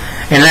heart,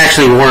 and it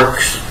actually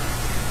works.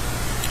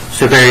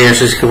 So Barry has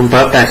to come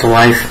back to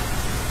life.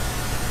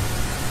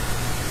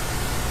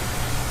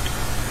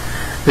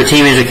 The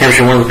team ends up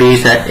capturing one of the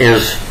bees that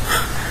is,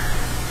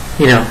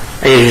 you know,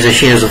 I guess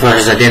she knows the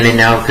Flash's identity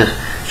now because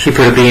she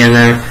put a bee in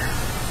there.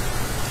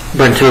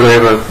 But until they're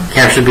able to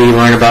capture the bee,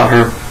 learn about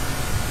her.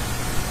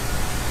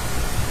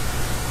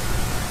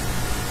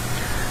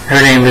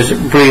 Her name is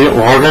Brie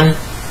Larson.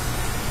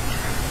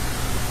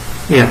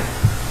 Yeah.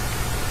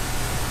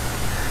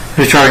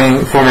 Who's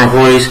targeting former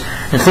employees,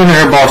 including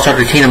her boss,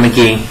 Dr. Tina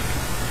McGee.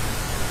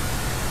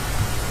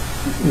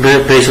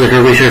 But basically,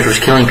 her research was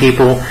killing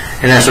people,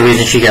 and that's the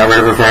reason she got rid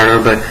of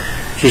her, but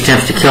she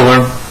attempts to kill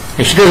her.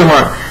 And she doesn't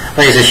want,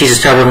 like I said, she's a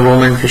stubborn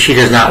woman, because she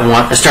does not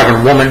want a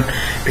stubborn woman,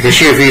 because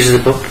she refuses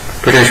the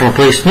protection from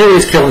police. Nearly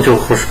is killed until,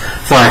 of course,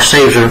 Flash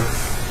saves her.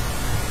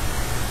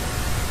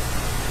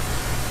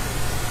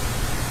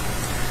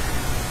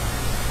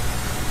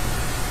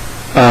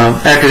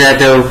 After that,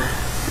 though,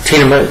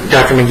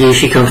 Dr. McGee,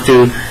 she comes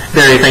to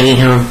Barry thanking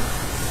him,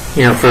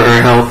 you know, for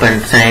her help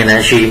and saying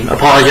that she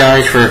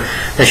apologized for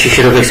that she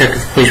should have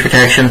accepted police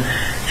protection.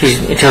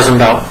 She tells him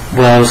about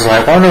Wells,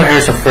 like, oh no,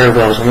 Harrison Fred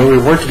Wells. I mean, we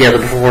worked together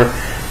before,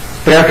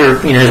 but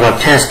after, you know, his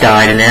wife Tess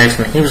died in the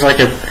accident, he was like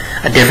a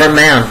different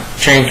man,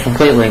 changed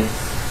completely.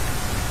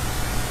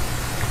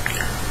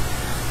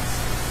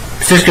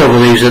 Cisco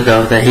believes it,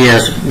 though, that he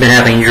has been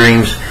having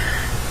dreams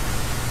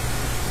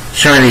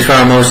showing these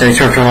photos, and he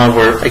turns around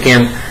where,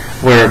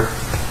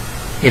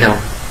 you know,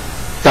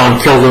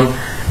 Thawne killed him.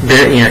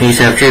 You know, he's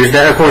had dreams.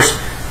 That, of course,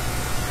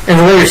 in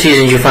the later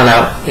seasons, you find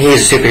out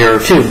he's a superhero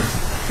too.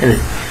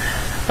 And,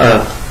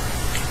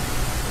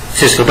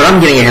 Cisco, but I'm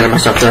getting ahead of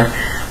myself there.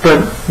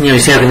 But, you know,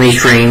 he's having these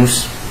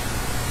dreams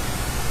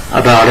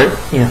about it,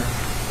 you know.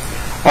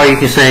 Or you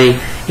can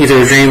say either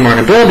a dream or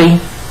an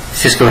ability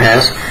Cisco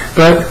has,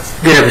 but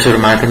good episode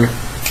in my opinion.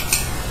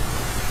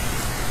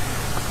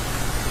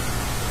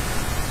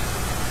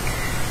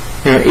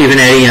 You know, even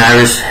Eddie and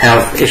Iris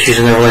have issues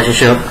in their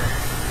relationship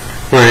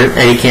where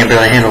Eddie can't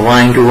barely handle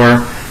lying to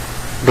her.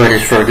 but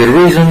it's for a good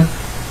reason.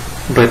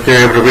 But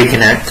they're able to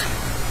reconnect.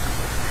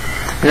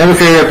 Another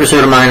favorite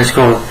episode of mine is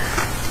called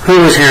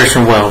Who is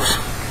Harrison Wells?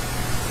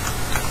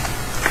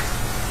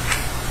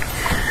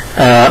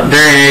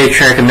 Barry and Eddie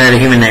track a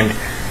meta-human named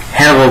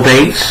Hannibal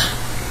Bates,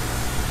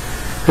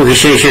 who can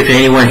shapeshift to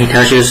anyone he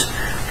touches,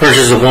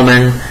 versus a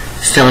woman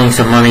stealing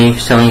some money,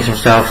 stealing some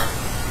stuff.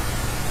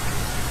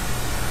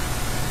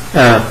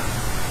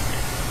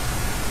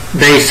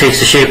 Bates takes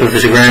the shape of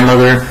his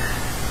grandmother.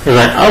 They're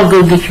like, I'll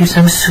go get you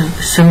some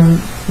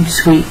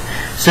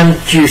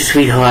juice,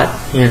 sweetheart,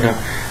 you know.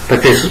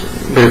 But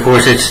of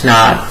course it's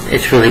not.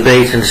 It's really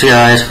Bates in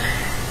disguise.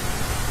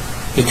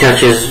 He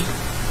touches.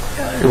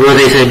 Well,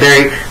 they say,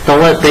 Barry, don't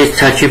let Bates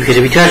touch you, because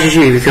if he touches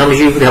you, he becomes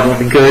you. That won't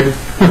be good.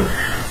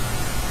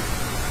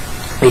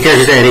 He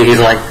touches Eddie. He's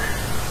like,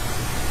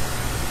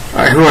 all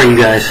right, who are you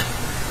guys?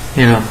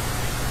 You know.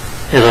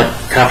 He's like,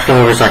 cops come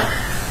over. It's like,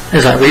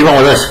 what do you want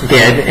with us?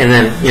 Dead. And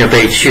then, you know,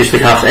 Bates shoots the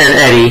cops and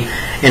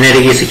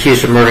Eddie gets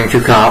accused of murdering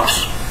 2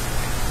 cops.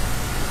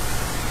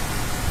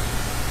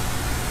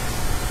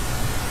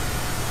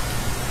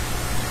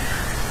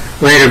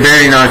 Later,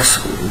 Barry knocks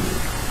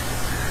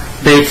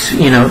Bates,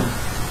 you know,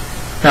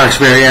 knocks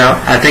Barry out.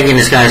 I think in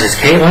disguise as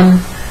Caitlin,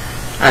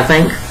 I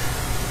think.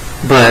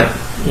 But,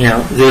 you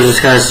know, goes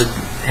disguised as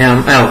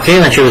him. Oh,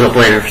 Caitlin shows up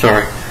later,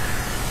 sorry.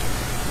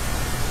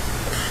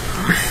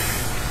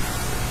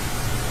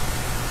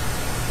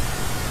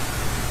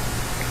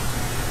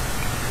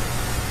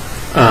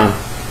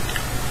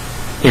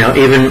 You know,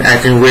 even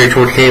acting weird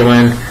toward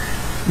Caitlin,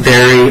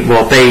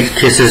 Bates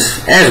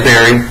kisses as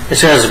Barry. It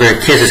says Barry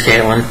kisses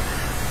Caitlin.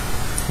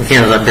 And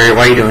Caitlin's like, Barry,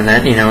 why are you doing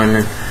that? You know, and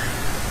then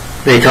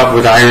they talk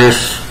with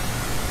Iris.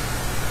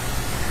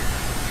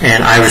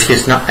 And Iris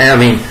gets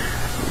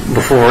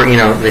before, you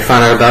know, they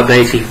find out about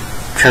Bates, he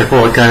tries to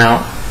pull a gun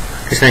out.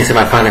 He thinks they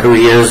might find out who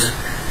he is,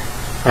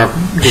 or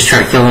just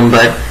try to kill him,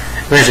 but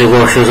eventually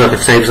Will shows up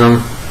and saves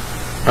him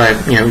by,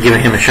 you know,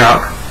 giving him a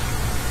shock.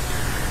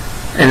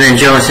 And then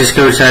Joe and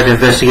Cisco decide to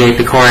investigate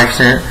the car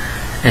accident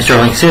in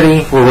Sterling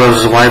City, where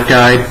Will's wife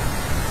died,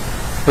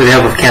 with the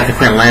help of Captain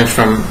Quentin Lance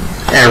from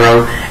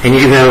Arrow. And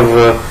you do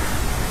have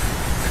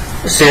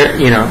Sarah,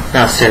 you know,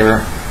 not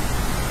Sarah,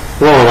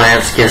 Laura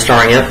Lance guest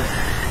starring it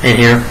in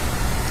here.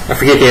 I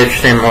forget the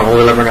actress name, I'm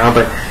going to her now,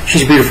 but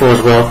she's beautiful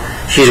as well.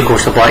 She's, of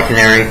course, the Black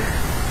Canary.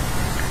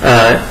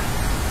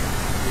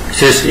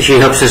 She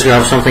helps Cisco out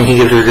with something. He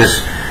gives her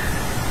this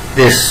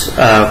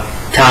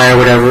tie or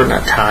whatever,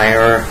 not tie,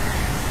 or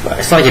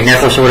it's like a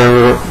necklace or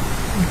whatever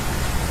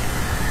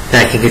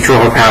that can control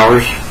her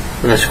powers.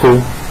 That's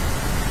cool.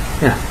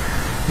 Yeah.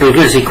 But it was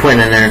good to see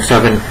Quentin in there and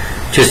stuff, and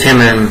just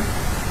him and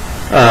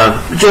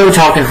Joe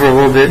talking for a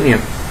little bit, you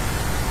know.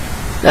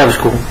 That was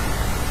cool.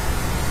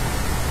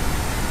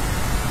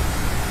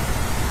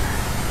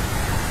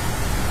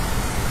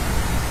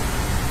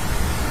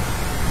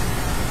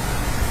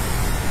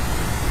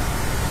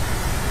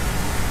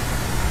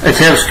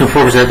 Attempts to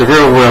confirm that the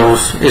real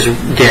Wells is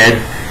dead.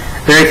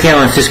 Barry,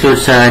 Caitlin, and Cisco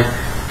decide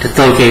to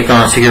locate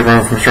Dawn secret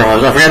room from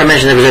Charles. I forgot to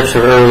mention there was an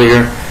episode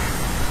earlier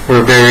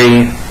where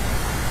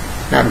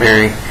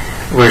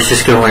where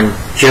Cisco and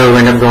Joe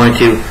end up going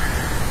to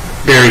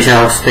Barry's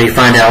house. They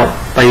find out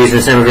by using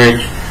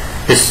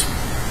this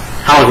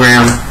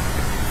hologram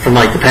from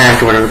like the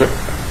past or whatever that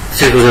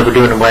Cisco's ever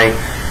doing away.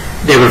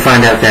 They would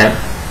find out that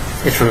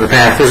it's from the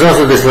past. There's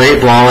also this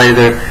blonde lady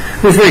there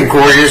who's very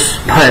gorgeous,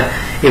 but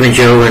even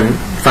Joe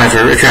finds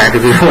her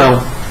attractive as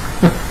well.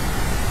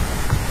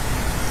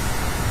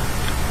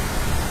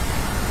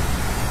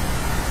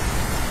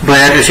 But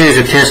after a series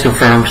of tests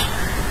confirms,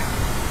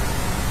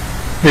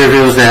 it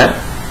reveals that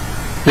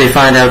they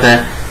find out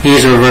that he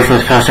is a reverse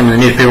his costume in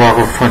the newspaper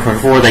article for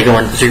 2024. They go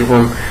into the secret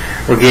room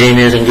where Gideon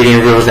is, and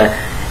Gideon reveals that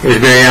it was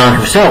Barry Allen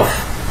himself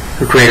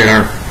who created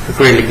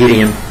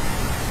Gideon.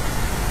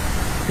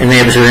 And the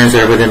episode ends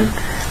there with him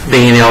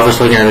being in the office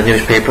looking at the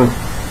newspaper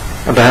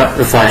about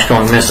the Flash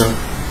going missing.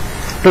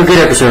 But a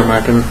good episode in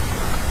my opinion.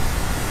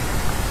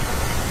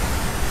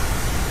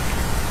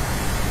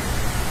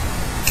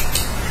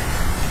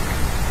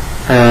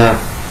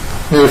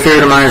 Another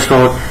favorite of mine is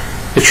called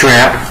The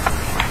Trap.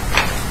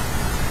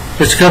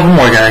 Just a couple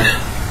more, guys.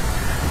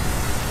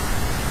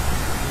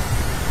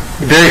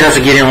 Barry House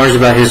of Gideon learns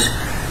about his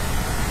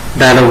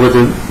battle with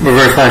the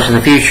Reverse Flash in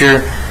the future.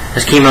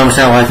 His key moments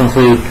in life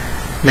include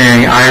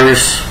marrying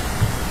Iris.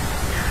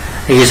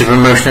 He gets a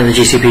promotion at the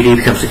GCPD,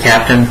 becomes the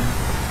captain.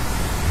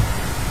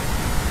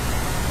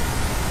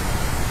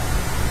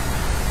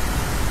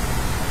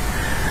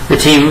 The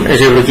team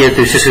is able to get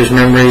through Cisco's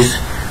memories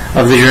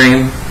of the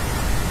dream,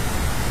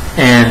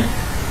 and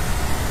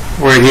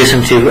where it gets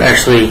him to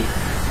actually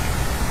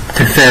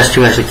confess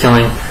to actually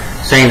killing,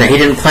 saying that he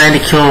didn't plan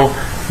to kill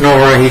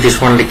Nora, he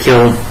just wanted to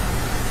kill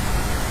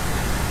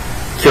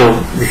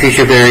the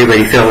future Barry, but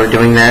he failed at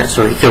doing that,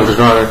 so he killed his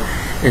mother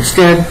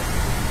instead.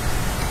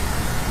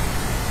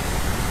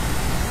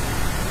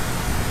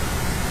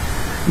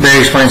 Barry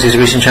explains his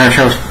recent China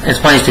show,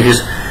 explains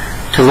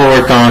to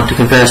Laura Dawn to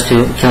confess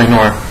to killing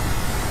Nora.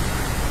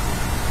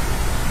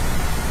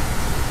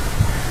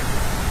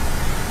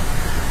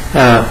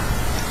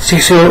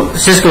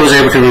 Cisco was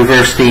able to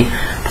reverse the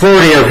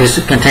polarity of his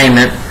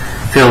containment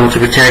field to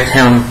protect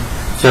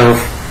himself,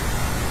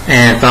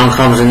 and Thawne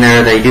comes in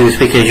there. They do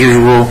speak as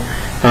usual.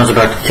 Thawne's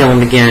about to kill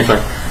him again. It's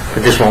like,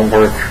 but this won't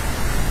work.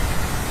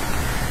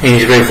 And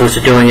he's very close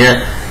to doing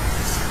it.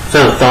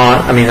 So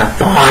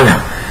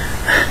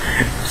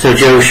So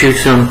Joe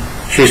shoots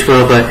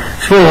Will, but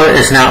spoiler,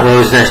 it's not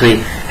Will, it's actually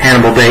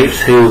Hannibal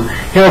Bates, who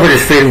he offered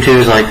his freedom to.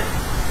 Is like,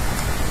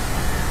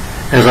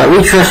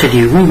 we trusted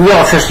you, we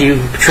all trusted you,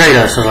 betrayed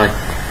us. I was like,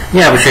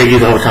 yeah, I betrayed you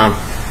the whole time.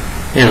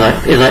 He's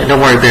like, don't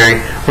worry,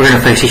 Barry, we're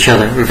gonna face each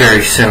other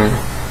very soon.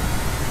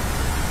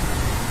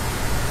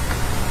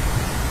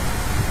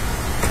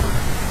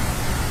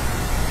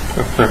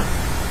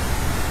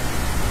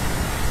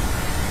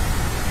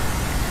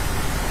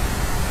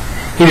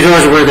 He was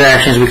always aware of their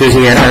actions because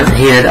he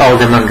had all of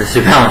them under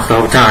surveillance the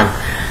whole time,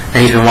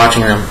 and he's been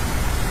watching them.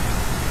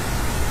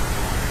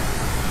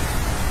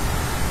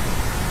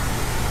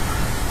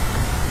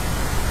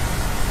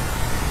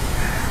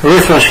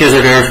 Bruce Rush gives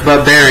it to her,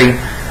 but Barry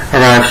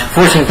arrives,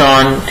 forcing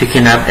Thawne to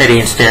kidnap Eddie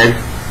instead.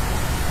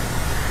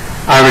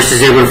 Iris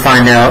is able to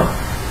find out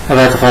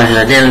about the Flash's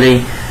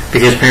identity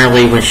because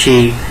apparently when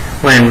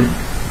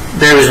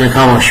Barry was in a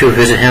coma, she would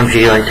visit him.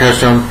 She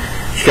touched him.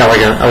 She got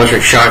an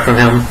electric shock from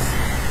him,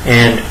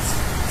 and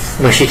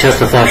when she touched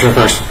the Flash, the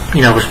Flash,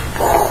 was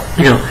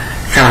trying to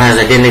hide his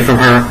identity from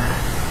her.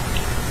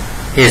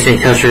 He has to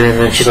touch her, and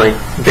then she's like,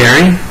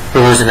 Barry,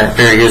 realizing that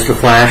Barry is the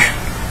Flash.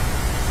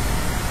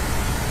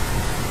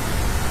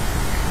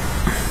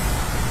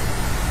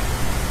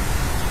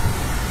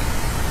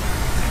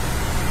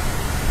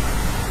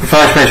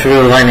 Flashbacks were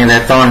really lightning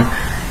that Thawne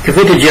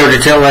convicted Joe to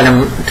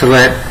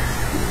let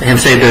him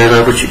save Barry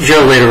Love, which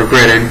Joe later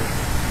regretted.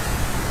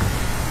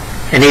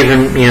 And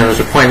even,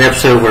 there's a point in the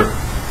episode where,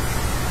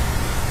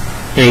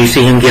 you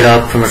see him get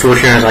up from his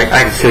wheelchair and he's like,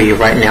 I can kill you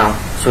right now,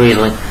 so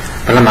easily,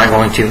 but I'm not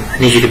going to. I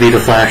need you to be the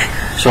Flash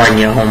so I can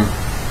get home.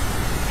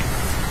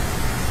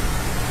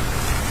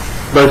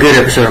 But a good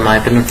episode in my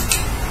opinion.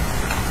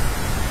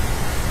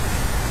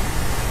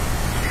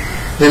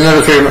 Then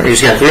another favorite,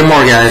 he's got 3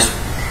 more guys.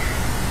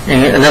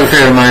 And another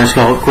favorite of mine is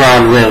called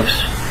Grodd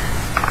Lives.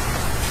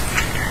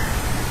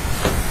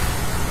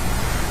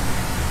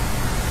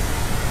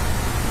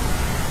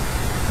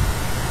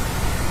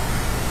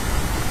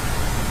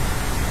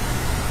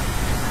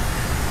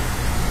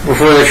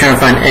 Before they're trying to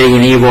find Eddie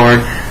and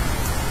Eobard,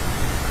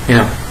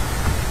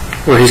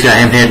 where he's got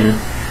him hidden.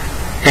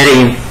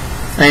 Eddie,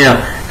 they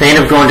end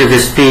up going to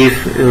this thief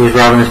who was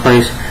robbing his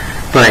place,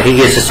 but he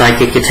gets a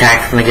psychic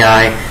attack from the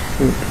guy.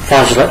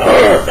 Flash is like,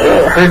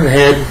 hurt in the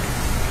head.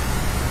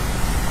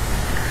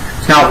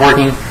 It's not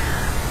working.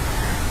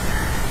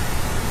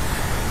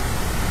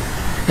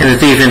 And the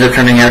thief ends up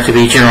turning out to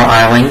be General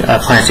Eiling,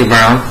 Clancy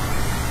Brown,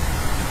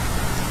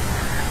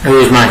 who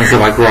is mind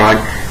controlled by Grodd,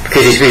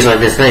 because he speaks like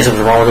this, there's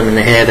something wrong with him in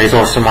the head, he's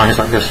lost his mind, he's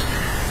like this.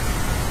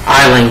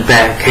 Eiling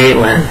back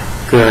Caitlin,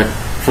 good,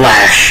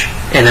 Flash,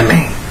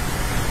 enemy.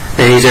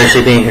 That he's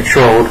actually being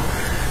controlled,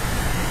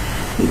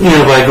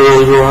 by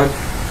Gorilla Grodd.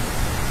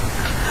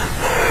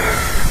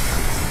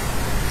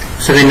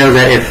 So they know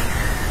that if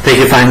they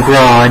can find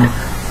Grodd,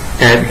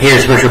 that he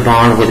has a special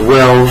bond with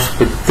Wells,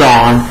 with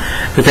Thawne,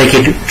 that they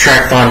could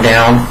track Thawne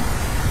down.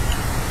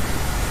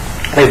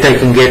 If they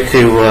can get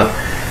to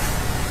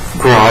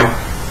Grodd.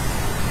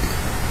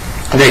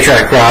 They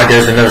track Grodd,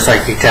 there's another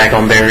psychic attack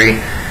on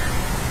Barry.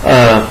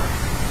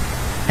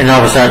 And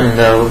all of a sudden,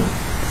 though,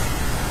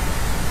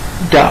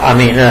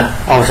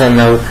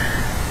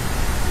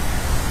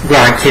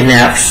 Grodd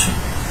kidnaps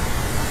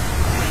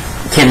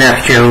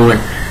Joe,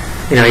 and,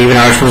 even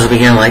Iris was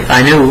beginning like,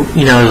 I knew,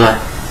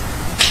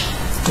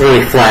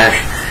 really Flash,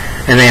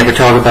 and they have to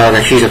talk about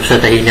that she's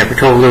upset that he never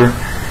told her.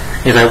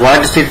 He's like, well,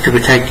 I just did it to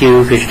protect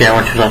you, because your dad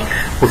wants to. Like,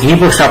 well, can you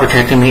both stop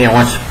protecting me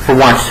and for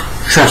once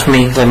trust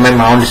me, let me make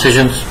my own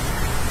decisions?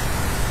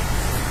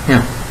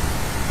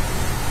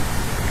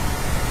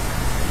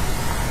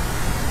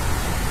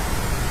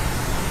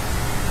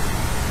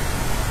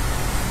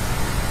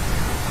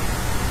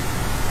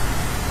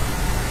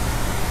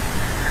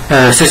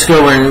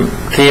 Cisco and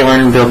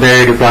Caitlin and Bill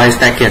Barry devise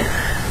that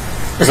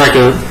it's like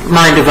a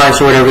mind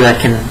device or whatever that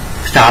can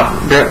stop,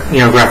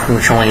 Grodd from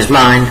controlling his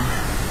mind.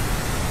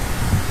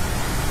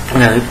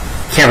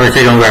 Can't really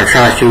say Grodd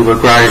tries to,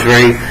 but Grodd is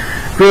very,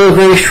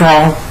 very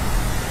strong.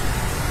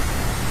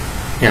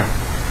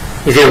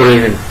 He's able to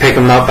even pick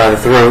him up by the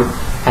throat,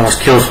 almost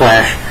kills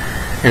Flash,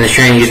 and the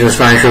train using the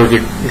spine show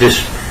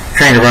just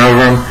trying to run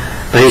over him,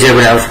 but he's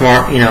able to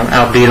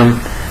outbeat him.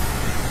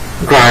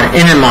 Grodd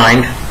in the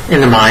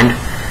mind.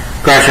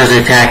 Grodd tries to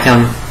attack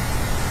him,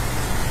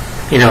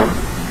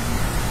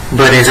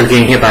 but ends up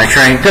getting hit by a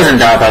train. Doesn't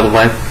die, by the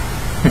way.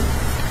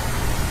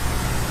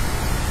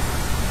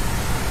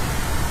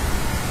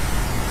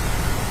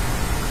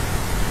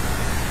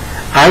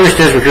 Iris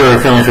does reveal her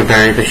feelings for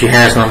Barry, but she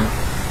has them.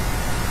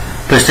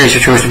 But it takes her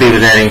choice to be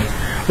with Eddie,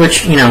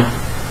 which,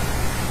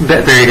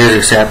 Barry does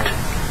accept.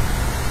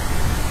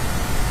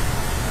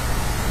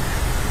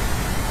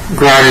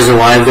 Grodd is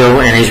alive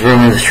though, and he's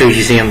roaming the streets.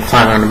 You see him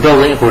climbing on the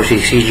building. Of course,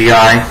 he's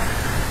CGI.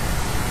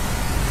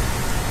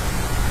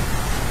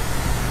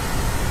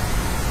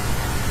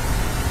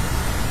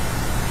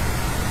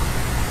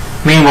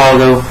 Meanwhile,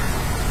 though,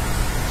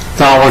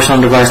 Thawne works on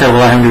a device that will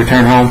allow him to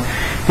return home.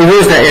 He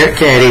reveals to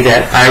Eddie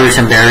that Iris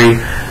and Barry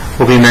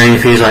will be married.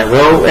 If he's like,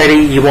 well,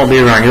 Eddie, you won't be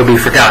around. You'll be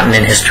forgotten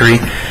in history.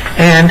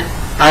 And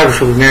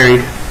Iris will be married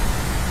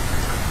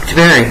to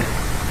Barry.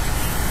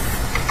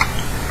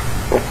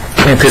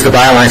 Because the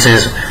byline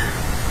says,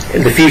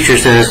 the future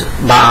says,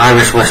 by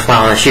Iris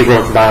Westphal, she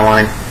wrote the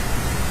byline.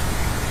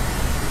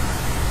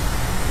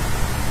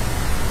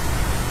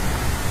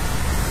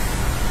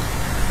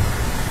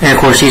 And of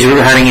course, he's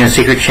hiding in a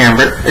secret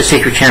chamber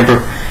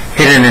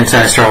hidden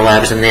inside Star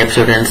Labs, and the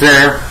episode ends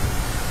there.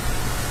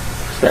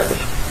 So that was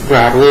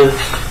Grodd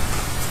lives.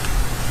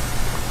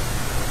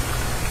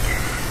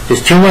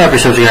 Just 2 more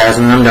episodes, guys,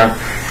 and I'm done.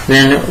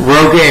 Then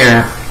Rogue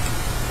Air.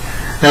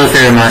 That was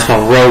very nice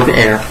called Rogue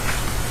Air.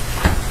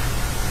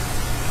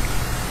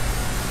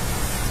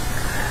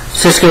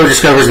 Cisco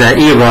discovers that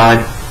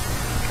Eobod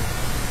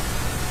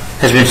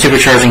has been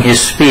supercharging his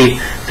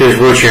speed through his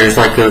wheelchair. It's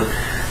like a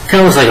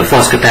kind of looks like a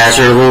flux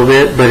capacitor a little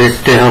bit, but it's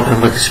to help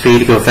him with the speed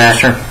to go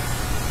faster.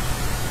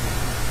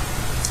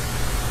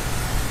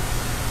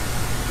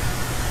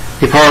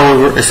 The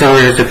Apollo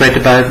accelerator is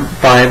defected by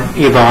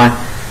Eobod,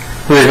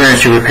 who has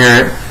managed to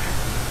repair it.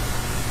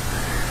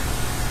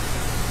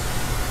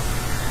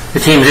 The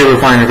team is able to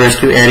find and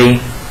rescue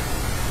Eddie.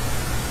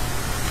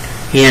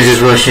 He ends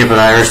his relationship with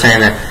Iris, saying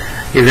that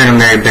you're going to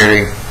marry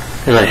Barry.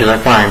 She's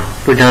like, fine,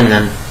 we're done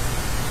then.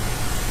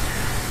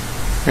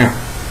 Yeah.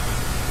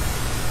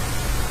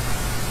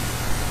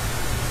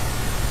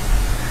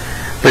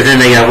 But then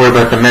they got worried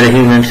about the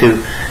metahumans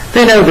who,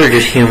 they know they're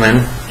just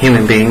human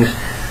beings,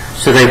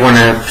 so they want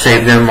to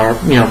save them or,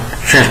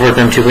 transport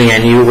them to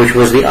Lian-Yu, which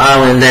was the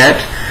island that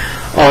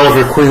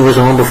Oliver Queen was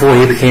on before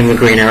he became the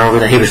Green Arrow,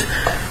 that he was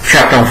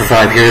trapped on for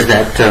 5 years,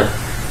 that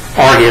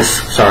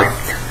Argus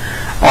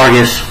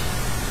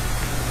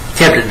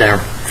kept it there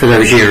for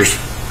those years.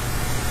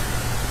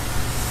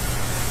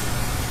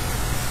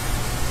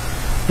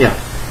 Yeah,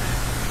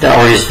 that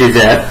Argus did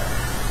that.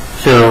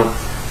 So,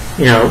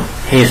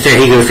 instead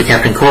he goes to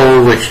Captain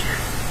Cole, which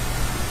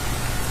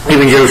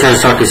even Joe tries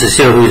to talk to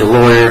Cecile, who's a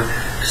lawyer.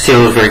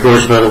 Cecile is very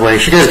gorgeous, by the way.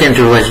 She does get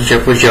into a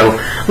relationship with Joe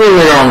a little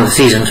later on in the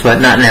seasons,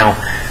 but not now.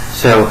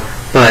 So,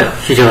 but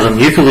she tells him,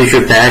 you can lose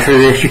your badge for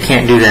this. You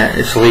can't do that.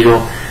 It's illegal.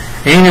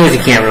 And he knows he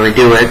can't really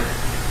do it.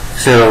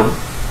 So,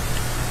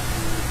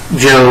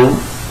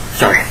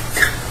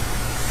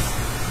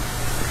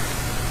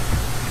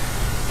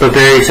 but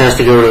Barry decides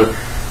to go to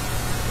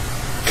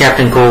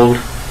Captain Cold,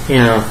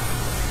 to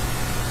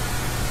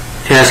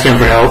ask him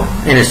for help,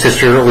 and his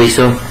sister,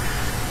 Lisa,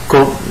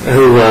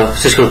 who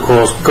Cisco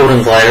calls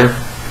Golden Glider.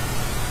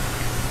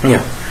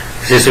 Yeah,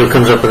 Cisco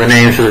comes up with the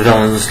names for the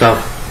villains and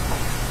stuff.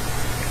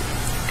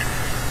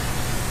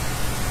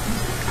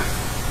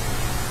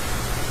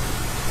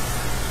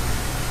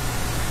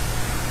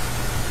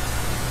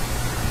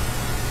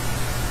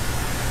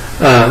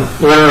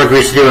 Leonard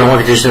agrees to do it on one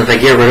condition that they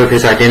get rid of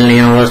his identity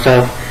and all that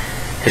stuff.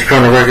 His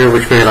criminal record,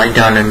 which Barry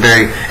done, and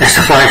Barry, as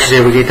the Flash is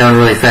able to get done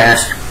really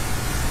fast.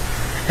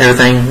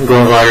 Everything,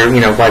 Golden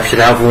Glider, wipes it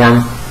out for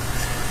him.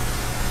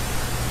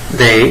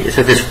 They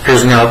set this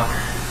prison up.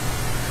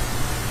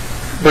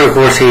 But of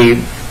course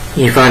you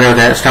find out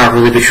that Stark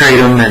really betrayed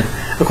him, and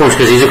of course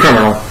because he's a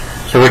criminal.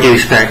 So what do you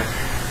expect?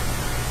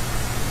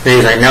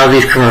 He's like, now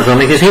these criminals don't,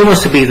 because he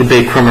wants to be the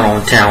big criminal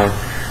in town.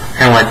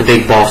 Kind of like the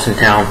big boss in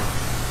town.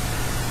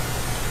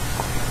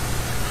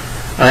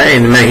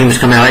 And the Metahumans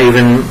come out,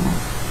 even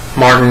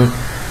Martin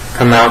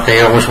come out,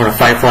 they almost want to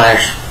fight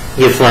Flash,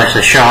 give Flash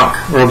a shock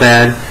real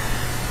bad.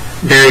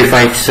 Barry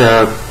fights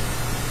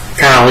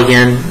Kyle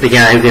again, the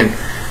guy who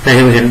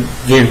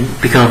can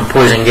become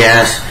poison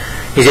gas.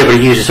 He's able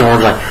to use his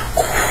arms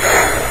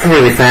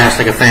really fast,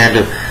 like a fan,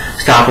 to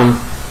stop him,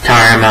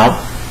 tire him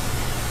out.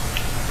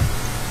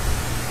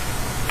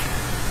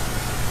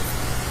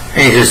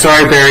 And he says,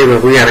 sorry Barry,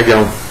 but we gotta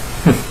go.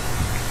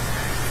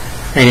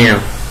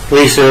 And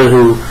Lisa,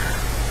 who,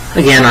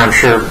 again, I'm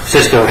sure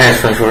Cisco has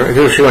feelings for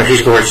her.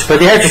 She's gorgeous. But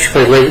the actress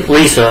who played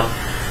Lisa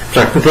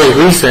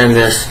in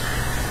this,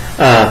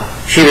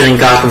 she was in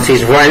Gotham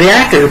season 4. And the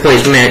actor who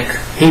plays Mick,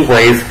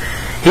 Heatwave,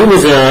 he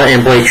was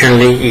in Blade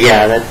Trinity.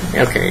 Yeah,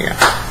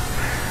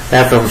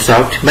 that film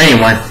sucked. But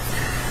anyway,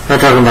 I'm not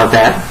talking about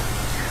that.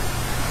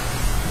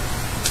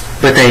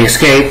 But they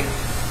escape.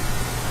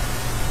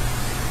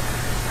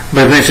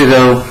 But eventually,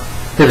 though,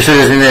 the episode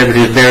isn't there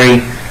because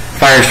Barry,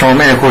 Firestorm,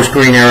 and of course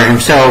Green Arrow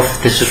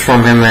himself. This is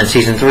from him in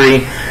season 3,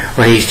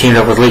 where he's teamed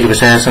up with League of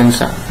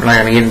Assassins. I'm not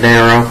going to get into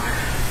Arrow.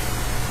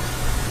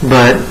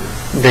 But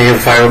they have a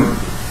fight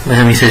with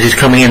him. He says he's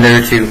coming in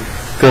there to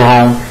go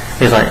home.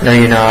 He's like, no,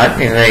 you're not.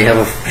 And they have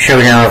a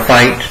showdown, a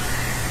fight.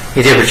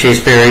 He's able to chase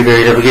Barry.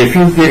 Barry's able to get a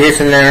few good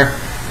hits in there.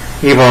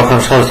 Eobod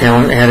comes close to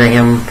him, hitting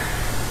him.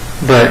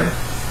 But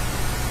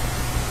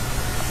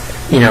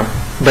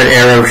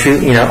Arrow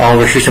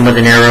Oliver shoots him with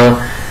an arrow.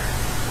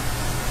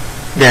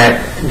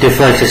 that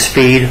deflects his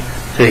speed,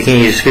 so he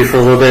can't use his speed for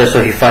a little bit,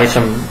 so he fights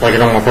him like a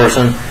normal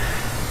person.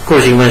 Of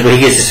course he wins, but he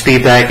gets his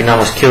speed back and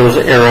almost kills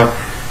Arrow.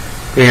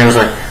 Green Arrow's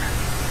like,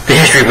 the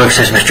history book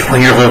says Mr.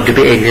 Quinn, you're allowed to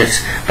be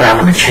idiots, but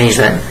I'm going to change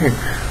that. And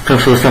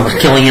comes to almost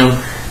killing him,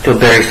 till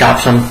Barry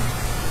stops him.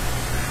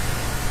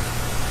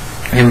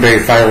 Him and Barry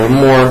fight a little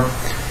more.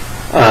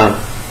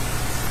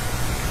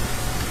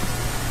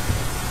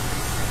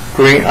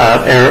 Green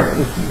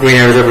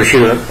Arrow's able to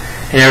shoot an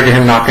arrow to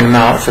him, knocking him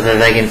out so that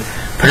they can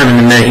put him in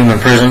the metahuman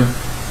prison.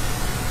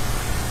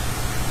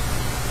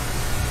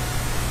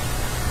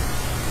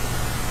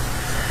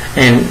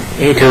 And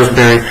he tells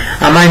Barry,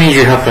 I might need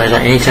your help. He's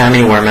like, anytime,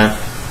 anywhere, man.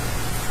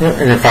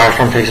 And then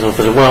Firestorm takes it off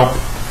as well.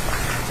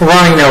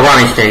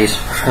 Ronnie stays.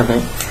 I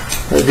think.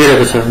 Good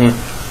episode, yeah.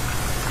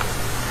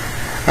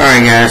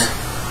 Alright, guys.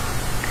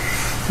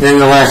 Then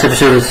the last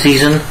episode of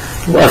season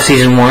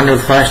 1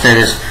 of Flash, that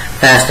is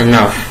Fast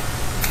Enough.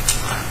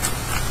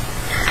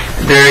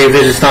 Barry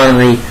visits on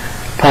the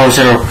Apollo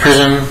Central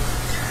prison,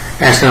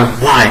 asking him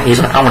why. He's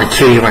like, I want to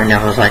kill you right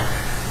now. I was like,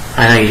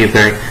 I know you do,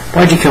 Barry.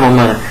 Why'd you kill my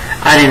mother?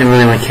 I didn't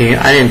really want to kill you.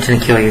 I didn't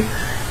intend to kill you.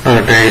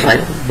 Brother Barry's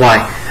like,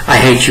 why? I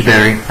hate you,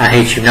 Barry. I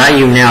hate you. Not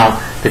you now,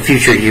 the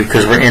future you,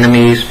 because we're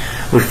enemies.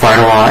 We fight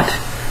a lot.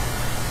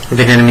 We've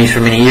been enemies for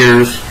many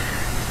years.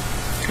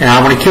 And I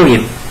want to kill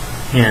you.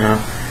 You know.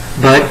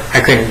 But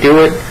I couldn't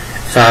do it.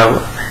 So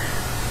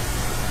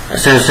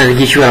instead to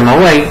get you out of my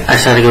way, I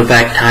decided to go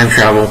back time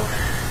travel.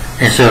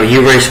 And so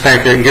you race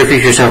back there, your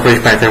future self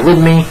raced back there with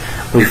me.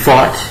 We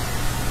fought.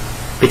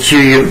 But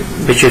your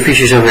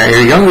future self got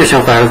your younger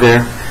self out of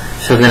there.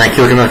 So then I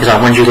killed him because I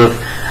wanted you to live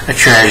a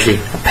tragedy,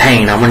 a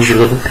pain. I wanted you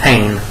to live in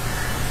pain.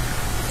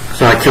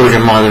 So I killed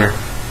your mother.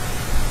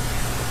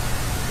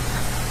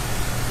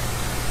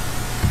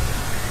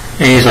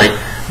 And he's like,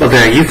 but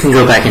Barry, you can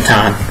go back in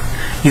time.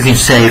 You can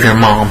save your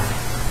mom.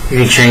 You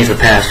can change the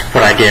past,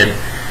 what I did.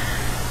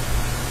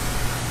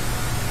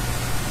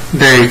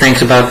 Barry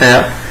thinks about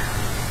that.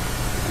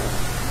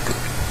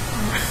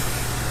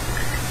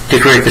 To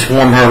create this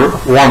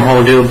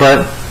wormhole deal,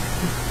 but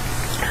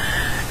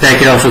that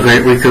could also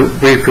create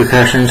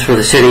repercussions for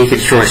the city. It could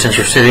destroy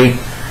Central City,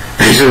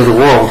 basically the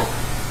world.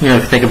 You know,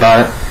 if you think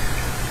about it.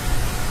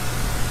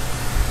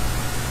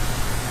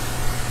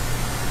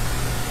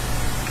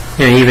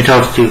 You know, he even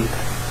talks to.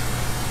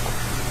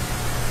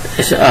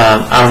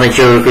 I don't think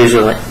Joe agrees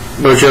with it. Like,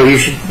 well, Joe, you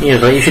should do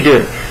it. You should do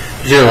it.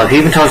 He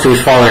even talks to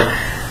his father,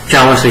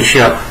 John Wesley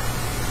Shipp.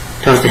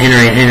 Talks to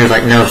Henry, and Henry's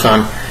like, "No,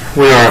 son,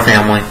 we are a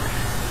family.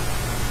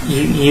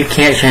 You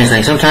can't change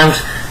things.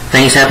 Sometimes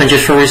things happen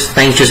just for us.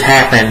 Things just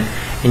happen,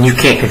 and you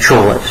can't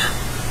control it.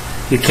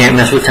 You can't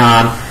mess with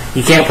time.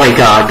 You can't play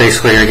God,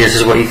 basically, I guess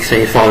is what you could say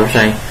his father was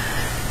saying.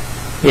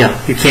 Yeah,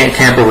 you can't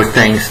tamper with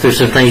things. There's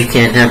some things you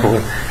can't tamper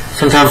with.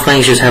 Sometimes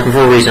things just happen for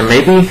a reason.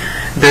 Maybe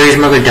Barry's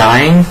mother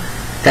dying,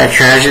 that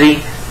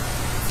tragedy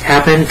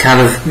happened,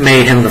 kind of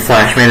made him the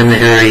Flash, made him the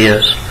hero he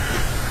is.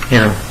 You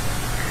know.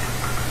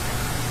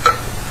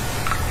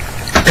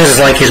 Because it's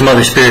like his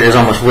mother's spirit is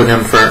almost with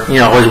him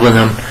always with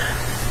him.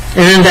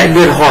 And then that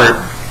good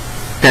heart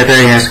that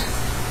Barry has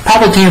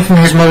probably came from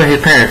his mother, his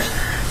parents.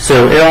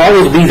 So it'll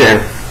always be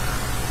there.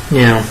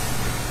 You know.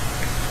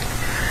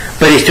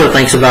 But he still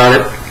thinks about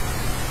it.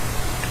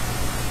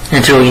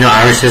 Until,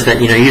 Iris says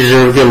that, you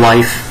deserve a good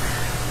life.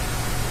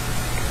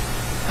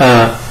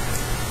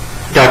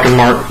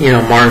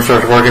 Martin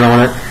starts working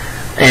on it.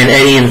 And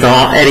Eddie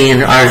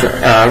and Iris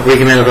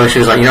recommend the book. She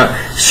was like,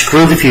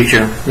 screw the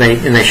future.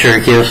 And they share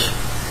a kiss.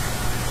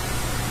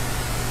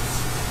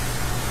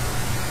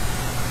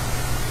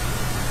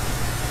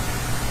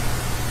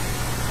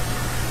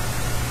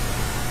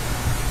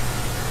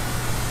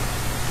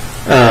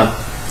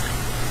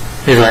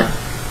 He's like,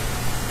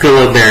 good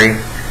luck,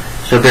 Barry.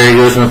 So Barry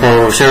goes in the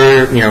Apollo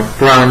server,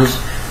 runs,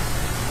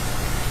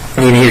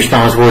 and he hears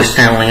Spawn's voice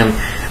channeling him.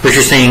 But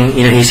you're seeing,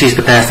 he sees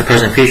the past, the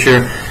present,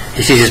 future.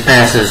 He sees his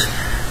past as,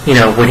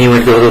 when he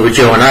went to go live with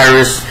Joe and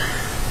Iris.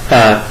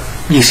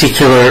 You see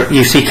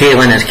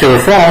Caitlin as Killer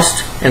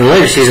Frost. In the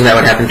later season, that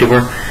would happen to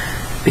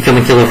her,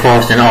 becoming Killer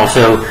Frost, and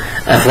also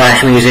a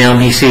Flash museum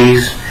he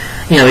sees.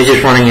 He's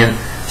just running and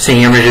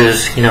seeing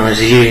images, as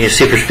he's using his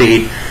super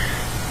speed.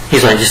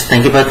 He's like, just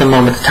think about the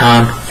moment, the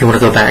time you want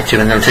to go back to,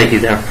 and they'll take you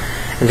there.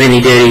 And then he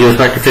did. He goes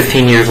back to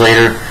 15 years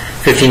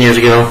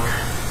ago.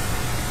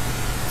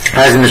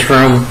 I was in this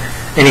room,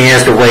 and he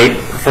has to wait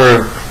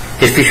for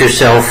his future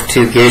self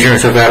to gauge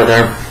himself out of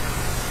there.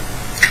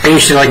 I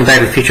used to like him Back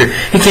to the Future.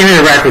 He can't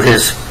interact with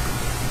his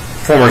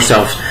former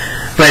selves,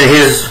 but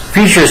his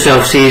future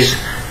self sees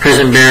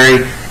present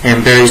Barry,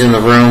 and Barry's in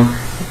the room,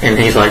 and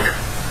he's like,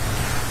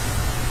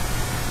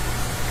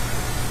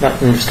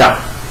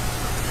 stop.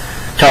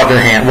 Talking to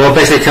the hand. Well,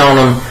 basically telling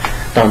him,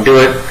 don't do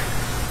it,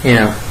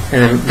 And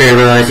then Barry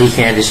realizes he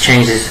can't just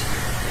change this.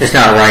 It's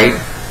not right.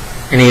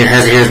 And he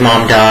has to hear his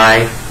mom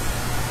die.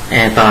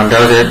 And Thawne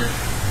does it.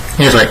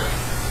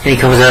 And he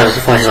comes out of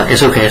the Flash. He's like,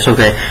 it's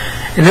okay.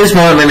 And this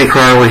moment made me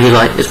cry where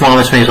his mom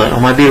is saying, oh,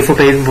 my beautiful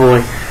baby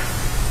boy.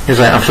 He's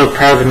like, I'm so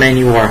proud of the man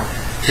you are.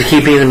 Just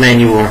keep being the man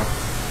you are.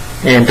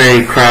 And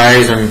Barry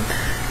cries, and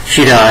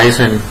she dies,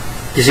 and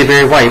you see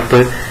Barry White,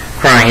 but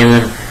crying, and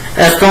then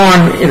as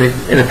Dawn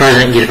and the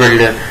president gets ready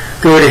to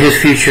go to his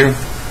future,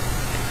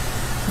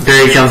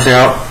 Barry jumps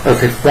out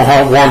of the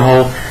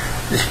wormhole,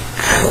 just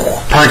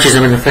punches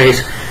him in the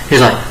face.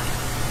 He's like,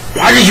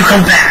 "Why did you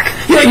come back?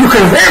 Yeah, you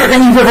could have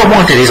everything you've ever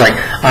wanted." He's like,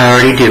 "I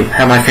already do.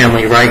 Have my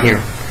family right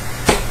here.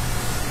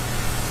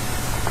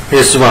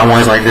 This is why I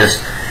want." He's like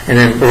this. And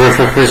then Reverse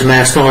Flash puts his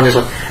mask on. He's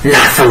like,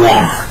 "Not for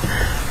long."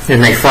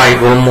 Then they fight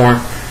a little more.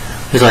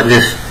 He's like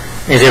this.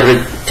 And he's able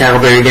to tackle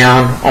Barry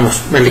down,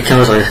 almost ready to kill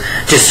him. He's like this.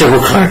 "Just so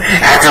we're clear,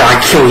 after I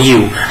kill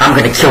you, I'm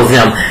going to kill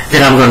them.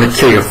 Then I'm going to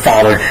kill your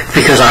father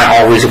because I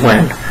always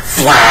win."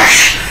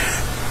 Flash!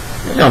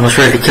 Almost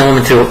ready to kill him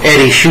until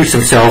Eddie shoots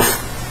himself.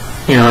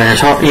 In his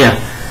heart. Yeah.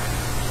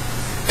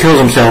 Kills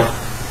himself.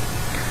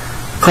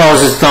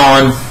 Causes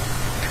Dawn,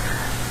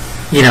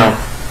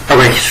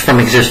 erased from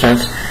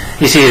existence.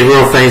 You see his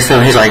real face,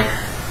 and he's like,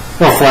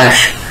 "Well,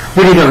 Flash,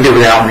 what are you going to do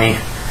without me?"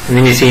 And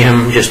then you see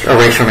him just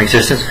erased from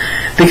existence.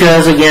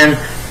 Because, again,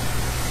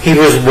 he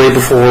was way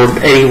before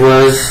Eddie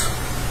was.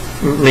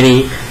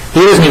 He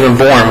wasn't even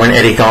born when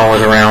Eddie Dawn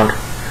was around.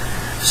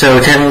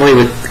 So, technically,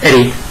 with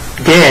Eddie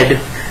dead,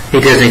 he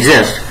doesn't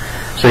exist.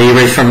 So, he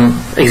erased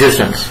from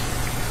existence.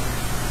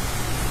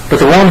 But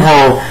the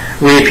wormhole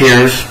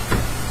reappears,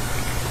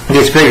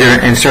 gets bigger,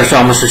 and starts to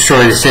almost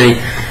destroy the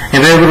city.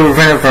 And they're able to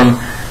prevent it from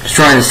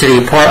destroying the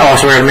city.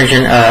 Also, I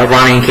mentioned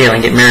Ronnie and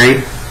Caitlin get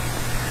married.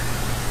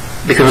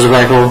 Becomes a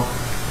black hole.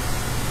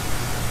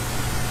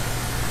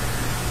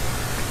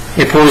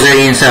 It pulls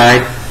Eddie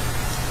inside.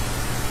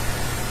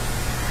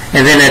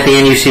 And then at the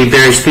end you see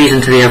Barry speeds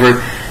into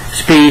the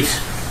speeds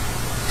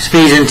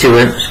into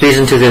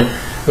the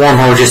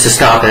wormhole just to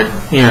stop it.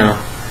 The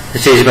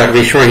city's about to be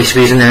destroyed. He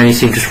speeds in there and he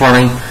sees just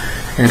running.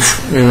 And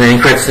then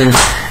he credits them.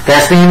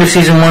 That's the end of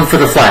season 1 for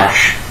The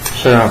Flash.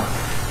 So,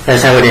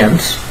 that's how it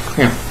ends.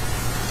 Yeah.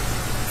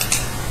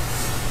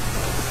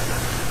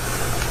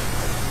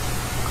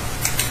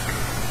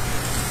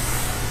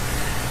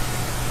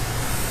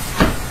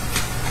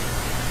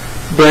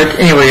 But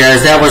anyway,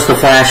 guys, that was The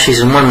Flash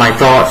Season 1. My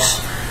thoughts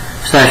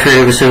 /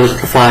 favorite episodes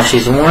of The Flash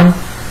Season 1.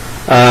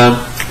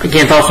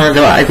 Again, thoughts on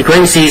it. The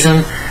great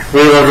season.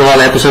 Really loved a lot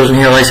of episodes in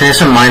here. Like I said,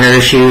 some minor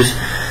issues.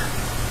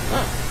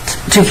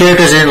 2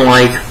 characters I didn't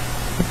like.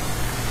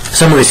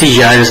 Some of the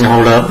CGI doesn't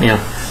hold up.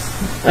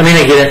 I mean,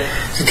 I get it.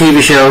 It's a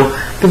TV show.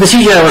 But the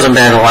CGI wasn't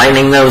bad. The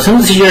lightning, though. Some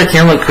of the CGI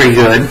can look pretty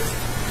good,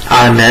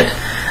 I admit.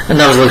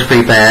 And others looks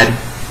pretty bad.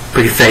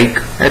 Pretty fake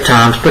at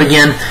times. But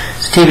again,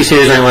 it's a TV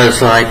series. I can let it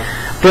slide.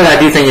 But I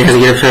do think it has a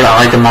good episode. I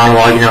like the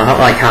monologue,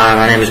 like, "Hi,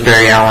 my name is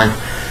Barry Allen."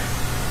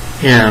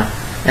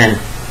 And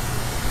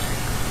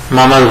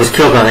my mother was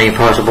killed by the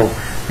Impossible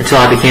until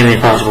I became the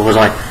Impossible. Was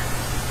like,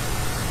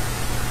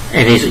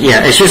 and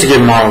it's just a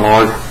good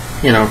monologue,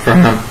 for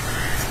him.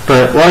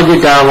 But a lot of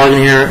good dialogue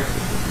in here.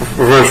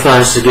 Reverse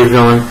Flash is a good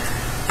villain.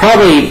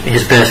 Probably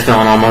his best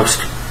villain almost,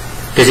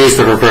 because he's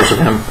the reverse of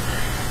him.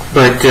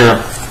 But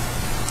a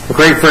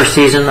great first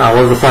season. I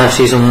love The Flash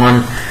Season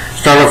 1.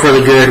 Started off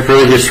really good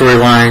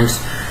storylines.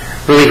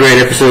 Really great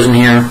episodes in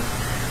here.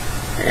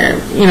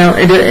 And,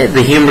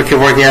 the humor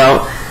can work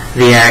out.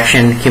 The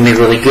action can be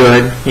really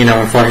good,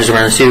 when Flash is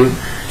around the suit.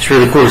 It's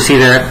really cool to see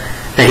that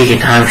he can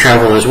time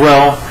travel as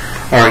well.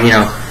 Or,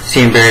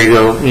 seeing Barry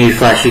use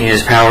Flash using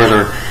his powers,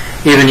 or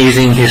even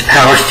using his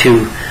powers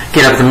to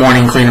get up in the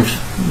morning and clean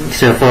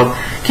himself up.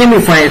 It can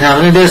be funny at times,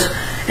 and it does.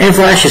 And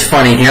Flash is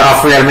funny.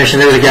 I forgot to mention,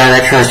 there's a guy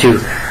that tries to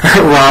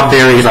rob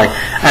Barry. He's like,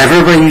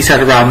 "Everybody used to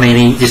have to rob me," and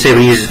he just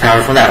able to use his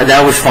powers from that.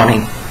 That was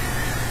funny.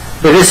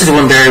 But this is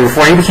when Barry,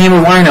 before he became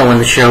a wino in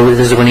the show,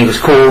 this is when he was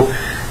cool.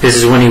 This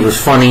is when he was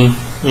funny,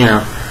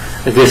 a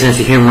good sense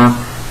of humor.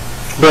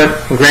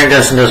 But Grant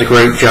Gustin does a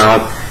great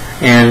job.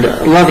 And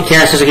a lot of the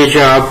cast does a good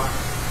job.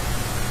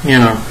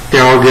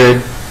 They're all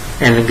good.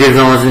 And the good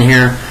villains in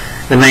here.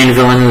 The main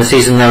villain in the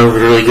season, though,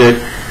 was really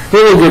good.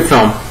 Really good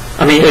film.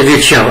 I mean, a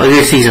good show, a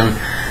good season.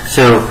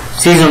 So,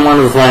 season 1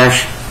 of The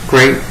Flash,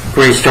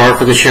 great start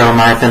for the show, in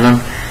my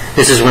opinion.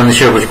 This is when the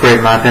show was great,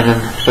 in my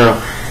opinion. So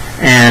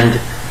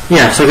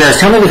guys,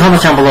 tell me in the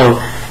comments down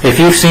below if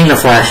you've seen The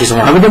Flash Season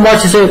 1. I haven't been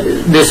watching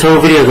this whole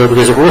video, though,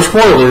 because we're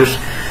spoilers.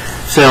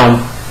 So,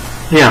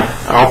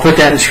 I'll put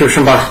that in the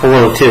description box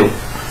below, too.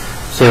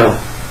 So,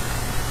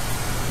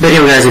 but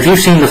anyway, guys, if you've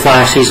seen The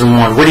Flash Season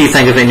 1, what do you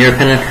think of it in your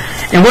opinion?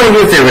 And what are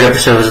your favorite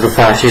episodes of The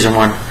Flash Season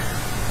 1?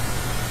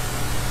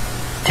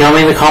 Tell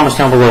me in the comments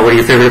down below what are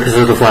your favorite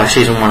episodes of The Flash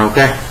Season 1,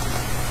 okay?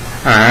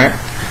 Alright.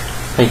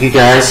 Thank you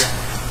guys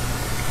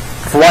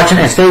for watching,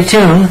 and stay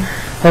tuned,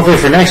 hopefully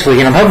for next week.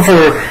 And I'm hoping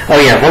for,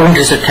 welcome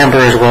to September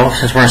as well,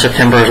 since we're in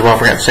September as well. I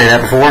forgot to say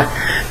that before.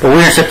 But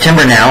we're in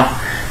September now.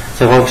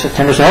 So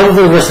September. So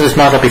hopefully the rest of this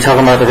month I'll be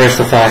talking about the rest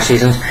of the Flash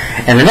seasons.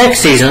 And the next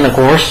season, of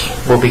course,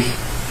 will be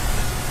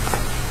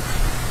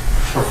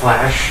for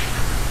Flash.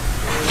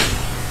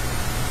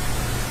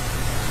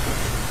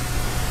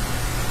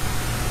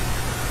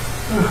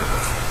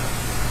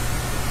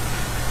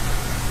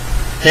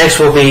 Next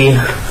will be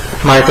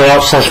my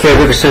thoughts /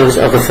 favorite episodes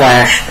of The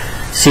Flash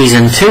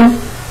Season 2.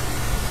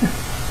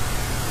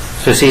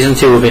 So season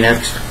 2 will be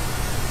next.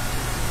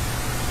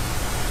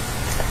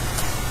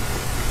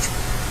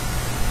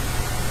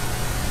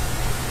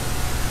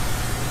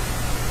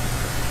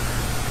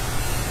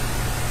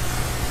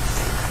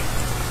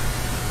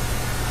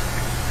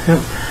 Yep.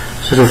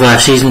 So The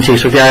Flash season 2.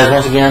 So guys,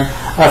 once again,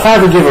 if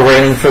I would give a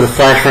rating for The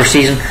Flash first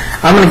season,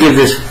 I'm going to give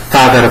this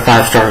 5 out of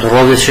 5 stars. I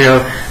love this show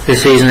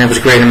this season. It was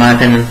great in my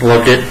opinion.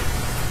 Loved it.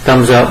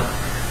 Thumbs up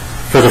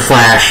for The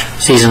Flash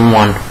season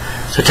 1.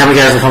 So tell me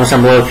guys in the comments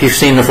down below if you've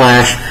seen The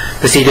Flash,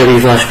 the CW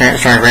Flash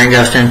starring Grant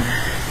Gustin.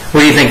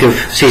 What do you think of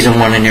season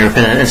 1 in your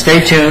opinion? And stay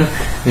tuned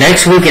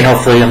next week, and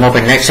hopefully, I'm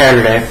hoping next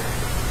Saturday,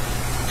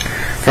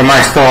 for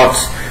my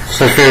thoughts,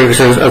 favorite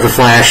episodes of The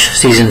Flash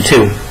season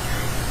 2.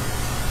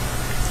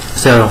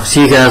 So,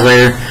 see you guys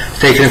later.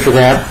 Stay tuned for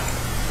that.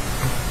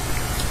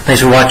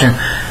 Thanks for watching.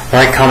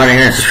 Like, comment,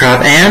 and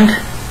subscribe. And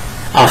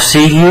I'll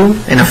see you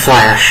in a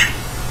flash.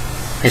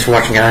 Thanks for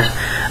watching, guys.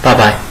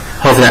 Bye-bye.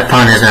 Hopefully that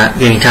pun is not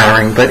getting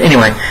tiring. But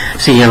anyway,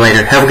 see you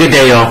later. Have a good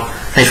day, y'all.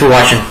 Thanks for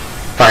watching.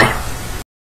 Bye.